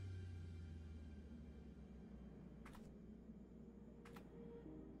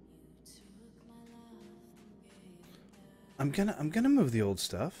 I'm gonna move the old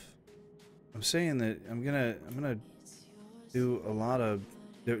stuff. I'm saying that I'm gonna do a lot of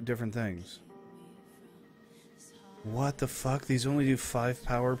different things. What the fuck? These only do 5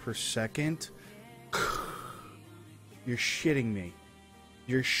 power per second? You're shitting me.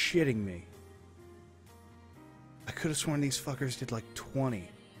 You're shitting me. I could have sworn these fuckers did like 20. Or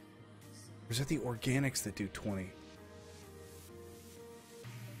is that the organics that do 20?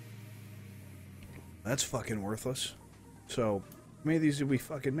 That's fucking worthless. So, how many of these did we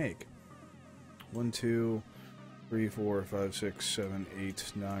fucking make? 1, 2, 3, 4, 5, 6, 7,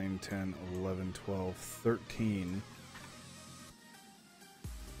 8, 9, 10, 11, 12, 13.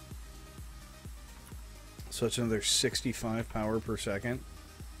 So it's another 65 power per second.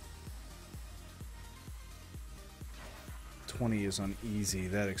 20 is uneasy.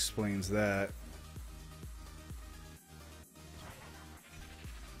 That explains that.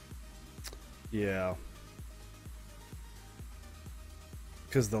 Yeah.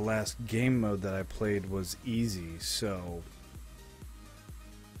 Because the last game mode that I played was easy, so...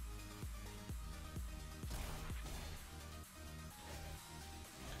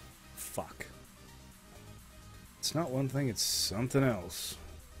 Fuck. It's not one thing, it's something else.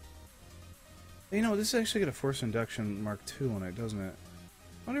 You know, this is actually got a Force Induction Mark II on it, doesn't it?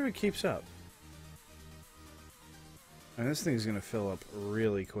 I wonder if it keeps up. And this thing's going to fill up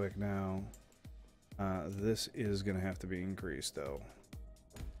really quick now. This is going to have to be increased, though.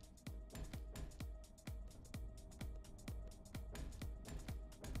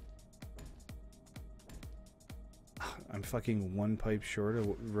 I'm fucking one pipe short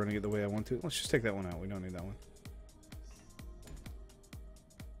of running it the way I want to. Let's just take that one out. We don't need that one.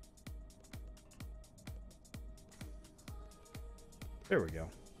 There we go.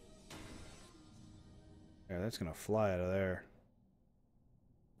 Yeah, that's gonna fly out of there.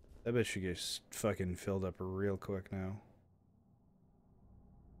 I bet she gets fucking filled up real quick now.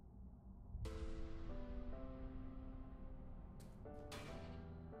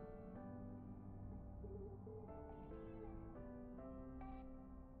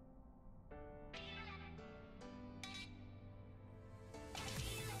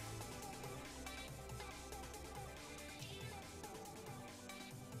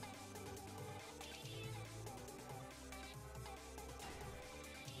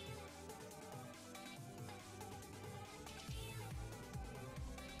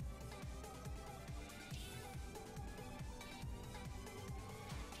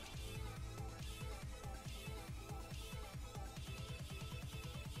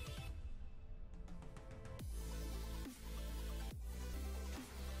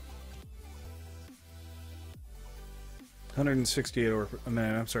 $168 a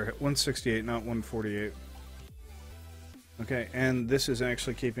minute. I'm sorry, 168, not 148. Okay, and this is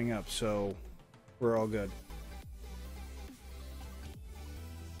actually keeping up, so we're all good.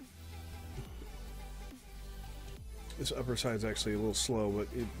 This upper side's actually a little slow, but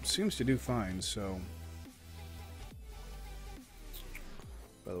it seems to do fine, so...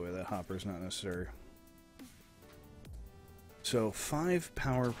 By the way, that hopper's not necessary. So, 5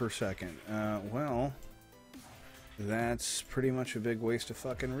 power per second. Well... That's pretty much a big waste of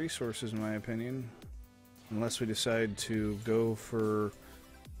fucking resources, in my opinion. Unless we decide to go for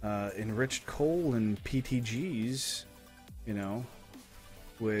enriched coal and PTGs, you know.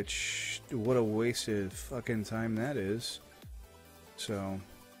 Which, what a wasted fucking time that is. So,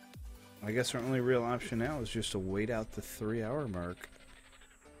 I guess our only real option now is just to wait out the 3-hour mark.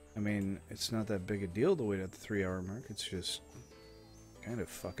 I mean, it's not that big a deal to wait out the 3-hour mark. It's just kind of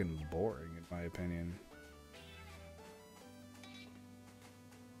fucking boring, in my opinion.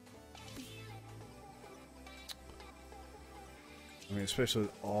 I mean, especially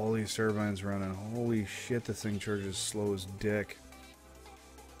with all these turbines running. Holy shit, this thing charges slow as dick.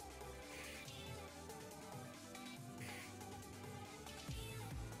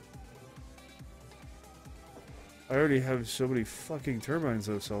 I already have so many fucking turbines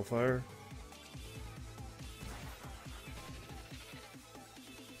though, Cellfire.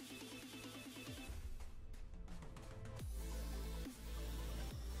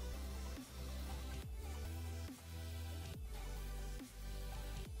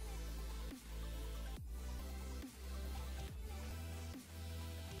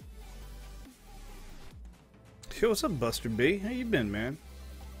 Yo, what's up, Buster B? How you been, man?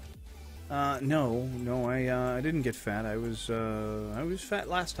 No, I didn't get fat. I was fat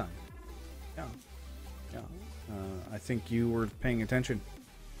last time. Yeah. I think you were paying attention.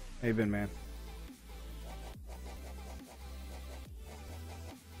 How you been, man?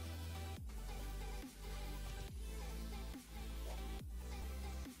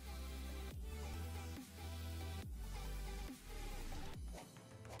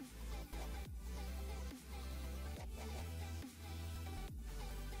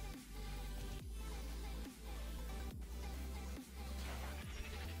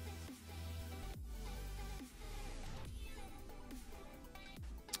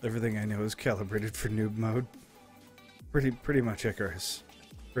 Everything I know is calibrated for noob mode. Pretty much, Icarus.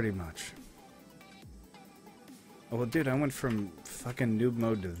 Pretty much. Oh, well, dude, I went from fucking noob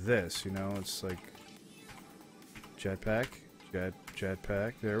mode to this, you know? It's like... Jetpack.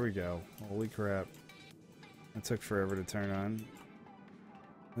 Jetpack. There we go. Holy crap. That took forever to turn on.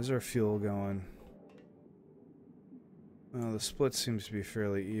 How's our fuel going? Well, the split seems to be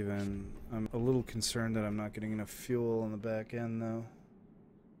fairly even. I'm a little concerned that I'm not getting enough fuel on the back end, though.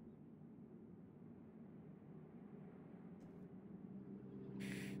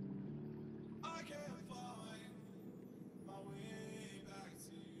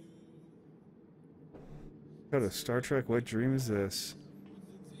 What a Star Trek wet dream is this?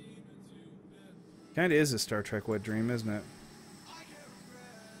 Kinda is a Star Trek wet dream, isn't it?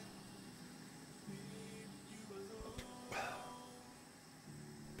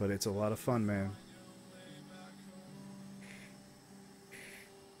 But it's a lot of fun, man.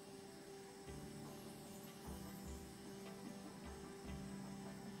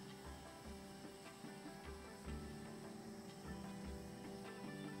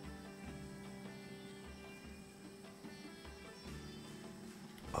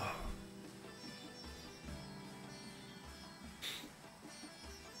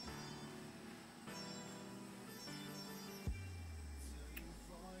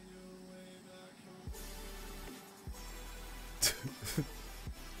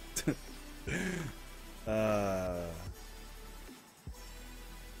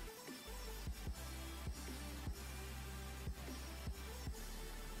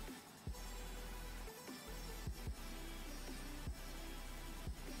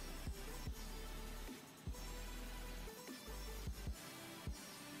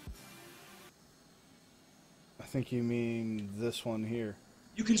 think you mean this one here.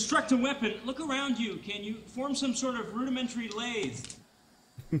 You construct a weapon. Look around you. Can you form some sort of rudimentary lathe?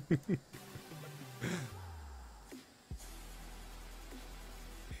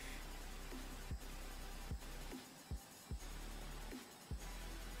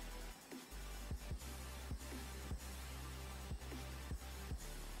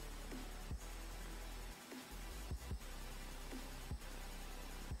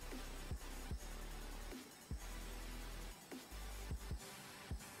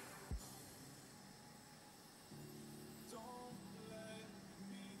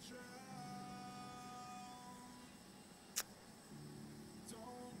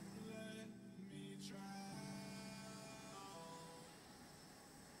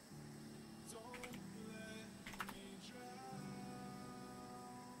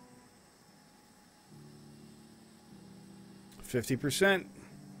 50%.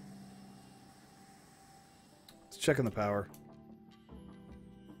 Let's check on the power.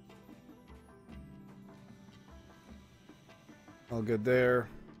 All good there.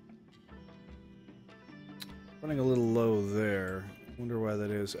 Running a little low there. Wonder why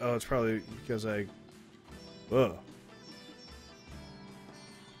that is. Oh, it's probably because I... Ugh.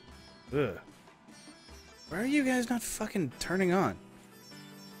 Ugh. Why are you guys not fucking turning on?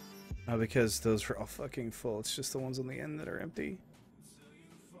 Oh, because those are all fucking full. It's just the ones on the end that are empty.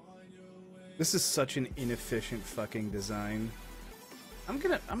 This is such an inefficient fucking design. I'm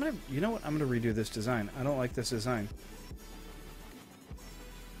gonna, you know what? I'm gonna redo this design. I don't like this design.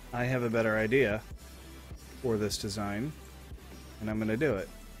 I have a better idea for this design, and I'm gonna do it.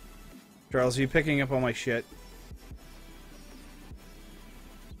 Charles, are you picking up all my shit?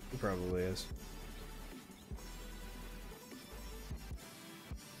 He probably is.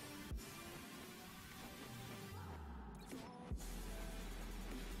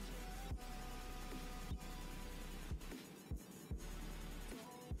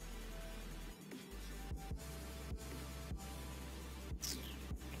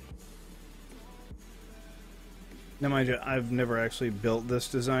 Now, mind you, I've never actually built this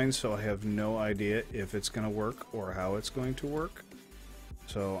design, so I have no idea if it's going to work or how it's going to work.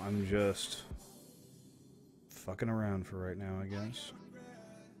 So I'm just fucking around for right now, I guess.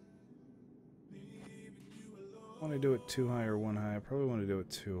 Want to do it too high or one high? I probably want to do it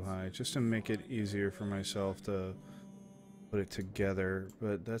too high, just to make it easier for myself to put it together.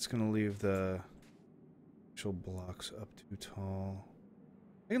 But that's going to leave the actual blocks up too tall.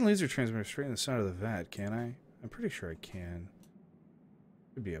 I can laser transmitter straight in the center of the vat, can't I? I'm pretty sure I can.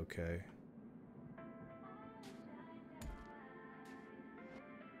 Should be okay.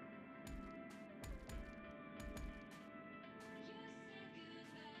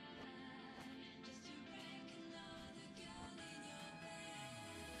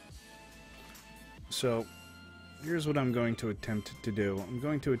 So, here's what I'm going to attempt to do. I'm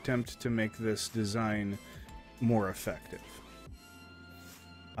going to attempt to make this design more effective.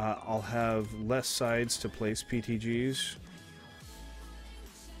 I'll have less sides to place PTGs,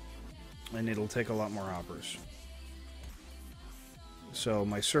 and it'll take a lot more hoppers. So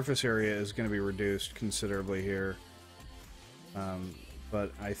my surface area is going to be reduced considerably here,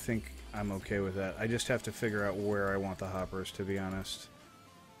 but I think I'm okay with that. I just have to figure out where I want the hoppers, to be honest.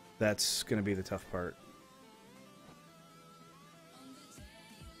 That's going to be the tough part.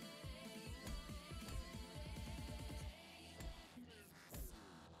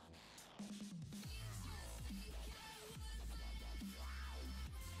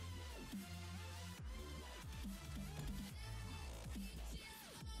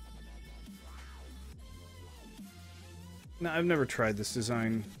 Now, I've never tried this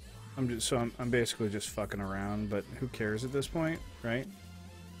design. I'm basically just fucking around, but who cares at this point, right?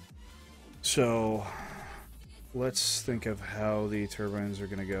 So let's think of how the turbines are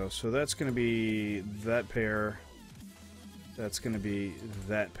going to go. So that's going to be that pair. That's going to be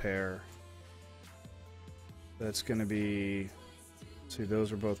that pair. That's going to be... See,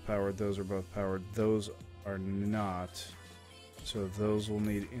 those are both powered. Those are both powered. Those are not. So those will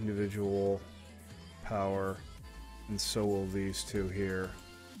need individual power. And so will these two here.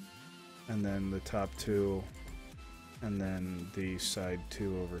 And then the top two. And then the side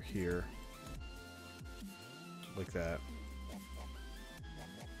two over here. Like that.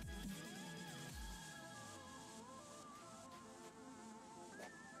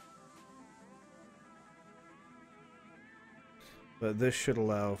 But this should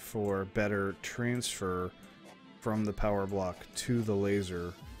allow for better transfer from the power block to the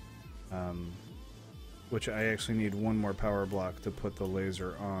laser. Which I actually need one more power block to put the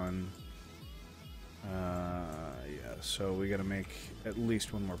laser on. Yeah, so we gotta make at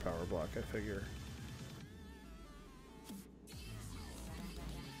least one more power block, I figure.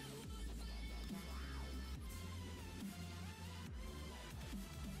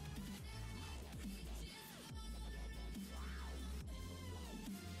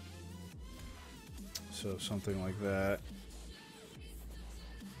 so something like that.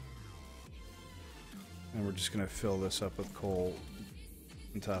 And we're just going to fill this up with coal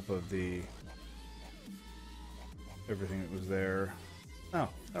on top of the everything that was there. Oh,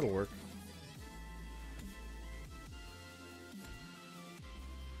 that'll work.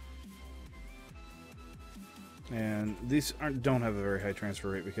 And these don't have a very high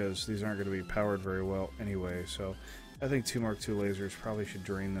transfer rate because these aren't going to be powered very well anyway, so I think 2 Mark II lasers probably should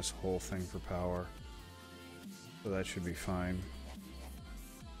drain this whole thing for power. So that should be fine.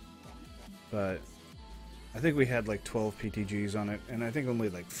 But I think we had like 12 PTGs on it, and I think only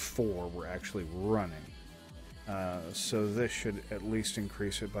like 4 were actually running. So this should at least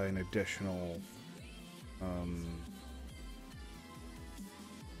increase it by an additional...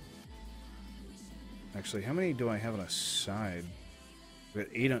 Actually, how many do I have on a side?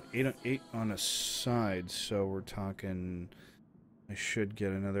 We got 8 on a side, so we're talking... I should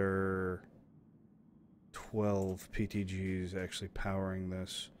get another 12 PTGs actually powering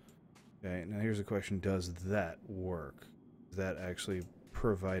this. Okay, now here's the question, does that work? Is that actually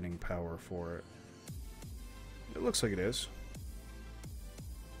providing power for it? It looks like it is.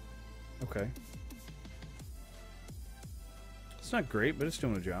 Okay. It's not great, but it's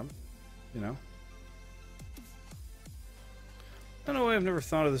doing a job, you know? I don't know why I've never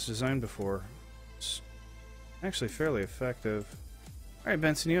thought of this design before. It's actually fairly effective. Alright,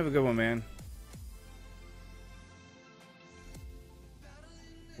 Benson, you have a good one, man.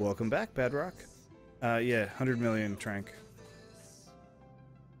 Welcome back, Bedrock. Yeah, 100 million, Trank.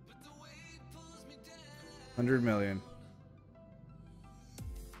 100 million.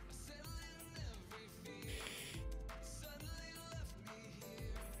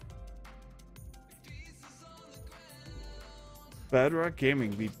 Bedrock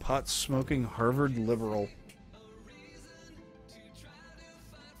Gaming, the pot-smoking Harvard liberal.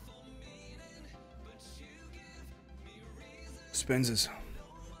 Spends his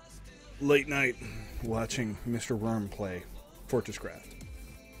late night watching Mr. Worm play Fortresscraft.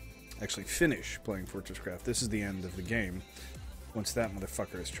 Actually finish playing Fortresscraft. This is the end of the game once that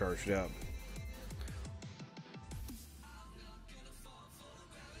motherfucker is charged up.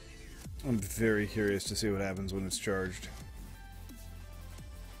 I'm very curious to see what happens when it's charged.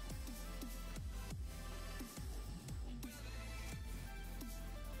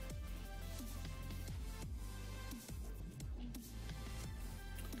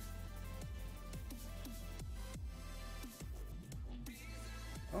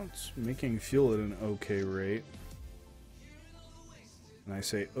 Well, it's making fuel at an okay rate. And I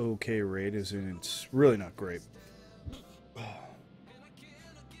say okay rate as in it's really not great.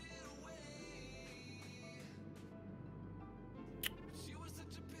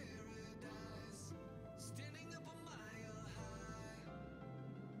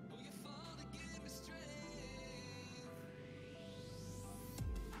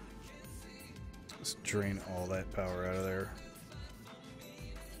 Let's drain all that power out of there.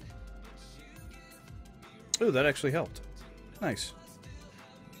 Ooh, that actually helped. Nice.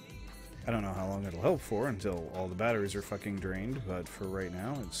 I don't know how long it'll help for until all the batteries are fucking drained, but for right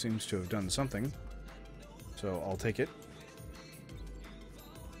now, it seems to have done something. So I'll take it.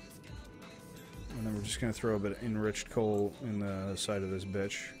 And then we're just going to throw a bit of enriched coal in the side of this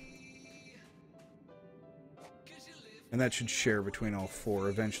bitch. And that should share between all 4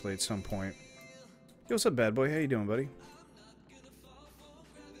 eventually at some point. Yo, what's up, bad boy? How you doing, buddy?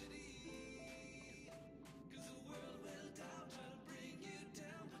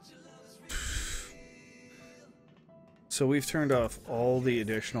 So we've turned off all the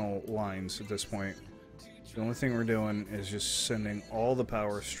additional lines at this point. The only thing we're doing is just sending all the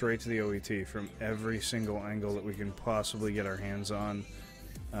power straight to the OET from every single angle that we can possibly get our hands on.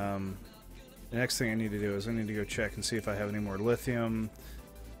 The next thing I need to do is I need to go check and see if I have any more lithium,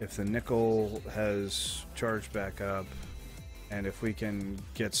 if the nickel has charged back up, and if we can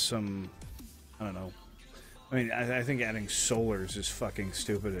get some, I don't know. I mean, I think adding solars is fucking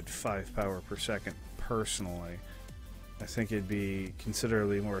stupid at 5 power per second, personally. I think it'd be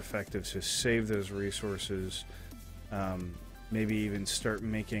considerably more effective to save those resources, maybe even start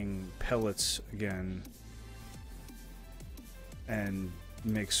making pellets again, and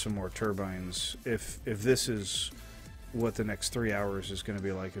make some more turbines. If this is what the next 3 hours is going to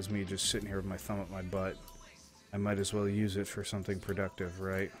be like, is me just sitting here with my thumb up my butt, I might as well use it for something productive,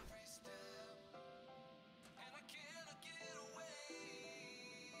 right?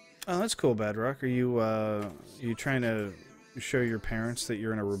 Oh, that's cool, Badrock. Are you trying to show your parents that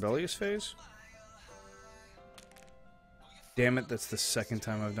you're in a rebellious phase? Damn it, that's the second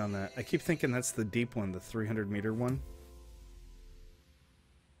time I've done that. I keep thinking that's the deep one, the 300-meter one.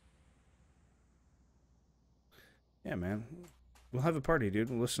 Yeah, man. We'll have a party, dude.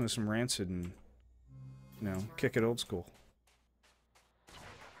 We'll listen to some Rancid and, you know, kick it old school.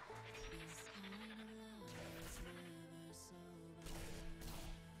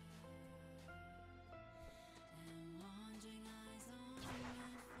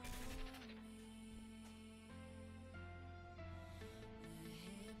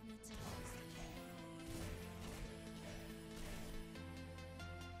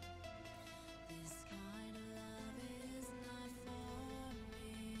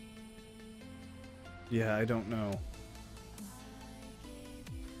 Yeah, I don't know.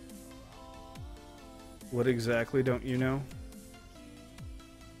 What exactly don't you know?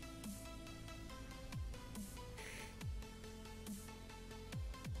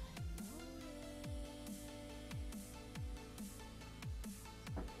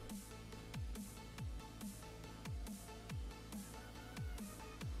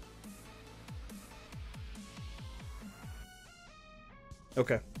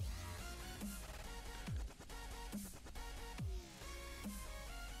 Okay.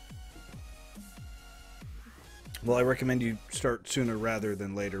 Well, I recommend you start sooner rather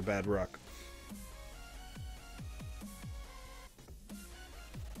than later, Bad Rock.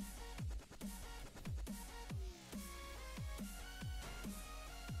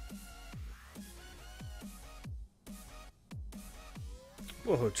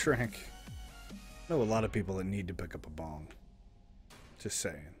 Whoa, Trank. I know a lot of people that need to pick up a bong. Just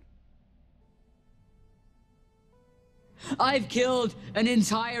saying. I've killed an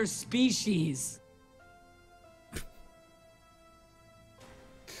entire species.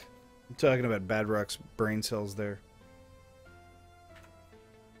 I'm talking about Bad Rock's brain cells there.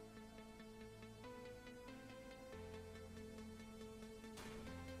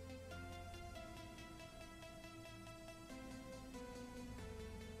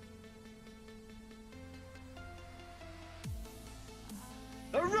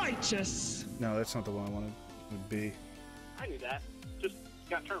 The righteous. No, that's not the one I wanted. It would be. I knew that. Just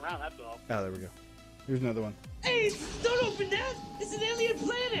got turned around, that's all. Oh, there we go. Here's another one. Hey, don't open that! It's an alien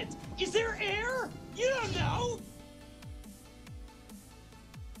planet! Is there air? You don't know!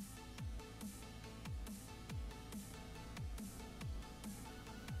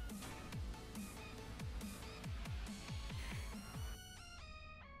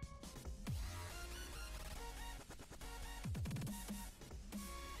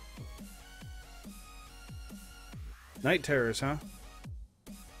 Night terrors, huh?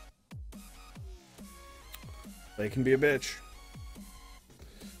 They can be a bitch.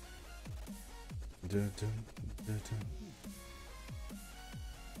 Dun, dun, dun, dun.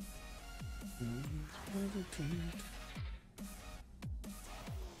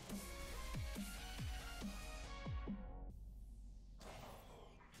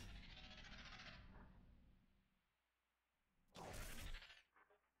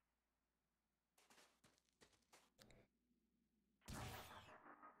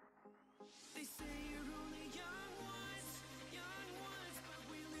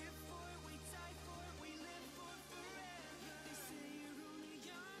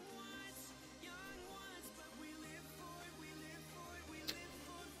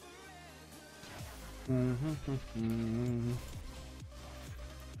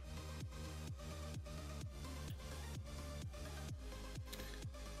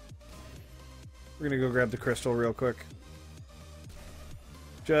 We're gonna go grab the crystal real quick.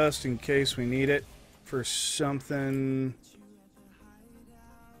 Just in case we need it for something.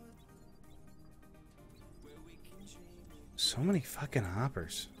 So many fucking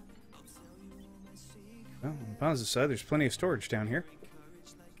hoppers. Well, on the positive side, there's plenty of storage down here.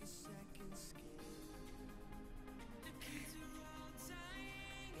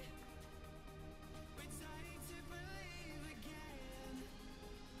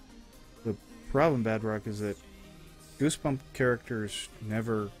 The problem, Bad Rock, is that Goosebump characters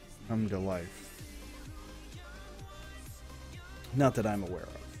never come to life. Not that I'm aware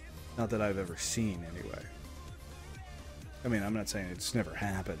of. Not that I've ever seen, anyway. I mean, I'm not saying it's never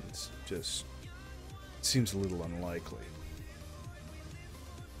happens, just it seems a little unlikely.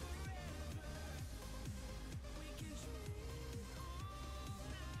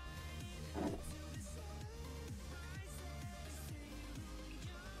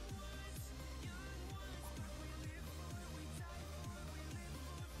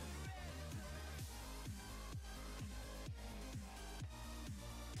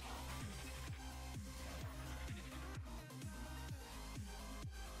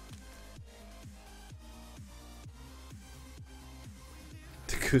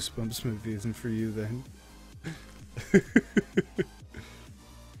 The Goosebumps movie isn't for you, then.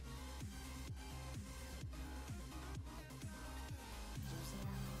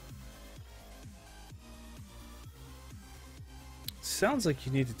 sounds like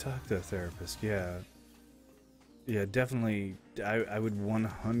you need to talk to a therapist. Yeah. Yeah, definitely. I would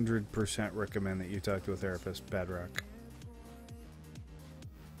 100% recommend that you talk to a therapist, Bad Rock.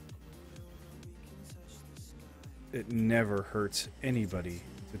 It never hurts anybody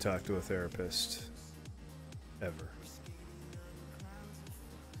to talk to a therapist. Ever.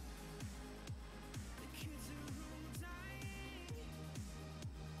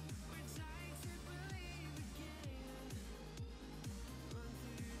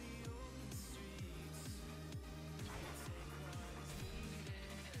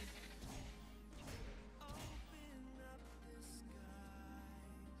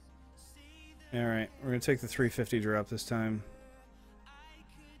 Alright, we're going to take the 350 drop this time.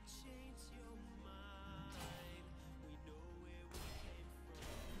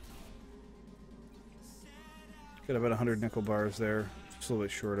 Got about 100 nickel bars there. Just a little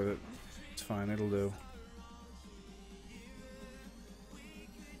bit short of it. It's fine, it'll do.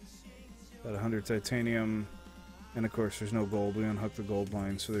 About 100 titanium. And of course there's no gold. We unhooked the gold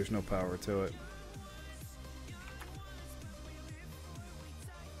line, so there's no power to it.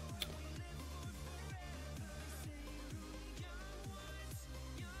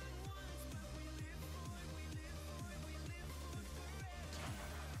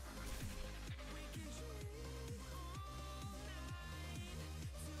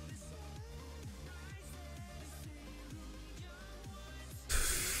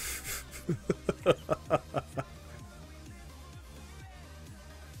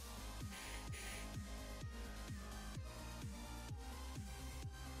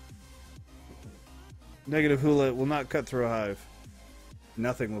 Negative hula will not cut through a hive.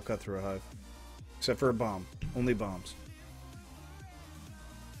 Nothing will cut through a hive. Except for a bomb. Only bombs.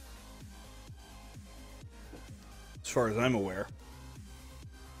 As far as I'm aware.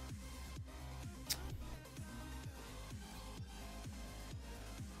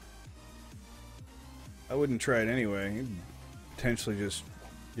 I wouldn't try it anyway. You'd potentially just,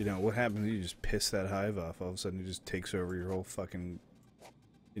 you know, what happens? You just piss that hive off. All of a sudden it just takes over your whole fucking,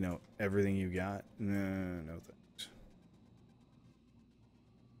 you know, everything you got. No thanks.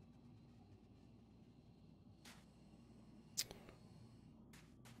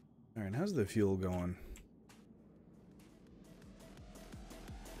 Alright, how's the fuel going?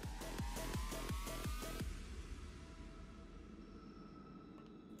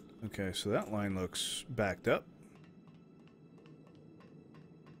 Okay, so that line looks backed up.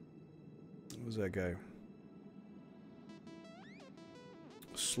 What was that guy?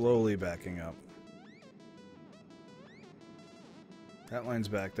 Slowly backing up. That line's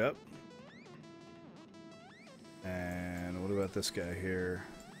backed up. And what about this guy here?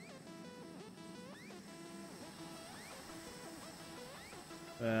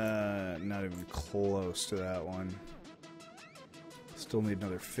 Not even close to that one. Still need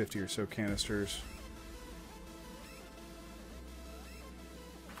another 50 or so canisters.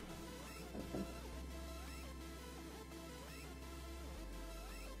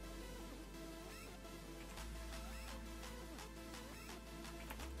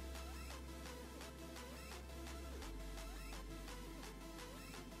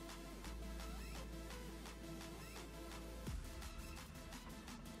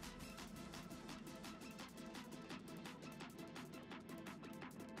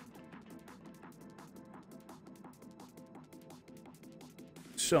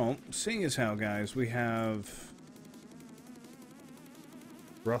 So, seeing as how, guys, we have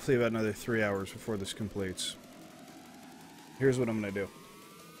roughly about another 3 hours before this completes. Here's what I'm going to do.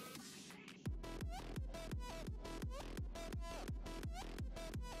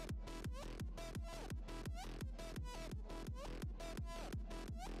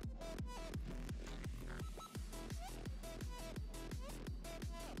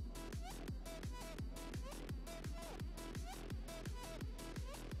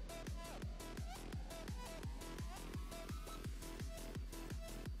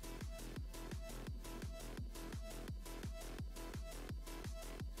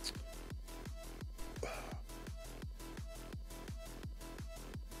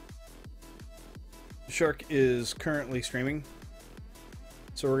 Shark is currently streaming,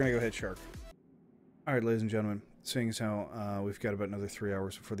 so we're gonna go hit Shark. Alright, ladies and gentlemen, seeing as how we've got about another 3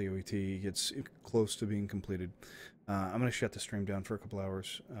 hours before the OET gets close to being completed, I'm gonna shut the stream down for a couple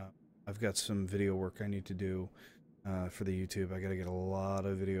hours. I've got some video work I need to do for the YouTube. I gotta get a lot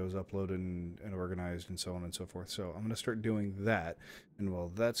of videos uploaded and organized and so on and so forth, so I'm gonna start doing that. And while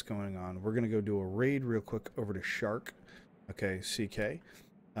that's going on, we're gonna go do a raid real quick over to Shark. Okay, CK.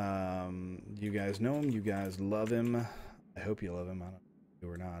 You guys know him, you guys love him. I hope you love him.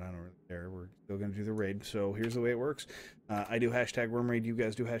 do or not. I don't really care. We're still going to do the raid. So here's the way it works. I do hashtag Worm Raid. You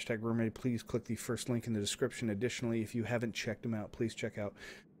guys do hashtag Worm Raid. Please click the first link in the description. Additionally, if you haven't checked them out, please check out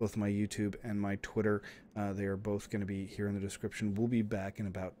both my YouTube and my Twitter. They are both going to be here in the description. We'll be back in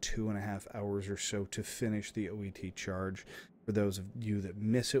about 2.5 hours or so to finish the OET charge. For those of you that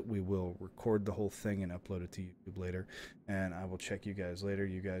miss it, we will record the whole thing and upload it to YouTube later. And I will check you guys later.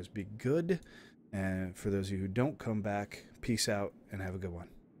 You guys be good. And for those of you who don't come back, peace out and have a good one.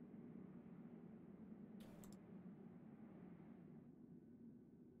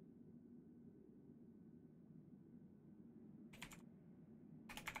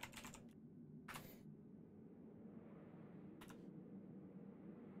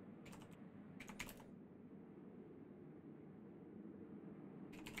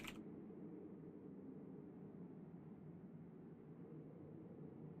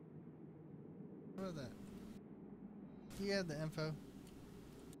 What is that? You had the info.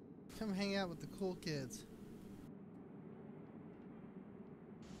 Come hang out with the cool kids.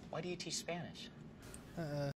 Why do you teach Spanish?